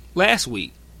last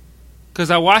week, because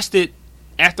I watched it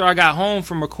after I got home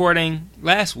from recording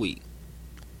last week.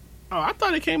 Oh, I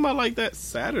thought it came out like that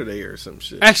Saturday or some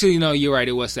shit. Actually, no, you're right.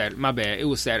 It was Saturday. My bad. It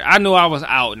was Saturday. I knew I was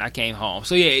out and I came home.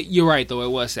 So, yeah, you're right, though. It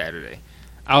was Saturday.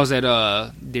 I was at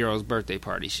Daryl's birthday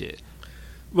party shit.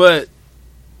 But,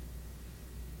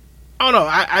 I don't know.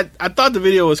 I thought the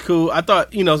video was cool. I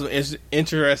thought, some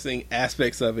interesting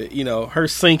aspects of it. Her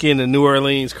sinking the New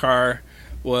Orleans car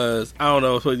was, I don't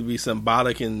know, supposed to be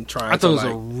symbolic and trying I thought to, it was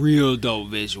a real dope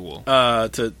visual.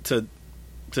 To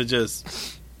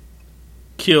just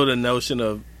kill the notion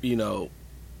of,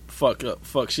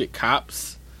 fuck shit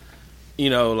cops.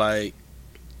 Like,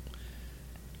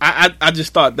 I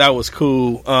just thought that was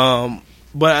cool.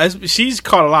 But she's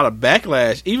caught a lot of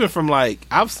backlash, even from, like,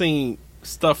 I've seen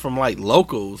stuff from, like,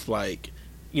 locals. Like,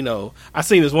 I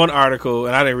seen this one article,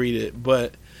 and I didn't read it,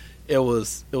 but it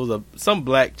was some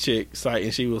black chick site,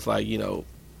 and she was like,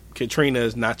 Katrina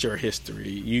is not your history.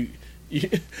 You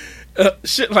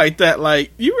shit like that.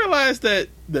 Like, you realize that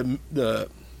the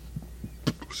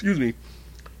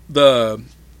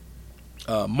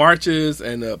marches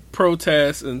and the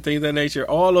protests and things of that nature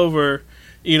all over,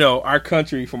 our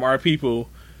country from our people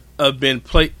have been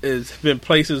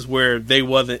places where it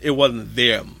wasn't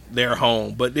their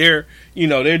home, but they're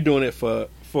doing it for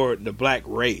the black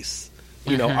race.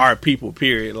 Our people,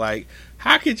 period. Like,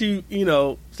 how could you,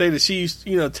 say that she's,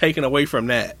 taken away from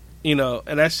that, and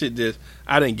that shit just,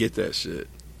 I didn't get that shit.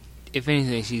 If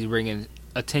anything, she's bringing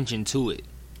attention to it.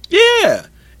 Yeah.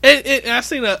 And I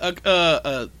seen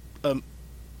a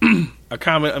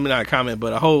comment, I mean, not a comment,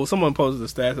 but someone posted a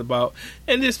stat about,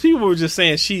 and just people were just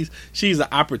saying she's an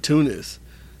opportunist.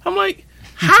 I'm like,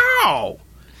 how?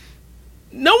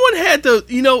 No one had to,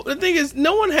 the thing is,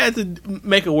 no one had to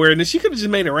make awareness. She could have just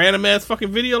made a random ass fucking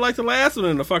video like the last one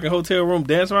in the fucking hotel room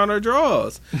dancing around her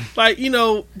drawers. Like,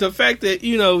 the fact that,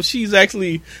 she's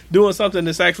actually doing something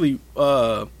that's actually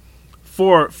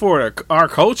for our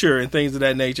culture and things of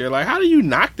that nature. Like, how do you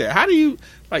knock that? How do you,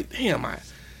 like, damn,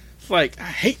 it's like, I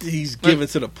hate that he's giving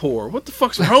to the poor. What the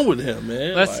fuck's wrong with him,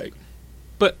 man?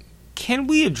 But can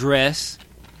we address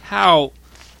how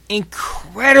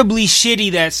incredibly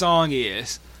shitty that song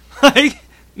is? Like,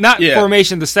 not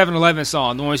Formation, the 7-Eleven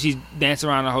song, the one she's dancing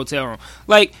around in a hotel room.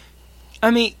 Like,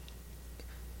 I mean,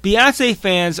 Beyonce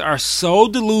fans are so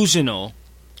delusional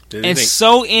and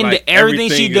so into like everything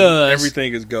she does.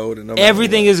 Everything is gold and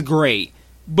everything is great.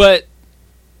 But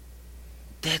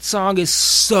that song is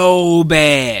so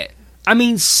bad. I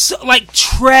mean, so, like,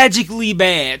 tragically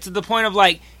bad, to the point of,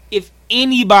 like, if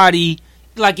any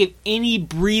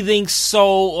breathing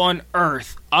soul on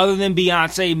earth other than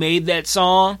Beyonce made that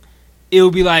song, it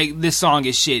would be like, this song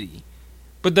is shitty.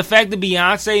 But the fact that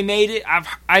Beyonce made it,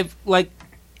 I've like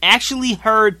actually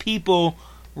heard people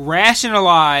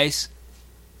rationalize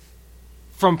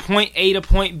from point A to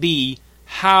point B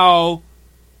how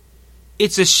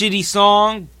it's a shitty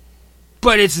song,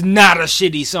 but it's not a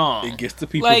shitty song. It gets the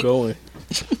people going.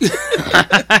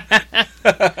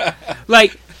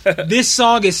 Like, this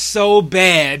song is so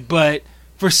bad, but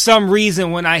for some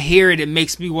reason when I hear it, it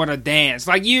makes me want to dance.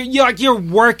 Like you're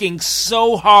working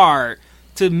so hard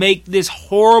to make this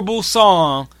horrible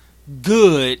song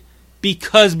good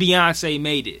because Beyonce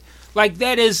made it. Like,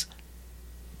 that is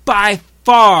by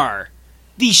far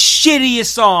the shittiest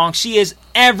song she has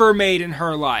ever made in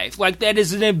her life. Like, that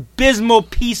is an abysmal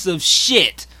piece of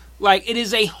shit. Like, it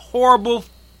is a horrible,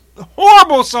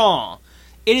 horrible song.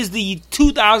 It is the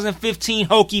 2015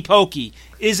 Hokey Pokey.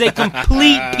 It is a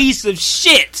complete piece of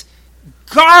shit.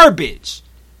 Garbage.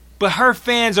 But her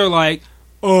fans are like,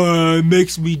 oh, it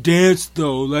makes me dance,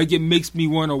 though. Like, it makes me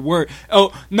want to work.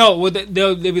 Oh, no, well,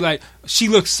 they'll be like, she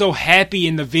looks so happy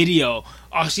in the video.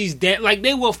 Oh, she's like,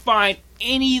 they will find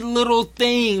any little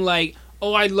thing, like,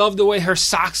 oh, I love the way her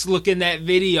socks look in that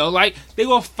video. Like, they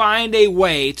will find a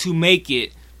way to make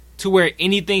it to where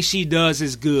anything she does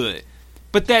is good.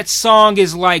 But that song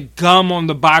is like gum on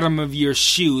the bottom of your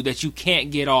shoe that you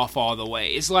can't get off all the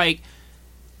way. It's like,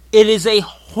 it is a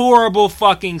horrible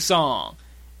fucking song.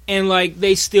 And, like,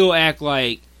 they still act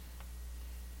like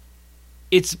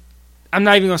it's, I'm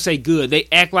not even going to say good. They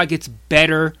act like it's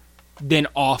better than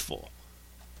awful.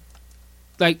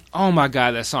 Like, oh my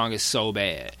God, that song is so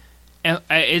bad. And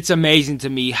it's amazing to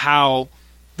me how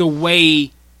the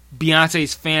way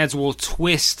Beyonce's fans will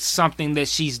twist something that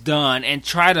she's done and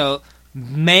try to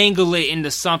mangle it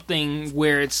into something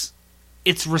where it's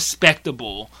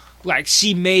respectable. Like,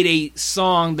 she made a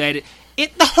song that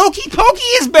the Hokey Pokey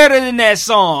is better than that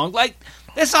song. Like,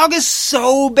 that song is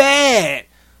so bad.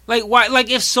 Like, why?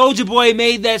 Like, if Soulja Boy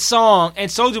made that song,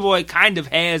 and Soulja Boy kind of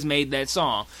has made that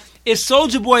song. If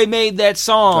Soulja Boy made that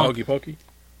song, The Hokey Pokey,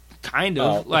 kind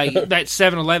of like that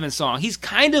 7-Eleven song, he's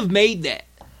kind of made that.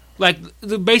 Like,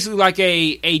 basically like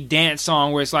a dance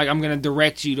song where it's like, I'm going to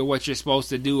direct you to what you're supposed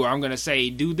to do, or I'm going to say,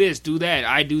 do this, do that,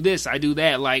 I do this, I do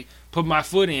that, like, put my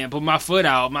foot in, put my foot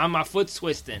out, my foot's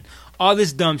twisting, all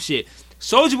this dumb shit.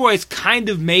 Soulja Boy has kind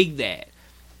of made that.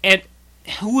 And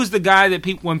who is the guy that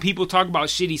when people talk about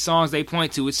shitty songs they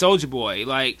point to? It's Soulja Boy.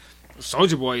 Like,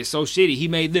 Soulja Boy is so shitty, he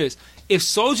made this. If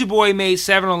Soulja Boy made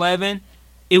 7-Eleven,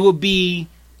 it would be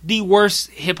the worst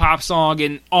hip-hop song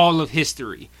in all of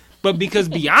history. But because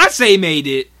Beyonce made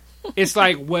it, it's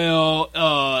like, well,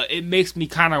 it makes me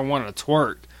kind of want to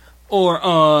twerk.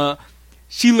 Or,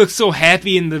 she looks so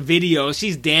happy in the video.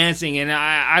 She's dancing, and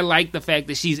I like the fact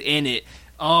that she's in it.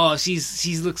 Oh,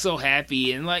 she's looks so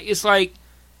happy. And, like, it's like,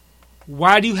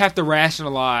 why do you have to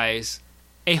rationalize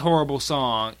a horrible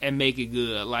song and make it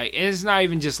good? Like, it's not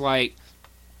even just like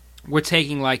we're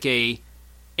taking, like, a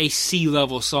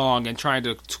C-level song and trying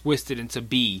to twist it into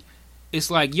B. It's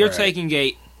like you're taking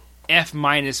a F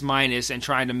minus and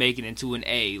trying to make it into an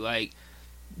A. Like,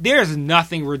 there's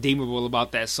nothing redeemable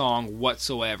about that song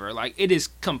whatsoever. Like, it is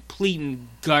complete and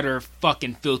gutter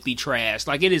fucking filthy trash.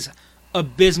 Like, it is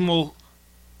abysmal.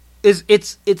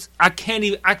 It's I can't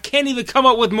even come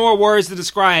up with more words to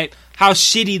describe how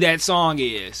shitty that song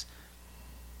is.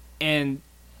 And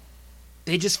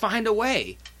they just find a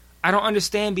way. I don't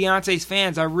understand Beyonce's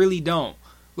fans. I really don't.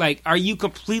 Like, are you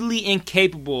completely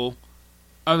incapable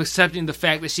of accepting the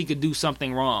fact that she could do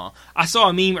something wrong? I saw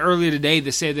a meme earlier today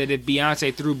that said that if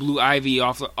Beyonce threw Blue Ivy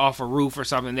off a roof or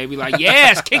something, they'd be like,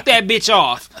 yes, kick that bitch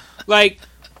off. Like,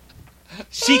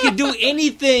 she could do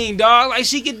anything, dog. Like,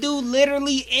 she could do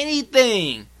literally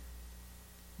anything.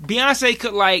 Beyonce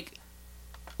could, like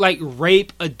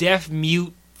rape a deaf,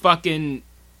 mute, fucking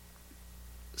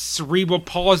cerebral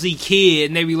palsy kid,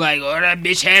 and they'd be like, oh, that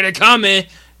bitch had it coming.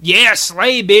 Yeah,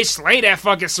 slay, bitch. Slay that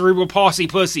fucking cerebral palsy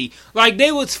pussy. Like,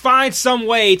 they would find some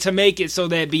way to make it so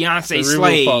that Beyonce slayed.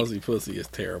 Cerebral palsy pussy is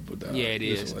terrible, dog. Yeah, it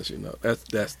is. Just to let you know.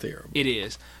 That's terrible. It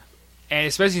is. And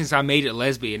especially since I made it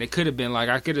lesbian, it could have been like,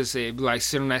 I could have said, like,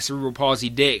 sit on that cerebral palsy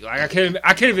dick. Like, I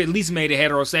could have at least made it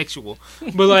heterosexual.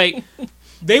 But, like,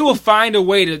 they will find a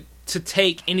way to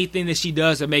take anything that she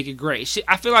does and make it great.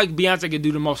 I feel like Beyonce could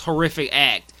do the most horrific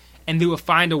act, and they will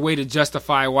find a way to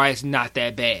justify why it's not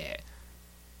that bad.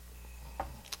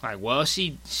 Like, well,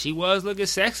 she was looking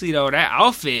sexy, though. That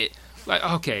outfit. Like,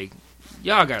 okay,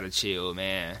 y'all gotta chill,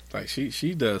 man. Like,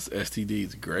 she does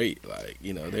STDs great. Like,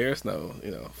 you know, there's no,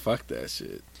 fuck that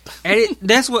shit. And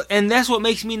that's what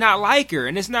makes me not like her.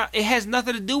 And it has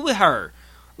nothing to do with her.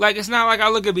 Like, it's not like I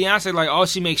look at Beyonce like, oh,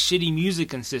 she makes shitty music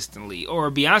consistently, or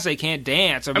Beyonce can't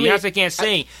dance, or Beyonce can't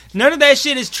sing. None of that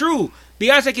shit is true.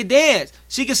 Beyonce can dance.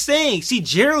 She can sing. She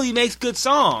generally makes good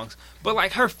songs. But,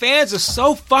 like, her fans are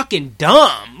so fucking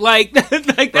dumb. Like, that's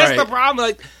the problem.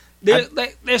 Like,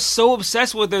 they're so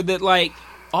obsessed with her that, like,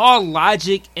 all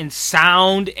logic and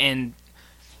sound and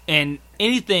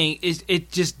anything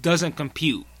it just doesn't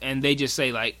compute. And they just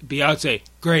say, like, Beyonce,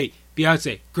 great.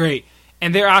 Beyonce, great.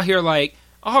 And they're out here like,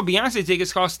 oh, Beyonce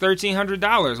tickets cost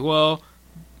 $1,300. Well,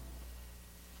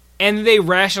 and they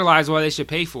rationalize why they should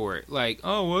pay for it. Like,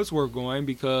 oh, well, it's worth going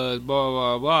because blah,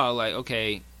 blah, blah. Like,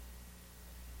 okay.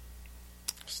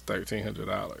 It's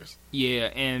 $1,300. Yeah,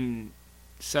 and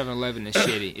 7-Eleven is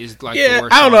shitty. It's like yeah, the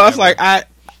worst I don't know. song It's ever.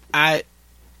 like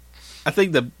I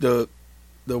think the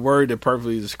word that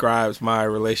perfectly describes my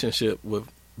relationship with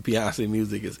Beyonce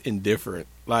music is indifferent.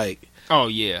 Like, oh,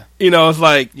 yeah. it's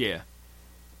like, Yeah.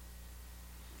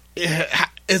 I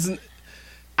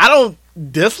don't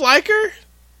dislike her,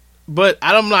 but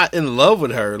I'm not in love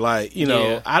with her. Like,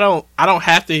 Yeah. I don't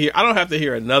have to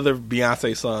hear another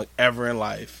Beyonce song ever in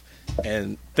life,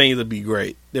 and things would be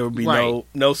great. There would be Right.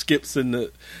 no skips in the,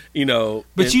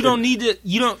 But you don't need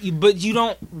to. But you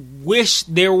don't wish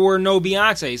there were no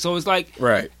Beyonce. So it's like,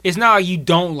 right. it's not like you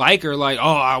don't like her. Like,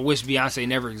 oh, I wish Beyonce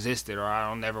never existed, or I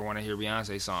don't never want to hear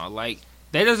Beyonce song. Like,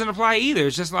 that doesn't apply either.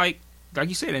 It's just like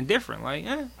you said, indifferent. Like,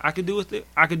 I could do with it.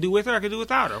 I could do with her. I could do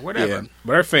without her. Whatever. Yeah,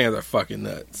 but her fans are fucking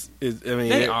nuts.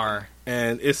 They are.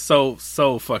 And it's so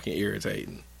fucking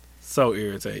irritating. So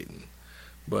irritating.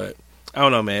 But I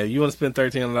don't know, man. If you want to spend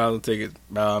 $1,300 on tickets,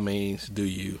 by all means, do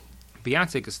you.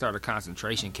 Beyonce could start a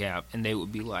concentration camp, and they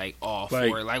would be like all for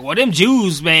Like- it. Like, well, them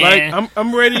Jews, man. Like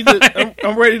I'm ready to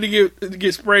I'm ready to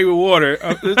get sprayed with water.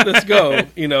 Let's go.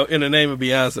 In the name of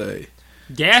Beyonce.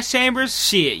 Gas chambers,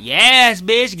 shit. Yes,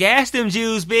 bitch. Gas them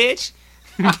Jews, bitch.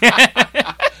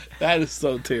 That is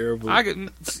so terrible.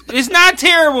 It's not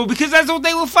terrible because that's what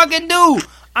they would fucking do.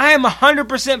 I am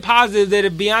 100% positive that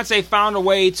if Beyonce found a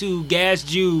way to gas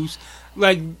Jews,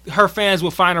 like, her fans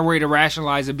will find a way to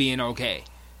rationalize it being okay.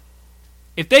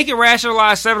 If they can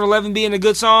rationalize 7-Eleven being a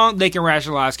good song, they can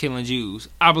rationalize killing Jews.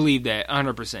 I believe that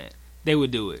 100%. They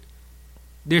would do it.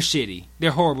 They're shitty.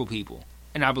 They're horrible people.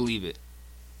 And I believe it.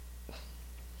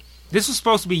 This was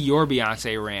supposed to be your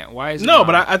Beyonce rant. Why is it No, not?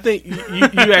 but I think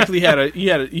you actually had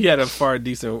a far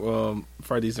decent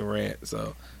rant,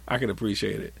 so I can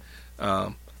appreciate it.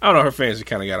 I don't know, her fans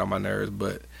kind of got on my nerves,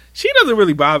 but she doesn't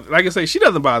really bother. Like I say, she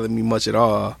doesn't bother me much at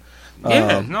all.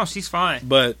 Yeah, no, she's fine.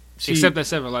 But Except that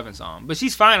 7-Eleven song. But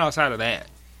she's fine outside of that.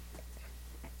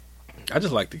 I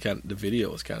just like the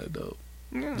video was kind of dope.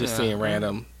 Just seeing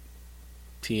random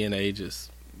TNA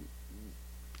just.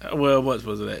 Well, what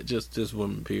was that? Just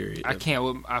women. Period. I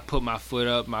can't. I put my foot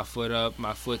up. My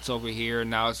foot's over here.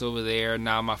 Now it's over there.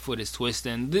 Now my foot is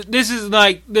twisting. This is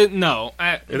like no.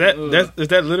 Is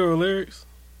that literal lyrics?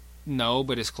 No,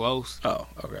 but it's close. Oh,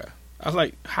 okay. I was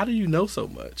like, how do you know so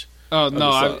much? Oh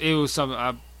no, it was something.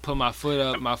 I put my foot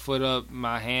up,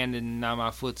 my hand, and now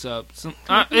my foot's up.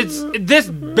 It's this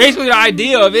basically the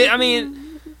idea of it. I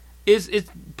mean, it's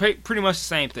pretty much the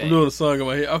same thing. I'm doing a song in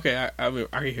my head. Okay, I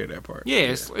can hear that part. Yeah,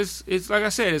 it's like I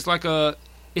said, it's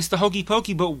the Hokey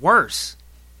Pokey, but worse.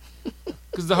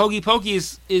 Because the Hokey Pokey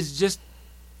is just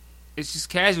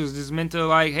casual. It's just meant to,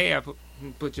 like, hey, I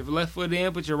put your left foot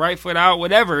in, put your right foot out,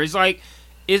 whatever. It's like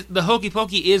the Hokey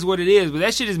Pokey is what it is, but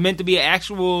that shit is meant to be an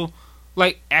actual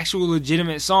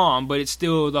legitimate song, but it's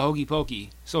still the Hokey Pokey,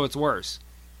 so it's worse.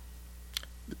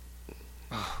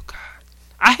 Oh God,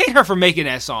 I hate her for making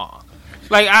that song.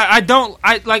 Like,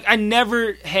 I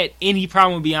never had any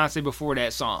problem with Beyonce before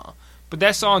that song. But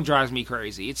that song drives me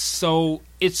crazy. It's so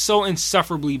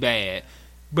insufferably bad,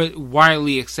 but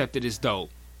widely accepted as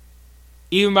dope.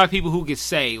 Even by people who could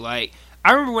say, like,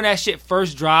 I remember when that shit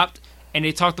first dropped and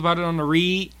they talked about it on the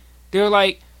read, they were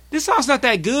like, this song's not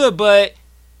that good, but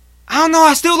I don't know,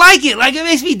 I still like it. Like, it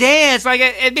makes me dance. Like,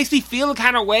 it makes me feel a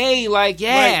kind of way. Like,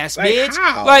 yes, like bitch.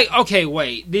 how? Like, okay,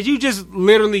 wait. Did you just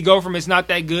literally go from it's not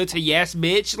that good to yes,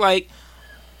 bitch? Like,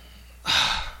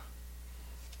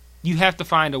 you have to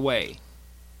find a way.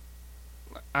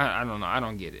 I don't know. I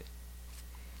don't get it.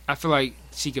 I feel like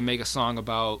she can make a song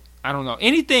about, I don't know,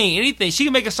 anything. She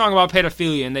can make a song about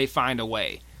pedophilia and they find a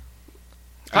way.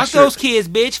 Fuck those kids,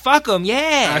 bitch. Fuck them,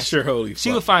 yeah. I sure holy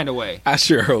She would find a way. I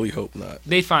sure holy hope not.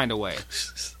 They find a way.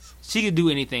 She could do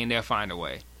anything, they'll find a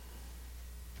way.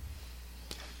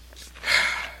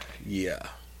 Yeah.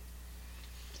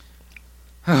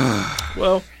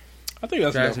 Well, I think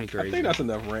that's Drives enough. me crazy. I think that's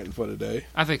enough ranting for today.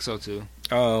 I think so too.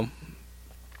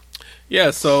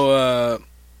 Yeah. So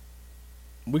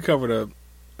we covered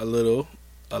a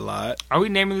lot. Are we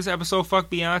naming this episode "Fuck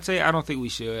Beyonce"? I don't think we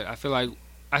should. I feel like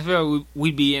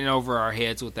we'd be in over our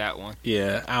heads with that one.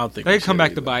 Yeah, I don't think They we come should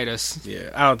back either. to bite us. Yeah,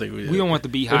 I don't think we. We don't want the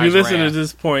If beehive. you listen at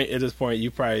this point,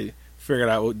 you probably figured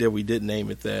out that we didn't name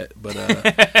it that, but because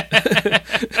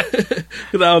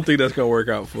I don't think that's gonna work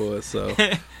out for us. So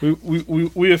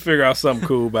we'll figure out something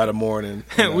cool by the morning.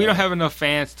 We don't have enough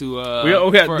fans to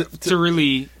to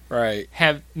really Right.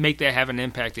 make that have an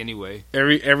impact anyway.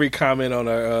 Every comment on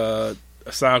our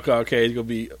SoundCloud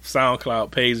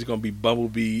page is gonna be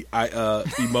bumblebee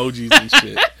emojis and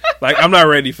shit. Like, I'm not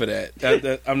ready for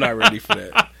that. I'm not ready for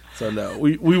that. So no,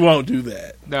 we won't do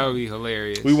that. That would be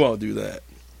hilarious. We won't do that.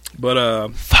 But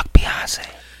fuck Beyonce.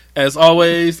 As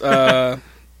always, as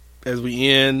we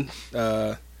end,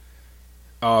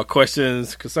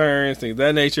 questions, concerns, things of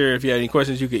that nature. If you have any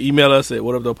questions, you can email us at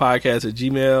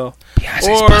whatupthopodcast@gmail.com.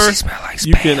 Beyonce's pussy smell like spam.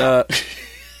 You can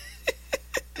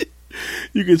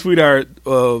you can tweet our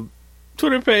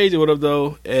Twitter page at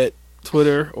whatuptho at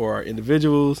Twitter, or our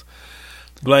individuals.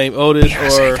 Blame Otis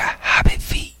Beyonce or got hobbit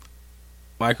feet.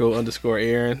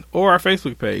 Michael_Aaron, or our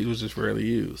Facebook page, which is rarely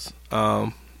used.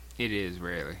 It is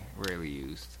rarely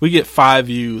used. We get 5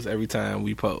 views every time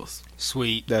we post.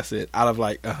 Sweet. That's it. Out of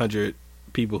like 100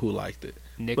 people who liked it.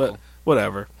 Nickel. But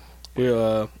whatever.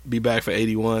 We'll be back for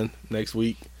 81 next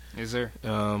week. Is there?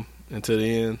 Until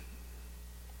then,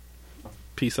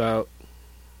 peace out.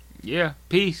 Yeah.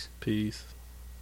 Peace. Peace.